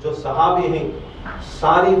جو صحابی ہیں،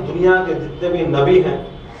 ساری دنیا کے جتنے بھی نبی ہیں،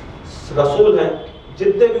 رسول ہیں،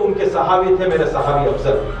 جتنے بھی ان کے صحابی تھے میرے صحابی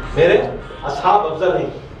افضل، میرے اصحاب افضل نہیں۔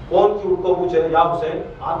 کون کی ان کو پوچھے یا حسین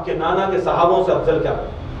آپ کے نانا کے صحابوں سے افضل کیا؟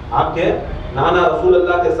 آپ کے نانا رسول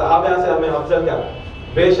اللہ کے صحابہ سے ہمیں افضل کیا؟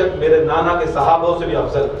 بے شک میرے نانا کے صحابوں سے بھی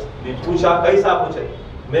افضل۔ پوچھا کیسا؟ پوچھے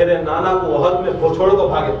میرے نانا کو احد میں چھوڑ کو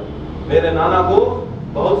بھاگے، میرے نانا کو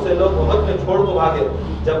بہت سے لوگ احد میں چھوڑ کو بھاگے،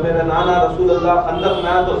 جب میرے نانا رسول اللہ خندق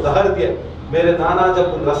میں آیا تو زہر دیے، میرے نانا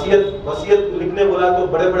جب وصیت لکھنے بولا تو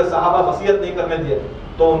بڑے بڑے صحابہ وصیت نہیں کرنے دیے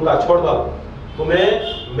تو ان کا چھوڑ دو، تمہیں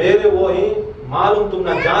میرے وہی معلوم تم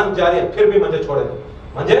نہ جان جاری ہے پھر بھی مجھے چھوڑے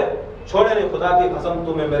نہیں، خدا کی قسم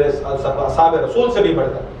تمہیں میرے اصحاب رسول سے بھی بڑھ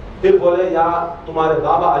کر۔ پھر بولے یا تمہارے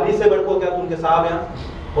بابا علی سے بڑھ کو کیا تم کے صاحب ہیں؟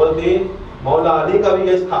 بولتی مولا علی کا بھی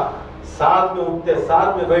یہی تھا، ساتھ میں اٹھتے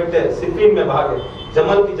ساتھ میں بیٹھتے، صفین میں بھاگے،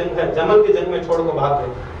 جمل کی جنگ ہے، جمل کی جنگ میں چھوڑ کو بھاگ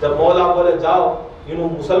گئے۔ جب مولا بولے جاؤ انہوں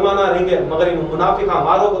مسلمانہ رہیں گے مگر انہوں منافقہ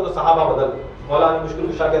مارو گے تو صحابہ بدل، مولا علی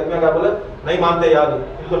مشکل کشا کے میں کیا بولے نہیں مانتے یا علی،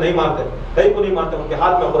 ان کو نہیں مانتے، کہیں کو نہیں مانتے، ان کے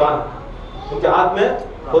ہاتھ میں قرآن، ان کے ہاتھ میں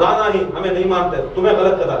قرآن ہی، ہمیں نہیں مانتے، تمہیں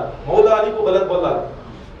غلط کہا، مولا علی کو غلط بولا۔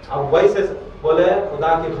 اب ویسے بولے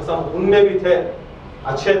خدا کی قسم ان میں بھی تھے،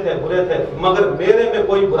 اچھے تھے برے تھے مگر میرے میں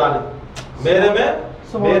کوئی برا نہیں،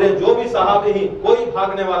 میرے جو بھی صحابی ہی کوئی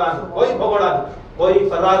بھاگنے والا نہیں، کوئی بھگوڑا نہیں، کوئی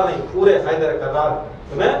فرار نہیں، پورے حیدر کرار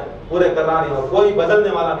تمہیں پورے کرار نہیں، اور کوئی بدلنے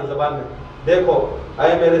والا نہیں زبان میں۔ دیکھو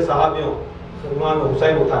اے میرے صحابیوں، امام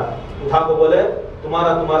حسین اٹھا کو بولے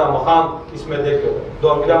تمہارا مقام اس میں دیکھو،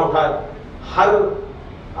 دو انگلیاں اٹھائے، ہر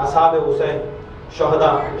اصحاب حسین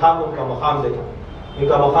شہداء اٹھا کو ان کا مقام دیکھا، ان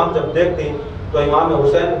کا مقام جب دیکھتی تو امام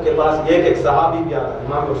حسین کے پاس ایک صحابی بھی آتا،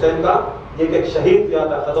 امام حسین کا ایک شہید بھی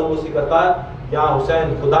آتا، ختم اسی کرتا ہے یا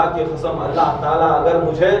حسین خدا کی قسم اللہ تعالیٰ اگر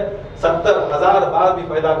مجھے 70,000 بار بھی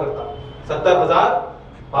پیدا کرتا، 70,000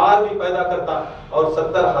 بار بھی پیدا کرتا اور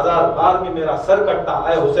 70,000 بار بھی میرا سر کٹتا،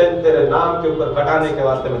 اے حسین تیرے نام کے اوپر کٹانے کے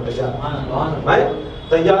واسطے میں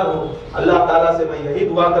تیار ہوں۔ اللہ تعالیٰ سے میں یہی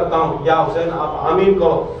دعا کرتا ہوں یا حسین آپ آمین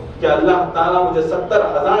کہو کہ اللہ تعالیٰ مجھے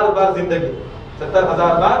 70,000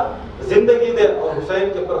 بار زندگی دے اور حسین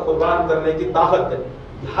کے اوپر قربان کرنے کی طاقت دے۔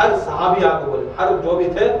 ہر صحابی آپ کو بولے، ہر جو بھی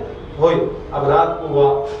تھے ہوئی۔ اب رات کو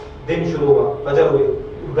ہوا، دن شروع ہوا، فجر ہوئی،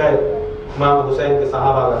 گئے امام حسین کے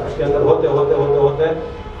صحابہ گئے، اس کے اندر ہوتے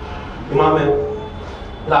امام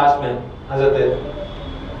لاش میں حضرت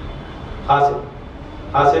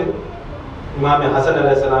قاسم امام حسن علیہ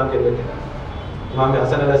السلام کے بیٹے، امام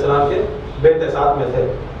حسن علیہ السلام کے بیٹے ساتھ میں تھے،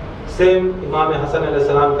 سیم امام حسن علیہ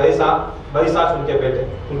السلام کا بیسا ان کے بیٹے،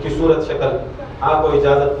 ان کی صورت شکل۔ آپ کو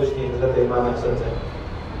اجازت پوچھتی حضرت امام حسن سے،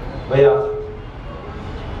 بھیا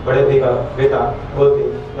بڑے بھائی کا بیٹا بولتی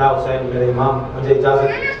یا حسین میرے امام مجھے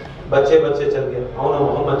اجازت، بچے چل گئے، اون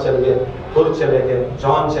محمد چل گئے، خود چلے گئے،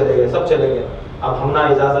 جان چلے گئے، سب چلے گئے، اب ہم نہ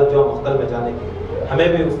اجازت جو مقتل میں جانے کی، ہمیں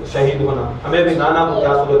بھی شہید ہونا، ہمیں بھی نانا کو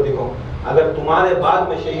کیا صورت دکھاؤں، اگر تمہارے بعد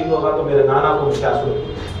میں شہید ہوگا تو میرے نانا کو کیا صورت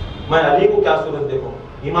دکھاؤں، میں علی کو کیا صورت دیکھوں،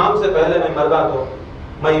 امام سے پہلے میں مر گا تو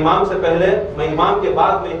میں امام کے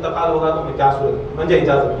بعد میں انتقال ہوگا تو میں کیا صورت، مجھے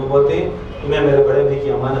اجازت۔ میں بولتی تمہیں میرے بڑے بھائی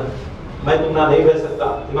کی امانت، میں تم نہ نہیں بھیج سکتا،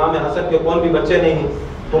 امام حسن کے کون بھی بچے نہیں ہیں،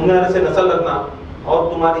 تم نے سے نسل رکھنا،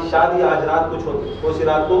 اور تمہاری شادی آج رات کچھ ہوتی، اسی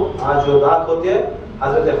رات کو آج جو رات ہوتی ہے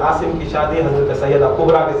حضرت قاسم کی شادی حضرت سیدہ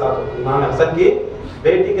کبریٰ کے ساتھ ہوتی ہے، امام حسن کی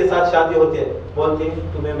بیٹی کے ساتھ شادی ہوتی ہے۔ بولتی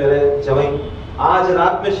تمہیں میرے جوائیں آج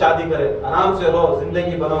رات میں شادی کرے، آرام سے رہو،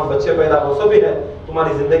 زندگی بناؤ، بچے پیدا ہو، سب بھی ہے،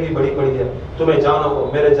 تمہاری زندگی بڑی پڑی ہے، تمہیں جانو کو،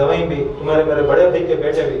 میرے جوائیں بھی، تمہارے میرے بڑے بھائی کے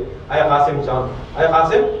بیٹے بھی، اے قاسم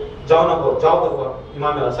جانو کو، جاؤ کو۔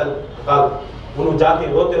 امام حسن قال انہوں جاتی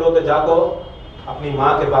روتے جا کو اپنی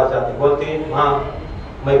ماں کے پاس جاتی، بولتی ماں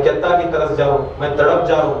میں کتا کی طرف جا رہا ہوں، میں تڑپ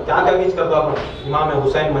جا رہا ہوں، کیا گیچ کرتا ہوں، امام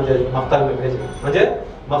حسین مجھے مقتل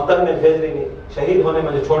میں بھیج رہی نہیں، شہید ہونے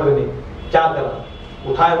مجھے چھوڑ رہی نہیں، کیا کرا؟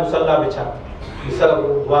 اٹھائے مصلی بچھا،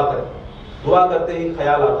 دعا کرتے ہی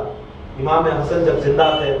خیال آتا، امام حسن جب زندہ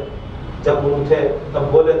تھے، جب ان تھے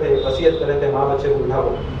تب بولے تھے، وصیت کرے تھے ماں بچے کو اٹھا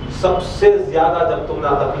کو، سب سے زیادہ جب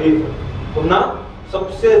تم نہ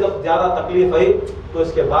سب سے جب زیادہ تکلیف آئی تو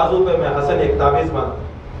اس کے بازو پہ میں حسن ایک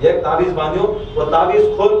تعویذ باندھیوں، وہ تعویذ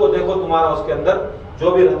کھول کو دیکھو، تمہارا اس کے اندر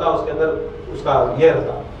جو بھی رہتا اس کے اندر اس کا یہ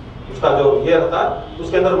رہتا، اس کا جو یہ رہتا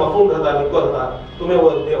اس کے اندر مفہوم رہتا، لکھو رہتا، تمہیں وہ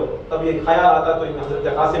دیو۔ تب یہ خیال آتا تو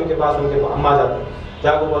حضرت قاسم کے پاس ان کے اماں جاتے،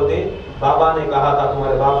 جا کو بولتے بابا نے کہا تھا،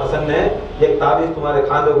 تمہارے باپ حسن نے ایک تعویذ تمہارے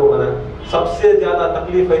کھاندے کو بنایا، سب سے زیادہ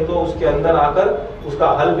تکلیف ہے تو اس کے اندر آ کر اس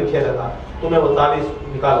کا حل لکھے رہتا، تمہیں وہ تعویذ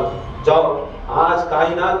نکالو، جاؤ۔ آج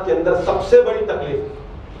کائنات کے اندر سب سے بڑی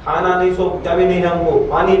تکلیف، کھانا نہیں، سو کیا بھی نہیں ہے ہم کو،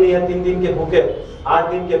 پانی نہیں ہے، 3 دن کے بھوکے،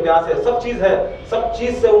 8 دن کے پیاسے، سب چیز ہے، سب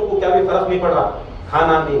چیز سے ان کو کیا بھی فرق نہیں پڑ رہا،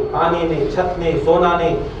 کھانا نہیں، پانی نہیں، چھت نہیں، سونا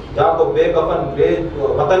نہیں، جا کو بے کفن، بے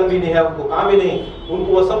وطن بھی نہیں ہے، ان کو کام ہی نہیں، ان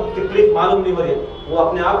کو وہ سب تکلیف معلوم نہیں ہو رہی ہے, وہ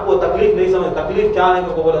اپنے آپ کو تکلیف نہیں سمجھ, تکلیف کیا ہے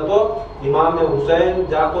کہ بولا تو امام حسین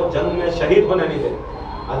جا کو جنگ میں شہید ہونے نہیں دے,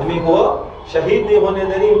 آدمی کو شہید نہیں ہونے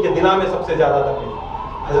دینی, ان کے دلوں میں سب سے زیادہ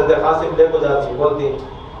تکلیف. حضرت قاسم لے کو جاتی, بولتی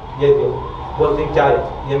یہ دیو, بولتی کیا ہے,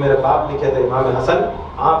 یہ میرے باپ لکھے تھے امام حسن,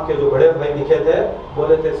 آپ کے جو بڑے بھائی لکھے تھے,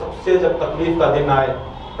 بولے تھے سب سے جب تکلیف کا دن آئے,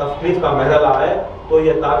 تکلیف کا مرحلہ آئے تو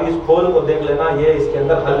یہ تعویذ کھول کو دیکھ لینا, یہ اس کے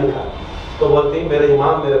اندر حل لکھا ہے. تو بولتی میرے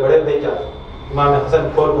امام میرے بڑے بھائی کیا امام حسن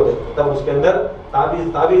کھول کو دیکھ, تب اس کے اندر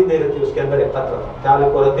تعویذ نہیں رہتی, اس کے اندر ایک خط رہتا, کیا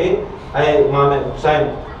لکھو رہتی, اے امام حسین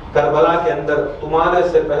کربلا کے اندر تمہارے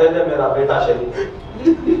سے پہلے میرا بیٹا شہید ہے,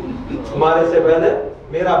 تمہارے سے پہلے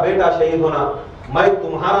میرا بیٹا شہید ہونا, میں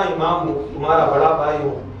تمہارا امام ہوں, تمہارا بڑا بھائی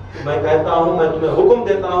ہوں, میں کہتا ہوں, میں تمہیں حکم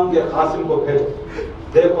دیتا ہوں کہ قاسم کو بھیجو.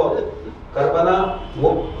 دیکھو کربلا, وہ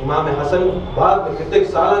امام حسن بعد میں کتنے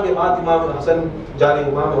سالوں کے بعد امام حسن جاری,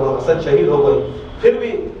 امام حسن شہید ہو گئے, پھر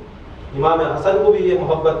بھی امام حسن کو بھی یہ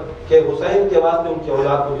محبت کہ حسین کے واسطے ان کی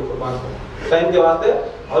اولاد کو بھی قربان کرنا, حسین کے واسطے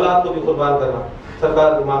اولاد کو بھی قربان کرنا.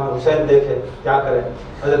 سرکار امام حسین دیکھے کیا کرے,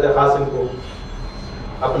 حضرت قاسم کو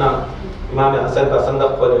اپنا امام حسن کا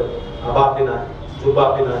صندوق کھولے, ابا پہنا ہے, جبہ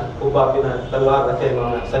پہنا ہے, قبہ پہنا ہے, تلوار رکھے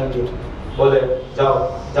امام حسن کی, بولے جاؤ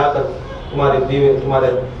جا کر تمہاری بیوی تمہارے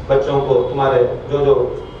بچوں کو, تمہارے جو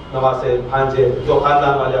نواسے بھانجے جو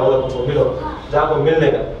خاندان والے عورتوں کو ملو, جا کو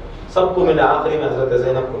ملنے گئے, سب کو ملے, آخری میں حضرت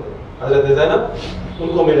زینب کو, حضرت زینب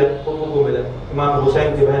ان کو ملے, پھوپھو کو ملے, امام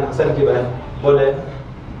حسین کی بہن, حسن کی بہن, بولے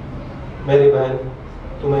میری بہن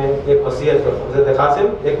تمہیں ایک وصیت کرتا ہوں, حضرت قاسم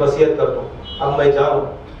ایک وصیت کرتا ہوں, اب میں جا رہا ہوں,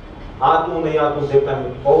 آتوں نہیں آتوں دیکھتا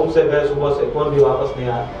نہیں, اور سے گئے صبح سے کون بھی واپس نہیں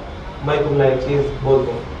آیا, میں تمہیں ایک چیز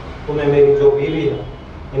بولتا ہوں, تمہیں میری جو بیوی ہے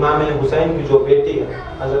امام حسین کی جو بیٹی ہے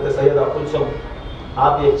حضرت سیدہ کلثوم,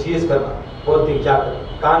 آپ ایک چیز کرنا. بولتی کیا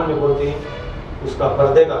کرنا, کان میں بولتی اس کا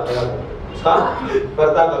پردے کا خیال کرنا, اس کا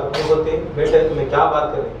پردہ کا. بولتی بیٹے تمہیں کیا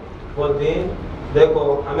بات کریں, بولتی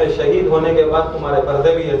دیکھو ہمیں شہید ہونے کے بعد تمہارے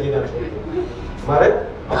پردے بھی یزیداں چھوڑتے, ہمارے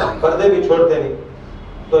پردے بھی چھوڑتے نہیں.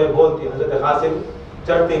 تو یہ بولتی, حضرت قاسم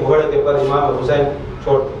چڑھتی گھوڑے کے پر, امام حسین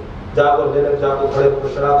چھوڑتی, جا کر لے جا کر گھوڑے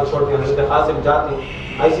پر چڑھا کر چھوڑتی. حضرت قاسم جاتی,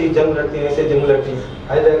 ایسی جنگ لڑتی, ایسے جنگ لڑتی.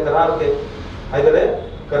 حیدر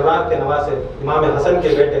کرار کے نواسے امام حسن کے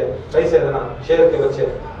بیٹے کیسے رہنا, شیر کے بچے,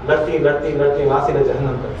 لڑتی لڑتی لڑتی واصل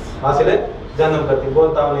جہنم کرتی, واصل جہنم کرتی.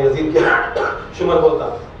 بولتا انہیں یزید کے شمر, بولتا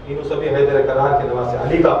انہوں سبھی حیدر کرار کے نواسے,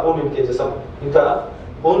 علی کا خون ان کے جسم, ان کا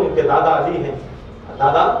خون, ان کے دادا علی ہیں,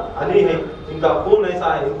 دادا علی ہیں, ان کا خون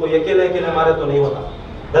ایسا ہے, ان کو اکیلے اکیلے مارے تو نہیں ہوتا,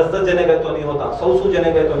 10 جنے گئے تو نہیں ہوتا, 100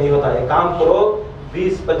 جنے گئے تو نہیں ہوتا. ایک کام کرو,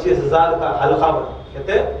 20-25 ہزار کا حلقہ بناؤ,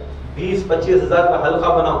 کہتے 20-25 ہزار کا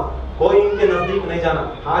حلقہ بناؤ, کوئی ان کے نزدیک نہیں جانا,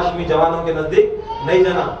 ہاشمی جوانوں کے نزدیک نہیں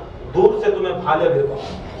جانا, دور سے تمہیں بھالے بھرکاؤ,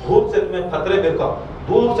 دور سے تمہیں پتھرے بھرکاؤ,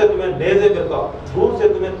 دور سے تمہیں نیزے بھرکاؤ, دور سے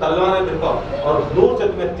تمہیں تلواریں بھرکاؤ, اور دور سے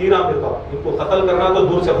تمہیں تیراں بھرکاؤ. ان کو قتل کرنا تو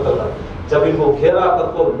دور سے قتل کرنا. جب ان کو گھیرا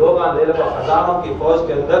کر کو لوگاں لے لگا, ہزاروں کی فوج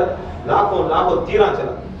کے اندر لاکھوں تیراں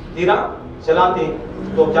چلاتی,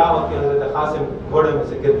 تو کیا ہوتی, حضرت قاسم گھوڑے میں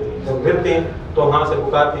سے گرتی, جب گرتی تو وہاں سے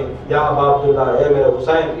پکارتی, یا ابا عبداللہ, اے میرے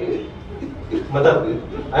حسین مدد,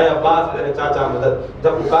 اے عباس میرے چاچا مدد.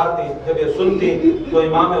 جب پکارتی, جب یہ سنتی تو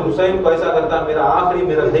امام حسین کو ایسا کرتا, میرا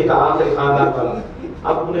بھائی کا آخری خاندان والا,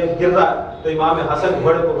 اب انہیں گر رہا ہے, تو امام حسن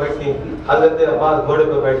گھوڑے پہ بیٹھتی, حضرت عباس گھوڑے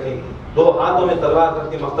پہ بیٹھتی, 2 ہاتھوں میں تلوار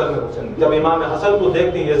کرتی, مقتل میں حسین. جب امام حسن کو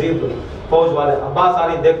دیکھتی یزید فوج والے, عباس آ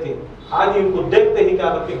رہی دیکھتی, آج ان کو دیکھتے ہی کیا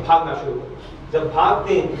کرتی, بھاگنا شروع کرتی. جب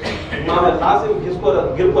بھاگتی, امام قاسم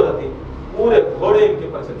گر کو رہتی, پورے گھوڑے ان کے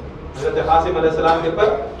پر چلتے, حضرت قاسم علیہ السلام کے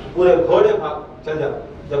پر پورے گھوڑے بھاگ چل جاتے.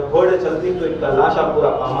 جب گھوڑے چلتی تو ان کا لاشا پورا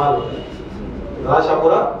پامال ہوتا, لاشا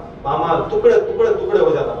پورا پامال, ٹکڑے ہو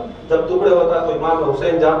جاتا. جب ٹکڑے ہوتا تو امام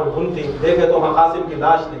حسین جا کر ڈھونڈتی, دیکھے تو وہاں قاسم کی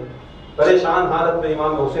لاش نہیں. پریشان حالت میں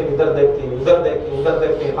امام حسین ادھر دیکھتی,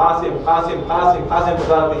 قاسم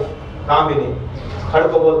پکارتی, کام بھی نہیں. کھڑ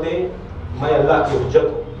کو بولتے, میں اللہ کی حجت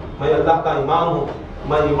ہوں, میں اللہ کا امام ہوں,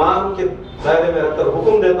 میں امام کے دائرے میں رکھ کر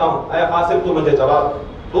حکم دیتا ہوں, اے قاسم تو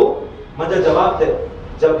مجھے جواب دے.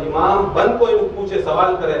 جب امام بن کوئی پوچھے,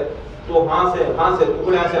 سوال کرے, تو وہاں سے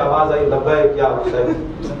ٹکڑے سے آواز آئی, لبیک یا حسین,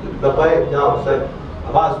 لبیک یا حسین.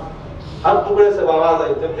 آواز ہر ٹکڑے سے آواز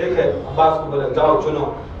آئی. جب دیکھے عباس کو بولے جاؤ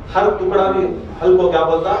چنو, ہر ٹکڑا بھی حل کو کیا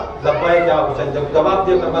بولتا, لبیک یا حسین. جب جواب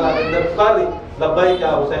دیا کربلا کے اندر پکار دی, لبیک یا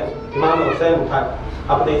حسین. امام حسین اٹھائے,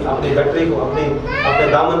 اپنی گٹری کو, اپنے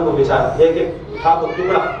دامن کو بچھایا, ایک اٹھا کو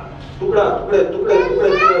ٹکڑے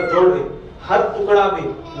جوڑ دی, ہر ٹکڑا بھی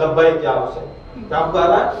لبیک یا حسین. کیا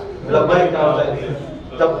پکارا ہے, لبیک یا حسین.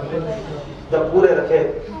 جب پورے رکھے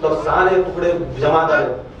تو سارے ٹکڑے جما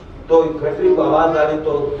ڈالے, تو گھٹری کو آواز ڈالی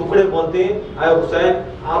تو ٹکڑے بولتے ہیں اے حسین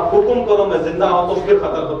آپ حکم کرو میں زندہ ہوں تو پھر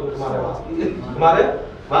قتل کر دوں تمہارے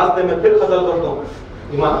واسطے میں پھر قتل کر دوں.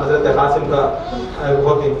 امام حضرت قاسم کا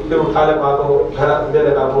ہوتی پھر اٹھا لے پا کو گھر لے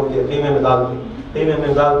لے کا بولتی خیمے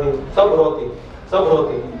میں ڈال دی سب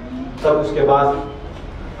روتی. تب اس کے بعد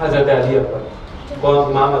حضرت علی اکبر کون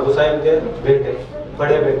امام حسین کے بیٹے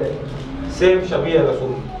بڑے بیٹے سیم شبیہ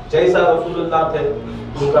رسول جیسا رسول اللہ تھے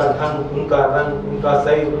ان کا ڈھنگ ان کا رنگ ان کا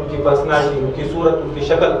سائز ان کی پرسنالٹی ان کی صورت ان کی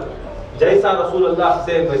شکل جیسا رسول اللہ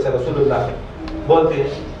سیم ویسے رسول اللہ ہے. بولتے ہیں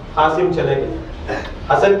قاسم چلے گئے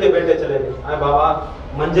حسن کے بیٹے چلے گئے اے بابا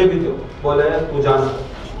منجے بھی تھے بولے تو جانا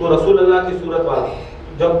تو رسول اللہ کی صورت والا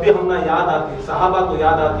جب بھی ہم نہ یاد آتی صحابہ کو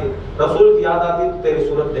یاد آتی رسول کی یاد آتی تو تیری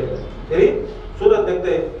صورت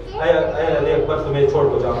دیکھتے اے علی اکبر تمہیں چھوڑ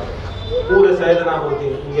کو جاؤ. پورے سیدنا بولتی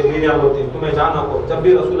ان کے بیویاں بولتی تمہیں جانا کو جب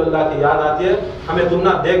بھی رسول اللہ کی یاد آتی ہے ہمیں تم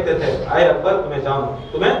نہ دیکھتے تھے اے اکبر تمہیں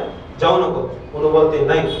جاؤ نہ کو. انہوں بولتی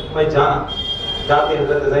نہیں میں جانا جاتی.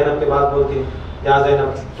 حضرت زینب کے بعد بولتی یا زینب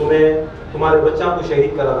تمہارے بچوں کو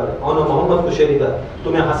شہید کرا لے انہوں محمد کو شہید کر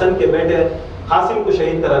تمہیں حسن کے بیٹے قاسم کو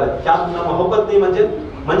شہید کرا لے کیا تم نہ محبت نہیں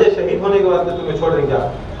منجے شہید ہونے کے واسطے تمہیں چھوڑ رہی کیا.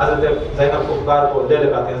 حضرت زینب کو پکار کو لے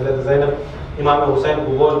لگاتے حضرت زینب امام حسین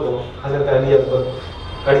کو بول تو حضرت علی اکبر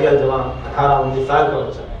کڑیال جوان 18-19 سال کا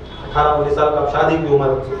بچہ 18-19 سال کا شادی کی عمر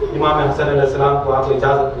امام حسن علیہ السلام کو آپ کو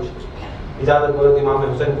اجازت بولے امام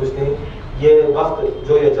حسین پوچھتے ہیں یہ وقت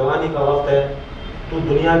جو یہ جوانی کا وقت ہے تو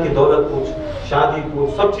دنیا کی دولت پوچھ شادی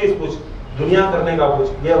پوچھ سب چیز پوچھ دنیا کرنے کا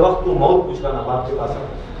پوچھ یہ وقت تو موت پوچھ کرنا باپ کے پاس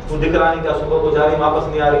تو دکھ رہا نہیں کیا صبح کو جا رہی واپس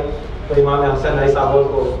نہیں آ رہی. تو امام حسن ایسا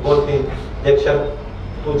بولتی ایک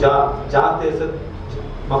شرط تو جاتے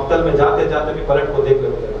مقتل میں جاتے بھی پلٹ کو دیکھ لے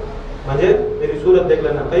مجھے میری صورت دیکھ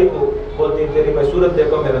لینا. کئی کو بولتی تیری میں صورت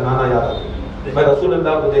دیکھو میرا نانا یاد آتا میں رسول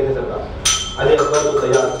اللہ کو دیکھ سکتا. علی اکبر کو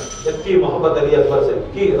تیار اتنی محبت علی اکبر سے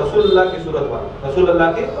کہ رسول اللہ کی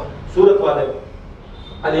صورت والے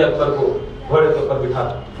علی اکبر کو گھوڑے کے اوپر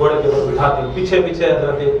بٹھاتی پیچھے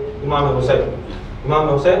حضرت امام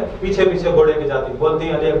حسین پیچھے گھوڑے کے جاتی. بولتی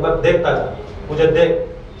ہیں علی اکبر دیکھتا جا مجھے دیکھ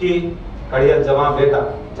کہ کڑیال جوان بیٹا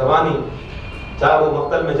جوانی جا وہ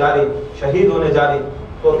مقتل میں جاری شہید ہونے جاری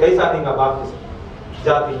تو کیسا دیں گا باپ کے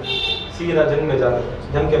جاتی سیدھا جنگ میں جاتی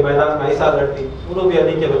جنگ کے میدان میں ایسا لڑتی انہوں بھی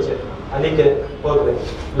علی کے بچے علی کے پوترے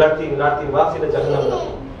لڑتی واپسی نے جہنم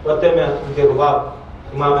لڑتی. رتے میں ان کے رباب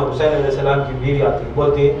امام حسین علیہ السلام کی بیوی آتی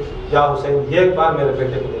بولتی یا حسین یہ ایک بار میرے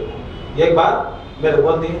بیٹے کو دیکھو یہ ایک بار میرے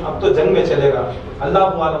بولتی اب تو جنگ میں چلے گا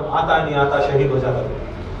اللہ عالم آتا نہیں آتا شہید ہو جاتا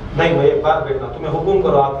نہیں میں ایک بار بیٹھنا تمہیں حکم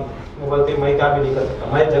کرو آتی. میں بولتی میں کیا بھی نہیں کر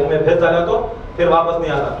سکتا میں جنگ میں بھیج ڈالا تو پھر واپس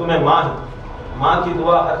نہیں آتا تمہیں ماں کی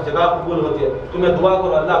دعا ہر جگہ قبول ہوتی ہے تمہیں دعا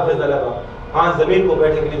کرو اللہ بھیج ڈالے گا. ہاں زمین کو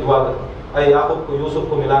بیٹھے کے لیے دعا کرو اے یعقوب کو یوسف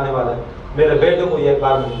کو ملانے والے میرے بیٹے کو یہ ایک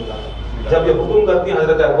بار نہیں ملا. جب یہ حکم کرتی ہیں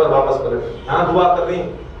حضرت اکبر واپس پلٹ یہاں دعا کر رہی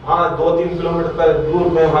ہاں 2-3 کلومیٹر پر دور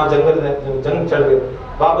میں وہاں جنگ چڑھ گئے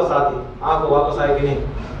واپس آتی آپ کو واپس آئے کہ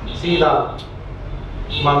نہیں سیدھا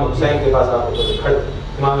امام حسین کے پاس آتے کھڑے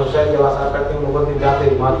امام حسین کے پاس آ کرتے ہیں وہ جاتے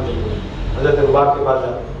ہی مار حضرت رباب کے پاس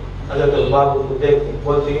جاتے حضرت رباب کو دیکھتی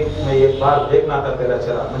بولتی میں ایک بار دیکھنا تھا تیرا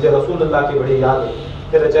چہرہ مجھے رسول اللہ کی بڑی یاد ہے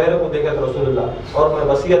تیرے چہرے کو دیکھا تھا رسول اللہ اور میں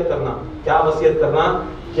وصیت کرنا کیا وصیت کرنا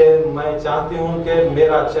کہ میں چاہتی ہوں کہ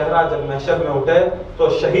میرا چہرہ جب محشر میں اٹھے تو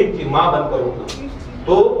شہید کی ماں بن کر اٹھنا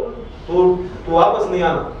تو واپس نہیں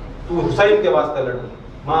آنا تو حسین کے واسطے لڑنا.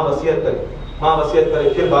 ماں وصیت کرے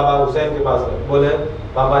پھر بابا حسین کے پاس گئے بولے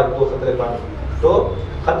بابا 2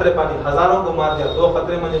 خطرے پانی ہزاروں کو مار دیا 2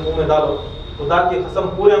 خطرے مجھے منہ میں ڈالو خدا کی قسم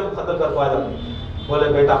پورے کو قتل کر پا جاتے.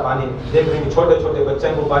 بولے بیٹا پانی دیکھ رہی چھوٹے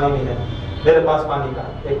بچے کو پانی نہیں ہے میرے پاس پانی کا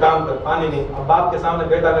ایک کام کر پانی نہیں اب باپ کے سامنے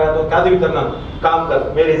بیٹا گیا تو کیا بھی کرنا کام کر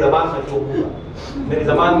میری زبان میں تھوک ہوگا میری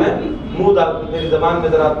زبان میں منہ ڈال میری زبان میں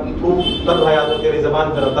ذرا تھوک تر آیا تو تیری زبان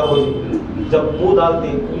ذرا تر ہو جائے. جب منہ ڈالتی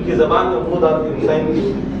ان کی زبان میں منہ ڈالتی حسین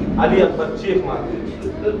کی علی اکبر چیخ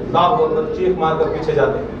مار کر پیچھے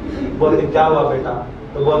جاتے بولتے کیا ہوا بیٹا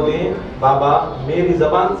تو بولتے ہیں بابا میری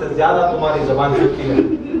زبان سے زیادہ تمہاری زبان چھوٹی ہے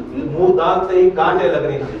منہ ڈالتے ہی کانٹے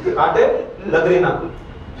لگ رہی نا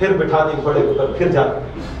پھر بٹھا دی گھوڑے کے اوپر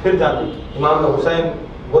پھر جاتی. امام حسین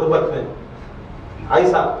غربت میں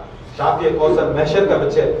ایسا شافی کوثر محشر کا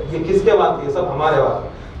بچے یہ کس کے بات یہ سب ہمارے بات.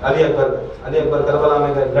 علی اکبر کربلا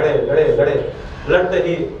میں گئے لڑے لڑتے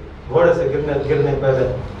ہی گھوڑے سے گرنے پہلے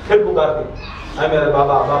پھر پکارتی اے میرے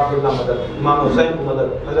بابا باپ اللہ مدد امام حسین کو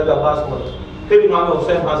مدد حضرت عباس کو مدد. پھر امام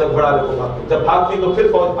حسین وہاں سے گھوڑا لے کو بھاگتی جب بھاگتی تو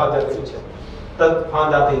پھر فوج بھاگ جاتی پیچھے تب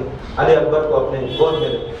وہاں جاتی علی اکبر کو اپنے گود میں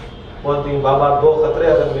لیتی بولتی بابا 2 خطرے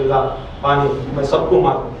اگر مل رہا پانی میں سب کو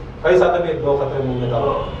مار دوں کیسا تک 2 خطرے منہ میں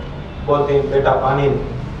ڈالو. بولتی بیٹا پانی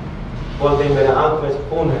نہیں بولتی میرے آنکھ میں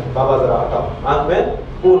خون ہے بابا ذرا ہٹاؤ آنکھ میں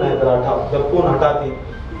खून है जरा हटाओ। जब खून हटाती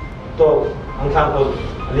तो आंखें खोल,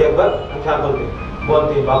 अली अकबर आंखें खोलते,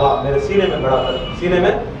 बोलती बाबा मेरे सीने में बड़ा दर्द, सीने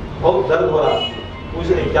में बहुत दर्द हो रहा। पूछ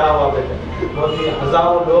रही क्या हुआ बेटे? बोलती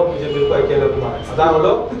हजारों लोग मुझे बिल्कुल अकेले मारे, हजारों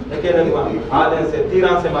लोग अकेले मारे, आले से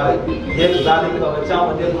तीरा से मारे, एक जालिम का बच्चा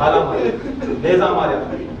मुझे भाला मारे, नेजा मारा,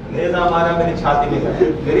 नेजा मारा मेरी छाती में गया,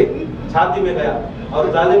 मेरी छाती में गया,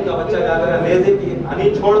 और जालिम का बच्चा क्या करा, नेजे की हनी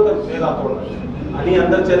छोड़कर नेजा तोड़ दिया, हनी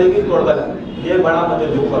अंदर चलेगी तोड़ दिया। ये बड़ा मुझे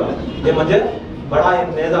दुख हो रहा, ये मुझे बड़ा ये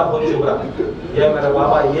नेजा बहुत चुभ रहा। ये मेरा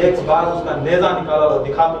बाबा एक बार उसका नेजा निकाला और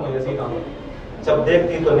दिखा दूं मैं ऐसी काम। जब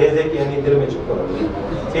देखती तो नेजे की हनी दिल में चुप कर रहती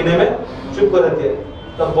है, सीने में चुप कर रहती है।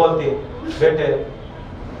 तब बोलती बेटे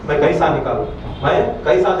मैं कैसा निकालूं, मैं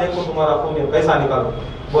कैसा देखूं तुम्हारा खून, कैसा निकालूं?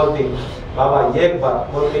 बोलती बाबा एक बार,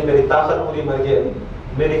 बोलती मेरी ताकत पूरी मर गई,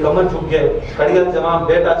 मेरी कमर झुक गई, कड़ियल जवान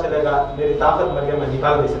बेटा चलेगा, मेरी ताकत मर गई, मैं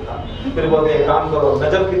निकाल नहीं सकता। फिर बोलते एक काम करो,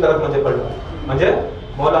 नजब की तरफ मुझे पलटाओ, मुझे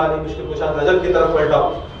मौला अली मुश्किल कुशा नजब की तरफ पलटाओ,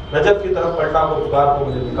 नजब की तरफ पलटा को जुगाड़ को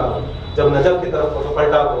मुझे निकालो। जब नजब की तरफ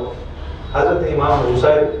पलटा को हजरत इमाम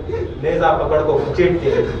हुसैन नेजा पकड़ को घसीटती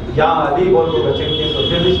है, या अली बोल को घसीटती तो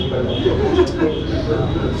दिल ही निकल जाती है।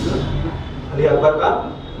 अली अकबर का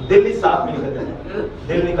दिल ही साफ निकल जाता है,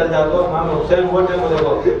 दिल निकल जाता है। इमाम हुसैन वो टाइम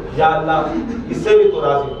देखो, या अल्लाह इससे भी तो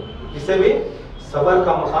राजी हो, इससे भी सबर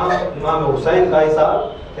का मकाम इमाम हुसैन का ऐसा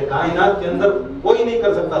कि कायनात के अंदर कोई नहीं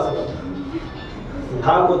कर सकता सबर।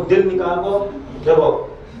 उठा को दिल निकाल को, देखो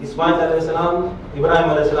इस्माइल अलैहिस्सलाम इब्राहिम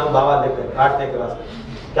अलैहिस्सलाम दावा लेकर काटने के रास्ते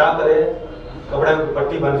क्या करे, कपड़े को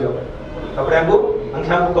पट्टी बांध लो, कपड़े को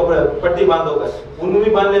अंखियां को कपड़े पट्टी बांधो कर, उन्हें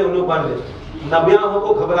भी बांध ले, उन्हें बांध ले। नबियां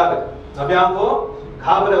को घबरा गए, नबियां को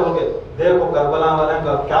घाबरे हो गए। देखो करबला वाले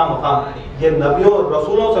का क्या मकाम, ये नबियों और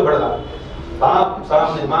रसूलों से बढ़ गया। बाप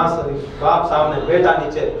सामने, माँ बाप सामने, बेटा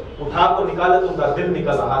नीचे, उठा को निकाले तो उनका दिल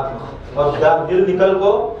निकल रहा हाथ में, और दिल निकल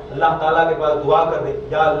को अल्लाह ताला के पास दुआ कर दी,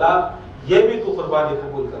 या अल्लाह ये भी तू कुर्बानी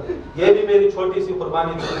कबूल कर, ये भी मेरी छोटी सी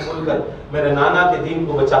कुर्बानी तू कबूल कर, मेरे नाना के दीन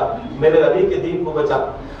को बचा, मेरे अली के दीन को बचा।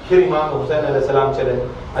 फिर इमाम हुसैन अलैहिस्सलाम चले,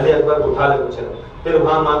 अली अकबर को उठा ले चले, फिर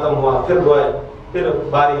वहाँ मातम हुआ, फिर रोए, फिर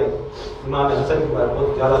बारी है इमाम हसन की बात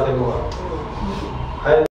बहुत ज्यादा टाइम हुआ।